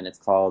Schulman. It's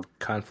called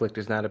Conflict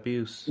is Not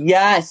Abuse.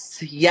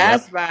 Yes,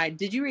 Ryan.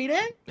 Did you read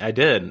it? I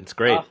did. It's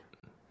great.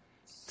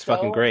 It's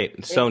fucking great.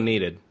 It's so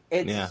needed.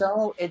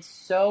 It's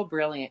so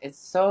brilliant. It's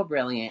so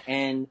brilliant.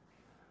 And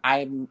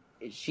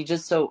she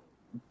just so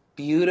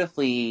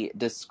beautifully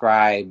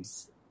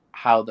describes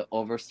how the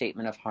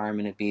overstatement of harm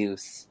and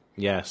abuse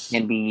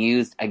can be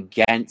used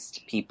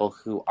against people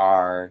who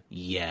are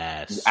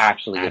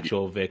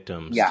actual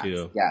victims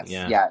too.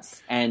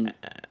 Yes. And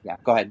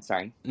go ahead.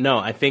 Sorry. No,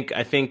 I think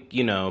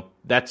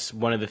that's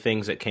one of the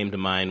things that came to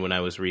mind when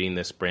I was reading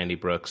this Brandy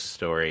Brooks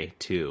story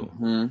too.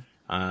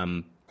 Mm-hmm.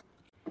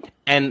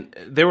 And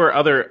there were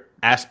other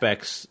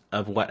aspects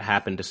of what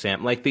happened to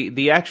Sam, like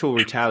the actual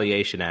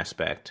retaliation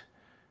aspect,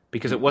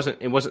 because it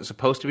wasn't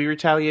supposed to be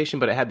retaliation,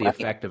 but it had the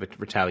effect of a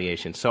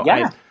retaliation. So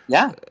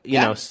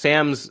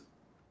Sam's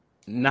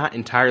not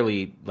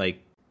entirely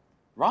like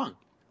wrong,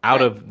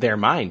 out of their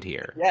mind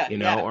here,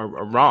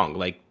 or wrong.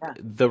 Like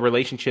the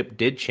relationship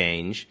did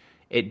change.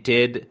 It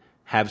did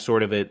have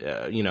sort of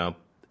a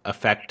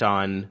effect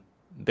on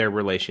their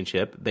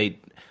relationship.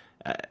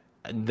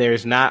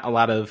 There's not a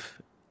lot of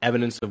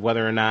evidence of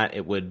whether or not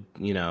it would,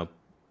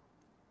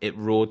 it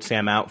ruled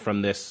Sam out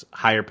from this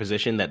higher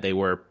position that they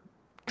were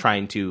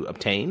trying to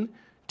obtain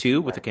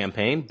with the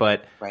campaign.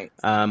 But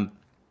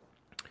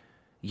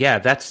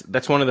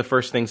that's one of the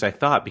first things I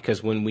thought,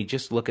 because when we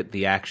just look at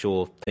the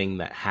actual thing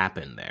that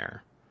happened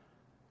there,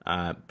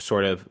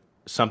 sort of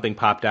something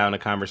popped out in a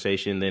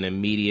conversation, then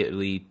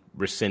immediately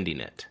rescinding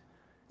it.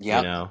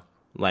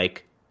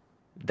 Like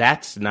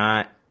that's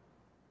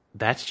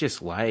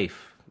just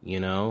life,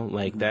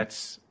 like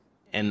that's,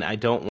 and I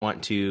don't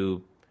want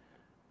to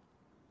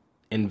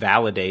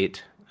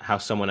invalidate how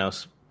someone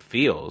else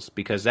feels,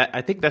 because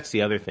I think that's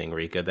the other thing,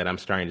 Rika, that I'm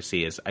starting to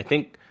see is, I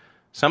think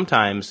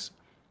sometimes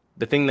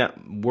the thing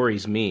that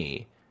worries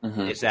me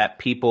is that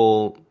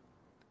people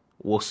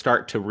will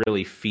start to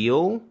really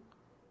feel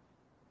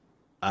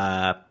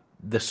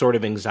the sort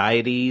of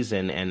anxieties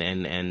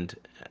and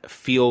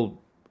feel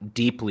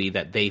deeply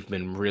that they've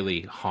been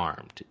really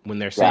harmed when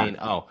they're saying,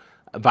 oh,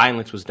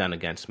 violence was done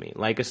against me.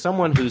 Like, as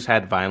someone who's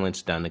had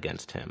violence done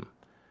against him,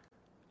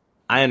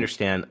 I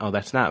understand, oh,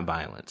 that's not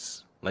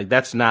violence. Like,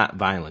 that's not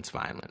violence.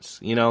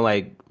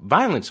 Like,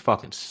 violence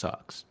fucking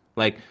sucks.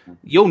 Like,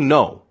 you'll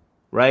know,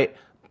 right?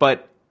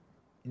 But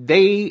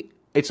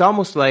it's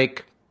almost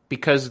like,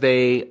 because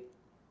they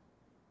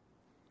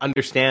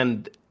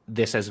understand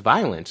this as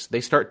violence,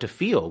 they start to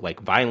feel like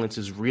violence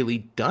is really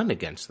done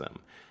against them.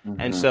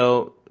 And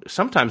so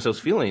sometimes those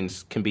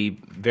feelings can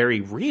be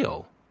very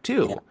real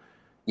too.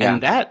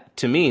 And that,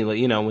 to me,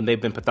 when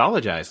they've been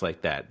pathologized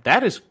like that,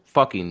 that is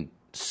fucking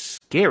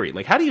scary.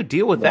 Like, how do you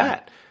deal with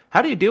that?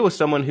 How do you deal with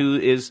someone who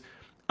is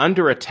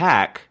under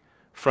attack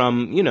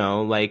from,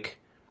 like,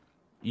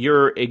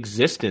 your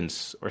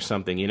existence or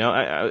something?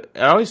 I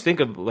always think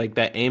of like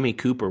that Amy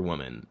Cooper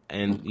woman,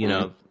 and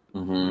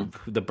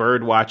the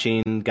bird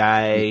watching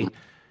guy,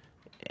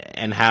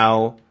 and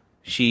how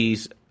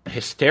she's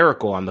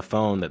hysterical on the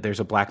phone that there's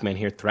a black man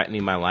here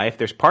threatening my life.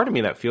 There's part of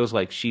me that feels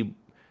like she,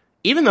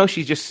 even though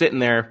she's just sitting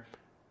there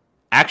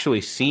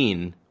actually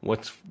seeing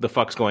what's the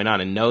fuck's going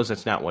on and knows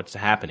that's not what's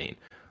happening,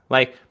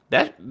 like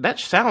that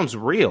sounds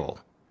real.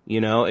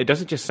 It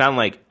doesn't just sound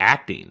like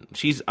acting.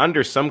 She's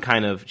having some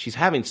kind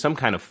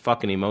of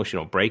fucking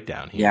emotional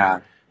breakdown here. Yeah.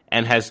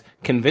 And has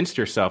convinced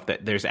herself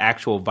that there's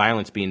actual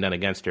violence being done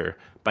against her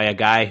by a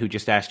guy who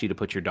just asked you to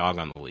put your dog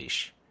on the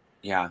leash.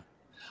 Yeah.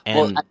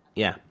 And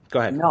go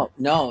ahead.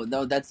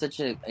 No, that's such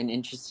an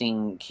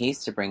interesting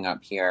case to bring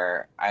up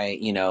here.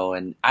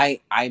 I'm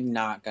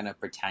not going to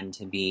pretend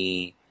to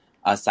be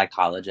a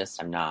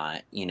psychologist. I'm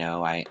not,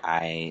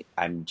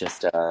 I'm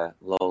just a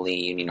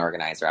lowly union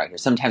organizer out here.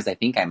 Sometimes I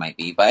think I might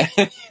be, but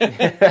I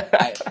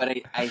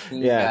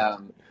think,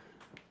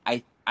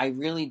 I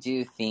really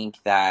do think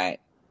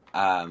that,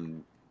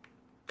 in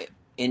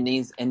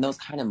those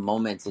kind of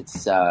moments,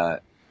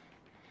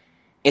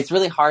 it's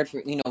really hard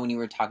for, when you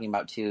were talking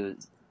about too,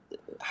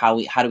 how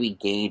do we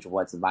gauge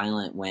what's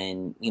violent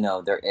when,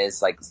 there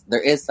is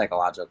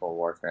psychological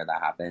warfare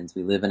that happens.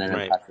 We live in an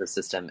oppressive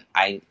system.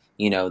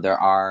 There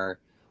are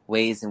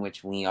ways in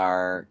which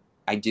I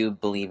do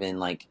believe in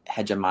like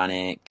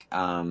hegemonic,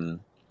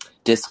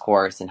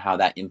 discourse and how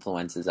that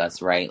influences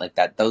us, right? Like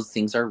that, those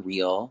things are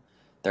real.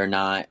 They're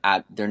not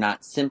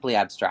simply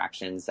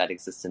abstractions that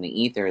exist in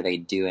the ether. They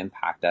do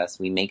impact us.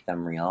 We make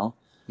them real.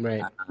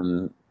 Right.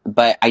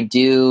 But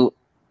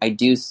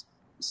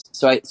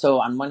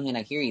so on one hand,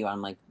 I hear you.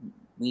 I'm like,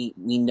 we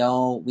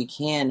know we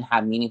can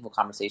have meaningful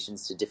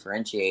conversations to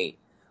differentiate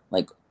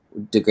like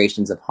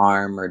degradations of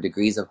harm or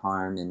degrees of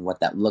harm and what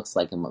that looks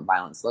like and what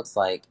violence looks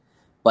like.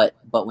 But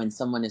when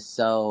someone is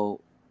so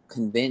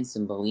convinced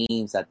and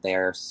believes that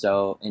they're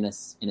so in a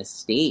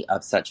state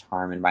of such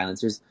harm and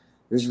violence, there's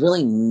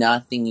really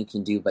nothing you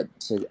can do but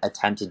to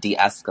attempt to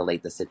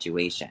de-escalate the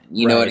situation.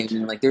 You know what I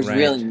mean? Like there's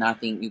really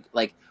nothing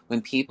like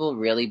when people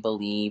really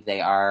believe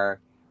they are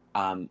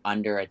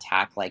under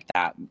attack like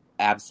that,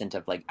 absent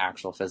of like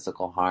actual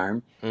physical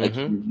harm, like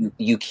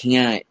you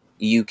can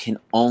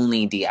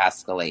only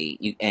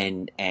de-escalate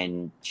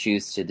and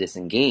choose to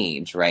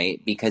disengage,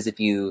 right? Because if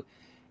you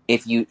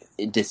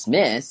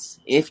dismiss,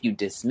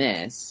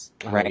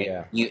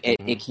 right,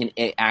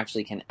 it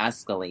actually can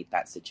escalate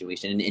that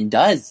situation, and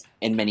does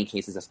in many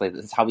cases escalate.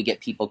 This is how we get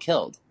people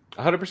killed.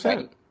 100%.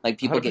 Right? Like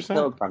people 100%. get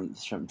killed from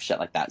shit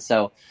like that.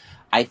 So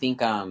I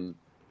think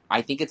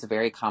it's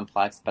very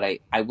complex, but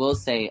I will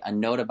say a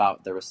note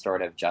about the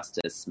restorative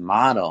justice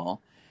model.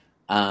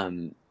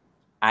 I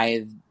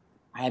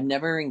have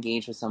never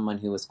engaged with someone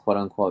who was quote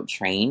unquote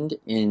trained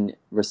in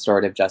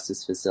restorative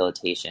justice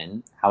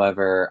facilitation.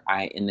 However,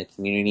 in the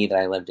community that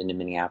I lived in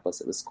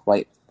Minneapolis, it was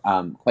quite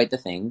the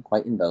thing,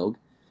 quite in vogue.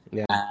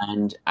 Yeah.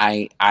 And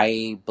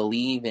I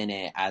believe in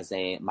it as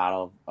a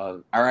model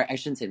of, or I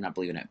shouldn't say not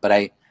believe in it, but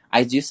I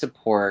do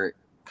support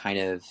kind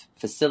of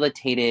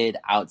facilitated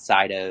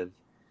outside of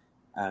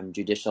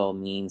judicial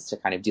means to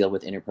kind of deal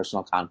with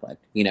interpersonal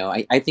conflict.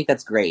 I think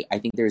that's great. I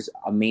think there's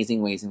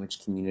amazing ways in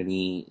which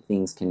community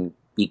things can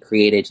be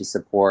created to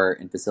support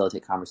and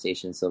facilitate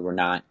conversations, so we're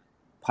not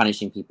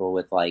punishing people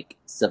with like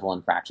civil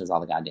infractions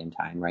all the goddamn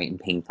time, right? And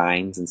paying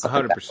fines and stuff 100%.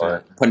 Like that,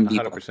 or putting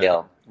people in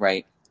jail,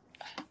 right?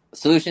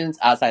 Solutions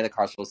outside the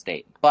carceral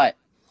state. But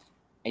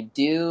I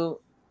do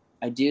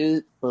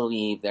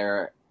believe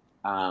there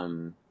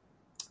are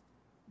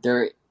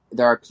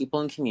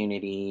people in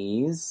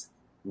communities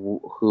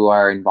who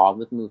are involved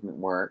with movement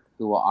work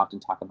who will often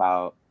talk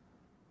about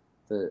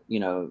the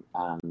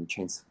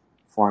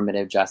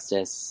transformative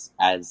justice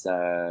as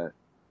a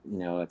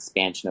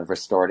expansion of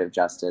restorative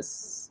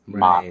justice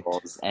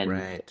models,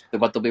 and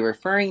what they'll be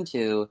referring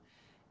to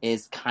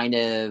is kind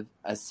of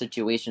a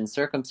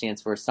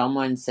circumstance where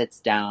someone sits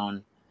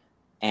down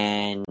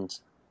and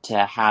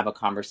to have a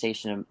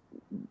conversation,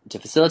 to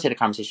facilitate a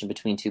conversation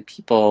between two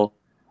people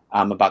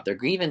about their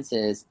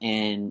grievances.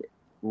 And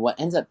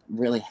what ends up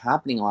really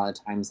happening a lot of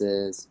times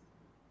is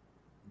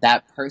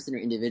that person or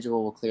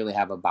individual will clearly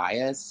have a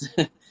bias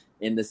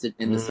in the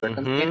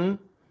circumstance,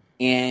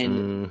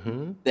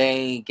 and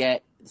they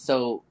get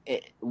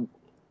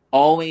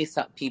always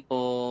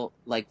people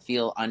like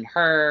feel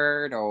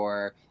unheard,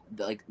 or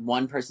like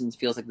one person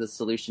feels like the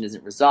solution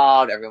isn't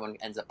resolved. Everyone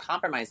ends up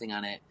compromising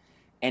on it,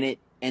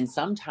 and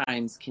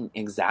sometimes can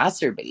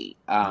exacerbate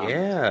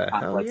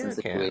conflicts and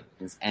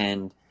situations.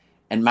 And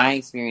in my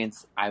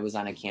experience, I was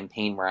on a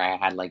campaign where I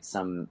had like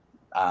some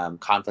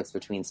conflicts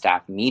between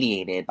staff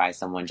mediated by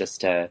someone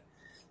just to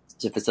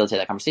facilitate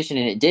that conversation,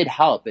 and it did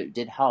help, but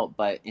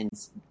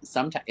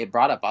sometimes it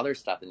brought up other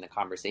stuff in the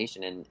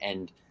conversation,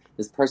 and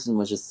this person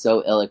was just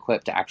so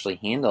ill-equipped to actually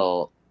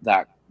handle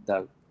that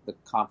the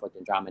conflict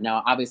and drama.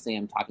 Now, obviously,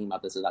 I'm talking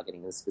about this without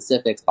getting into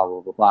specifics, blah,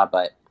 blah, blah, blah,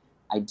 but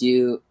I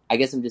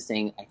guess I'm just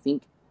saying, I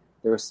think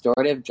the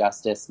restorative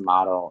justice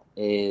model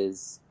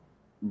is,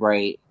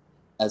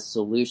 a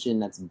solution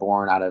that's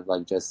born out of,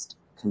 like, just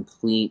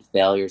complete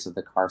failures of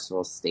the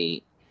carceral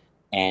state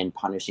and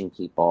punishing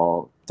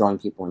people, throwing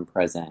people in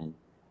prison.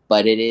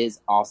 but it is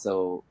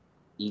also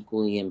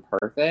equally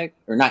imperfect,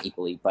 or not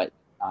equally, but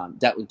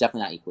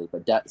definitely not equally,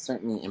 but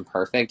certainly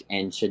imperfect,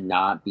 and should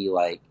not be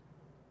like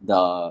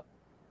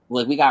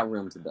we got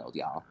room to build,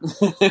 y'all.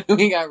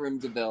 We got room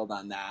to build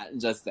on that.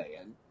 Just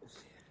saying.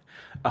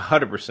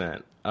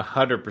 100%.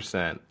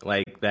 100%.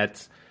 Like,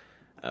 that's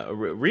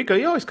Rico,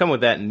 you always come with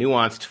that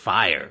nuanced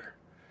fire.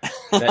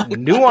 That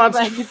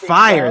nuanced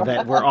fire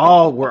that we're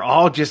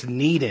all just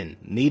needing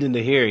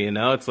to hear, you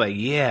know? It's like,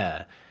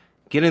 yeah,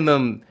 getting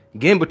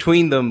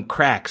between them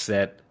cracks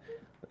that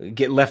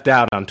get left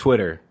out on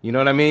Twitter. You know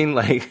what I mean?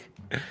 Like,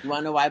 you want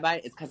to know why,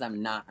 Bite? It's because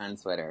I'm not on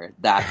Twitter.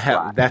 That's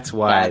why. That's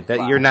why.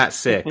 You're not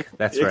sick.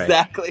 That's right.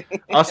 Exactly.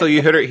 Also,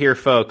 you heard it here,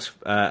 folks.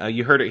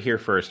 You heard it here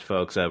first,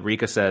 folks.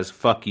 Rika says,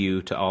 fuck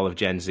you to all of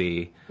Gen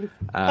Z.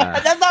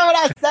 That's not what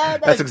I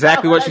said. That's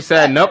exactly what she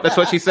said. Nope, that's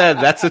what she said.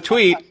 That's the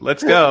tweet.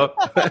 Let's go.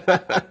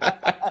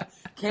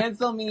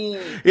 Cancel me.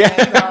 Yeah.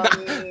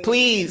 Cancel me.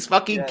 Please,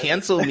 fucking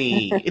cancel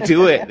me.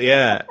 Do it.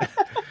 Yeah.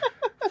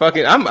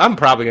 Fucking, I'm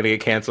probably gonna get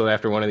canceled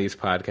after one of these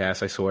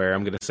podcasts. I swear,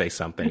 I'm gonna say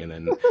something, and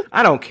then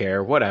I don't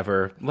care.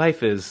 Whatever.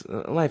 Life is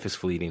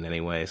fleeting,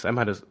 anyways. I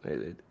might as,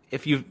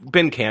 if you've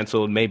been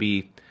canceled,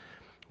 maybe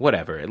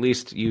whatever. At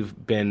least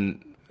you've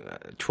been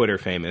Twitter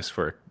famous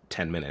for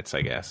 10 minutes,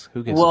 I guess.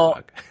 Who gives a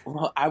fuck?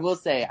 Well, I will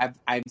say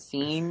I've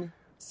seen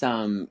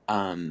some.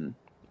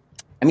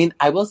 I mean,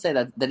 I will say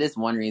that is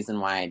one reason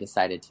why I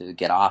decided to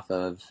get off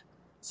of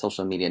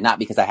social media. Not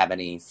because I have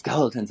any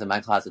skeletons in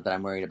my closet that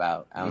I'm worried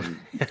about. On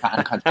the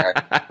contrary,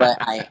 but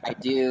I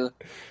do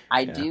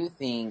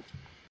think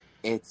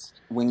it's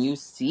when you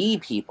see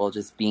people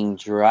just being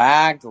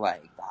dragged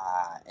like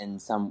that in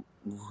some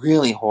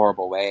really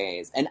horrible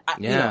ways, and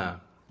you know,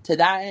 to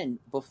that end,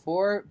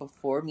 before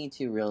Me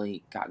Too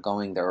really got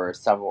going, there were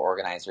several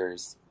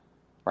organizers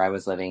where I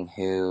was living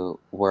who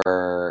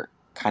were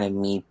kind of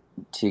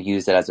to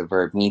use it as a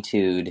verb, Me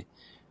Too'd,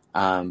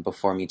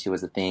 before Me Too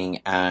was a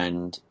thing.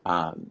 And,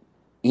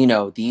 you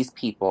know, these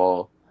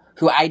people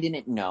who I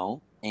didn't know,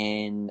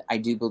 and I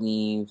do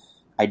believe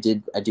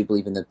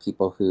in the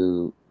people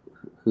who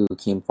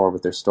came forward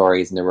with their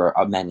stories, and there were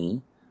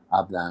many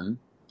of them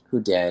who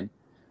did.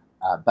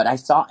 But I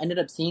ended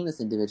up seeing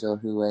this individual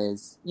who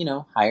was, you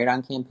know, hired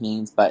on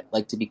campaigns, but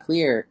like, to be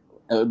clear,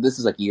 this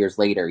is like years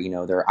later, you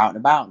know, they're out and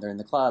about, they're in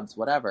the clubs,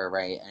 whatever.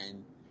 Right.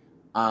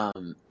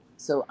 And,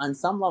 so on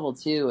some level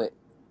too,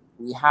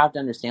 we have to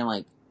understand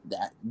like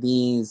that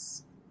the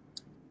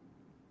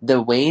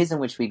ways in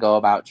which we go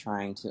about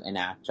trying to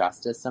enact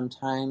justice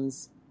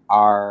sometimes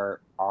are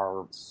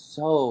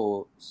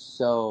so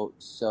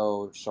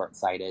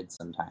short-sighted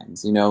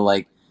sometimes, you know,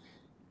 like,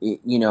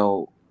 you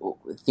know,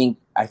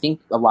 I think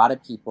a lot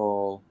of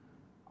people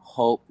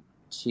hope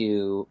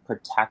to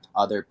protect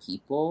other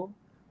people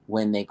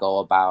when they go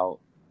about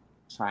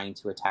trying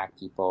to attack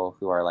people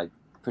who are like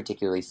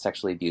particularly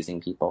sexually abusing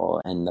people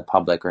in the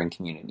public or in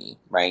community,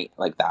 right?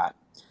 Like that.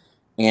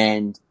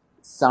 And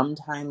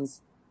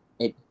sometimes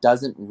it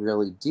doesn't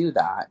really do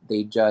that.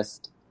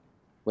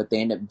 What they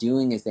end up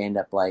doing is they end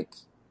up like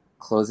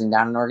closing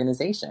down an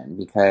organization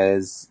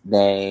because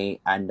they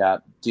end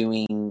up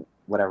doing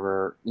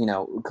whatever, you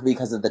know,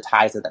 because of the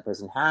ties that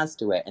person has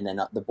to it. And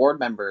then the board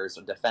members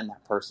defend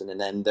that person,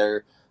 and then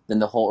the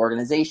whole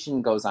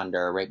organization goes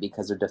under, right?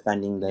 Because they're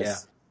defending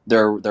this,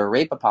 they're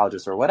rape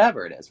apologists or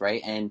whatever it is,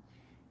 right? And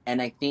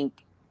I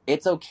think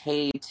it's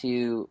okay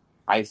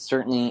I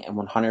certainly am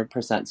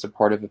 100%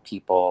 supportive of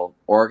people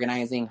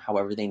organizing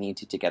however they need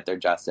to get their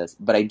justice.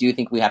 But I do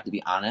think we have to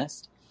be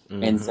honest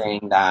in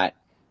saying that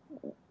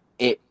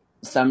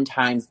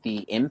sometimes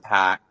the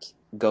impact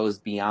goes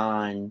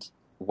beyond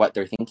what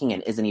they're thinking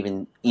and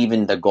isn't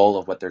even the goal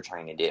of what they're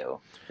trying to do,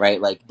 right?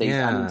 Like these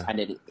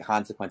unintended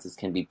consequences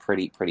can be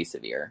pretty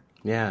severe.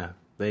 Yeah,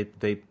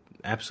 they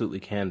absolutely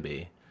can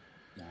be.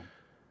 Yeah.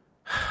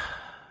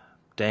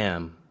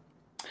 Damn.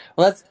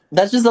 Well,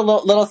 that's just a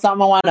little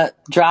something I want to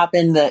drop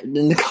in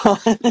the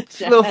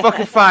comments. A little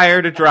fucking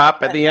fire to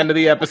drop at the end of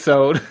the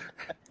episode.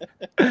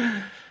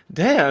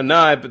 Damn,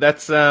 no, but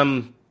that's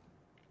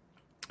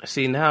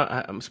see,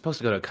 now I'm supposed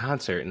to go to a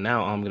concert, and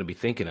now all I'm going to be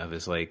thinking of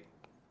is like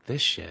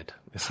this shit.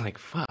 It's like,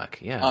 fuck,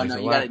 yeah. Oh no,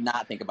 you got to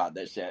not think about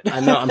this shit. I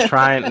know, I'm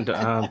trying.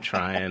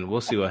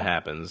 We'll see what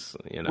happens,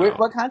 you know.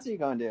 What concert are you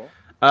going to?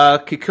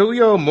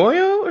 Kikuyo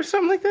Moyo or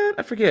something like that?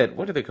 I forget.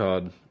 What are they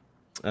called?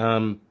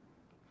 I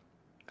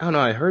don't know.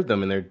 I heard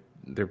them, and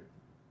they're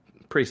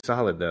pretty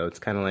solid though. It's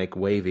kind of like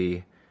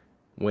wavy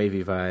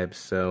vibes.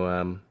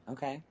 So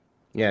okay,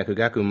 yeah,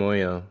 Kugaku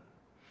Moyo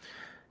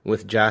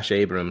with Josh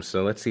Abrams.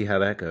 So let's see how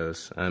that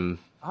goes. All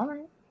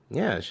right.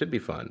 Yeah, it should be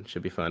fun.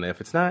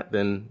 If it's not,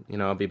 then you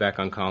know I'll be back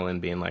on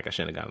Call-In being like I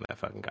shouldn't have gone to that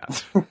fucking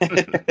concert.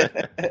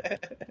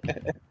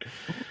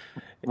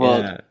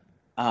 Well,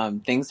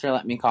 thanks for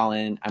letting me call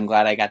in. I'm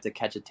glad I got to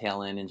catch a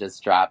tail end and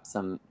just drop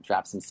some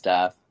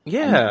stuff.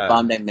 Yeah, I'm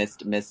bummed I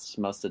missed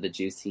most of the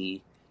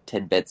juicy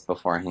tidbits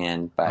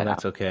beforehand, but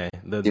that's okay.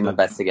 I'll do my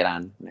best to get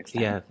on next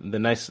time. Yeah, the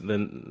nice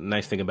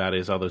thing about it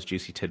is all those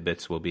juicy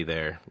tidbits will be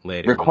there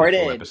later Recorded. when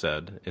the full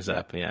episode is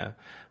up. Yeah,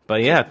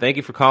 but yeah, thank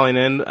you for calling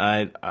in.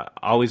 I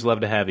always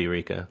love to have you,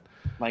 Rika.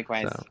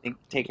 Likewise. So,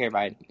 take care,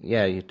 bye.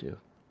 Yeah, you too.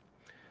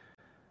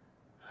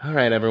 All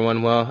right,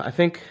 everyone. Well, I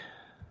think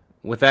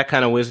with that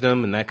kind of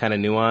wisdom and that kind of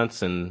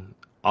nuance and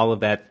all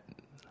of that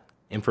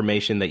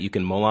information that you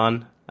can mull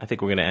on, I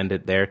think we're going to end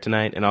it there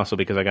tonight. And also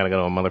because I got to go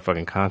to a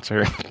motherfucking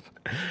concert,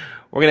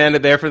 we're going to end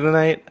it there for the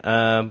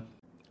night.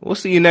 We'll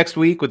see you next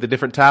week with a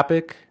different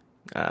topic.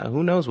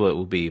 Who knows what it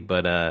will be,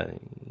 but,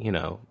 we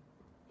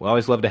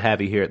always love to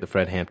have you here at the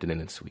Fred Hampton Inn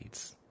and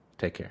Suites.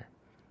 Take care.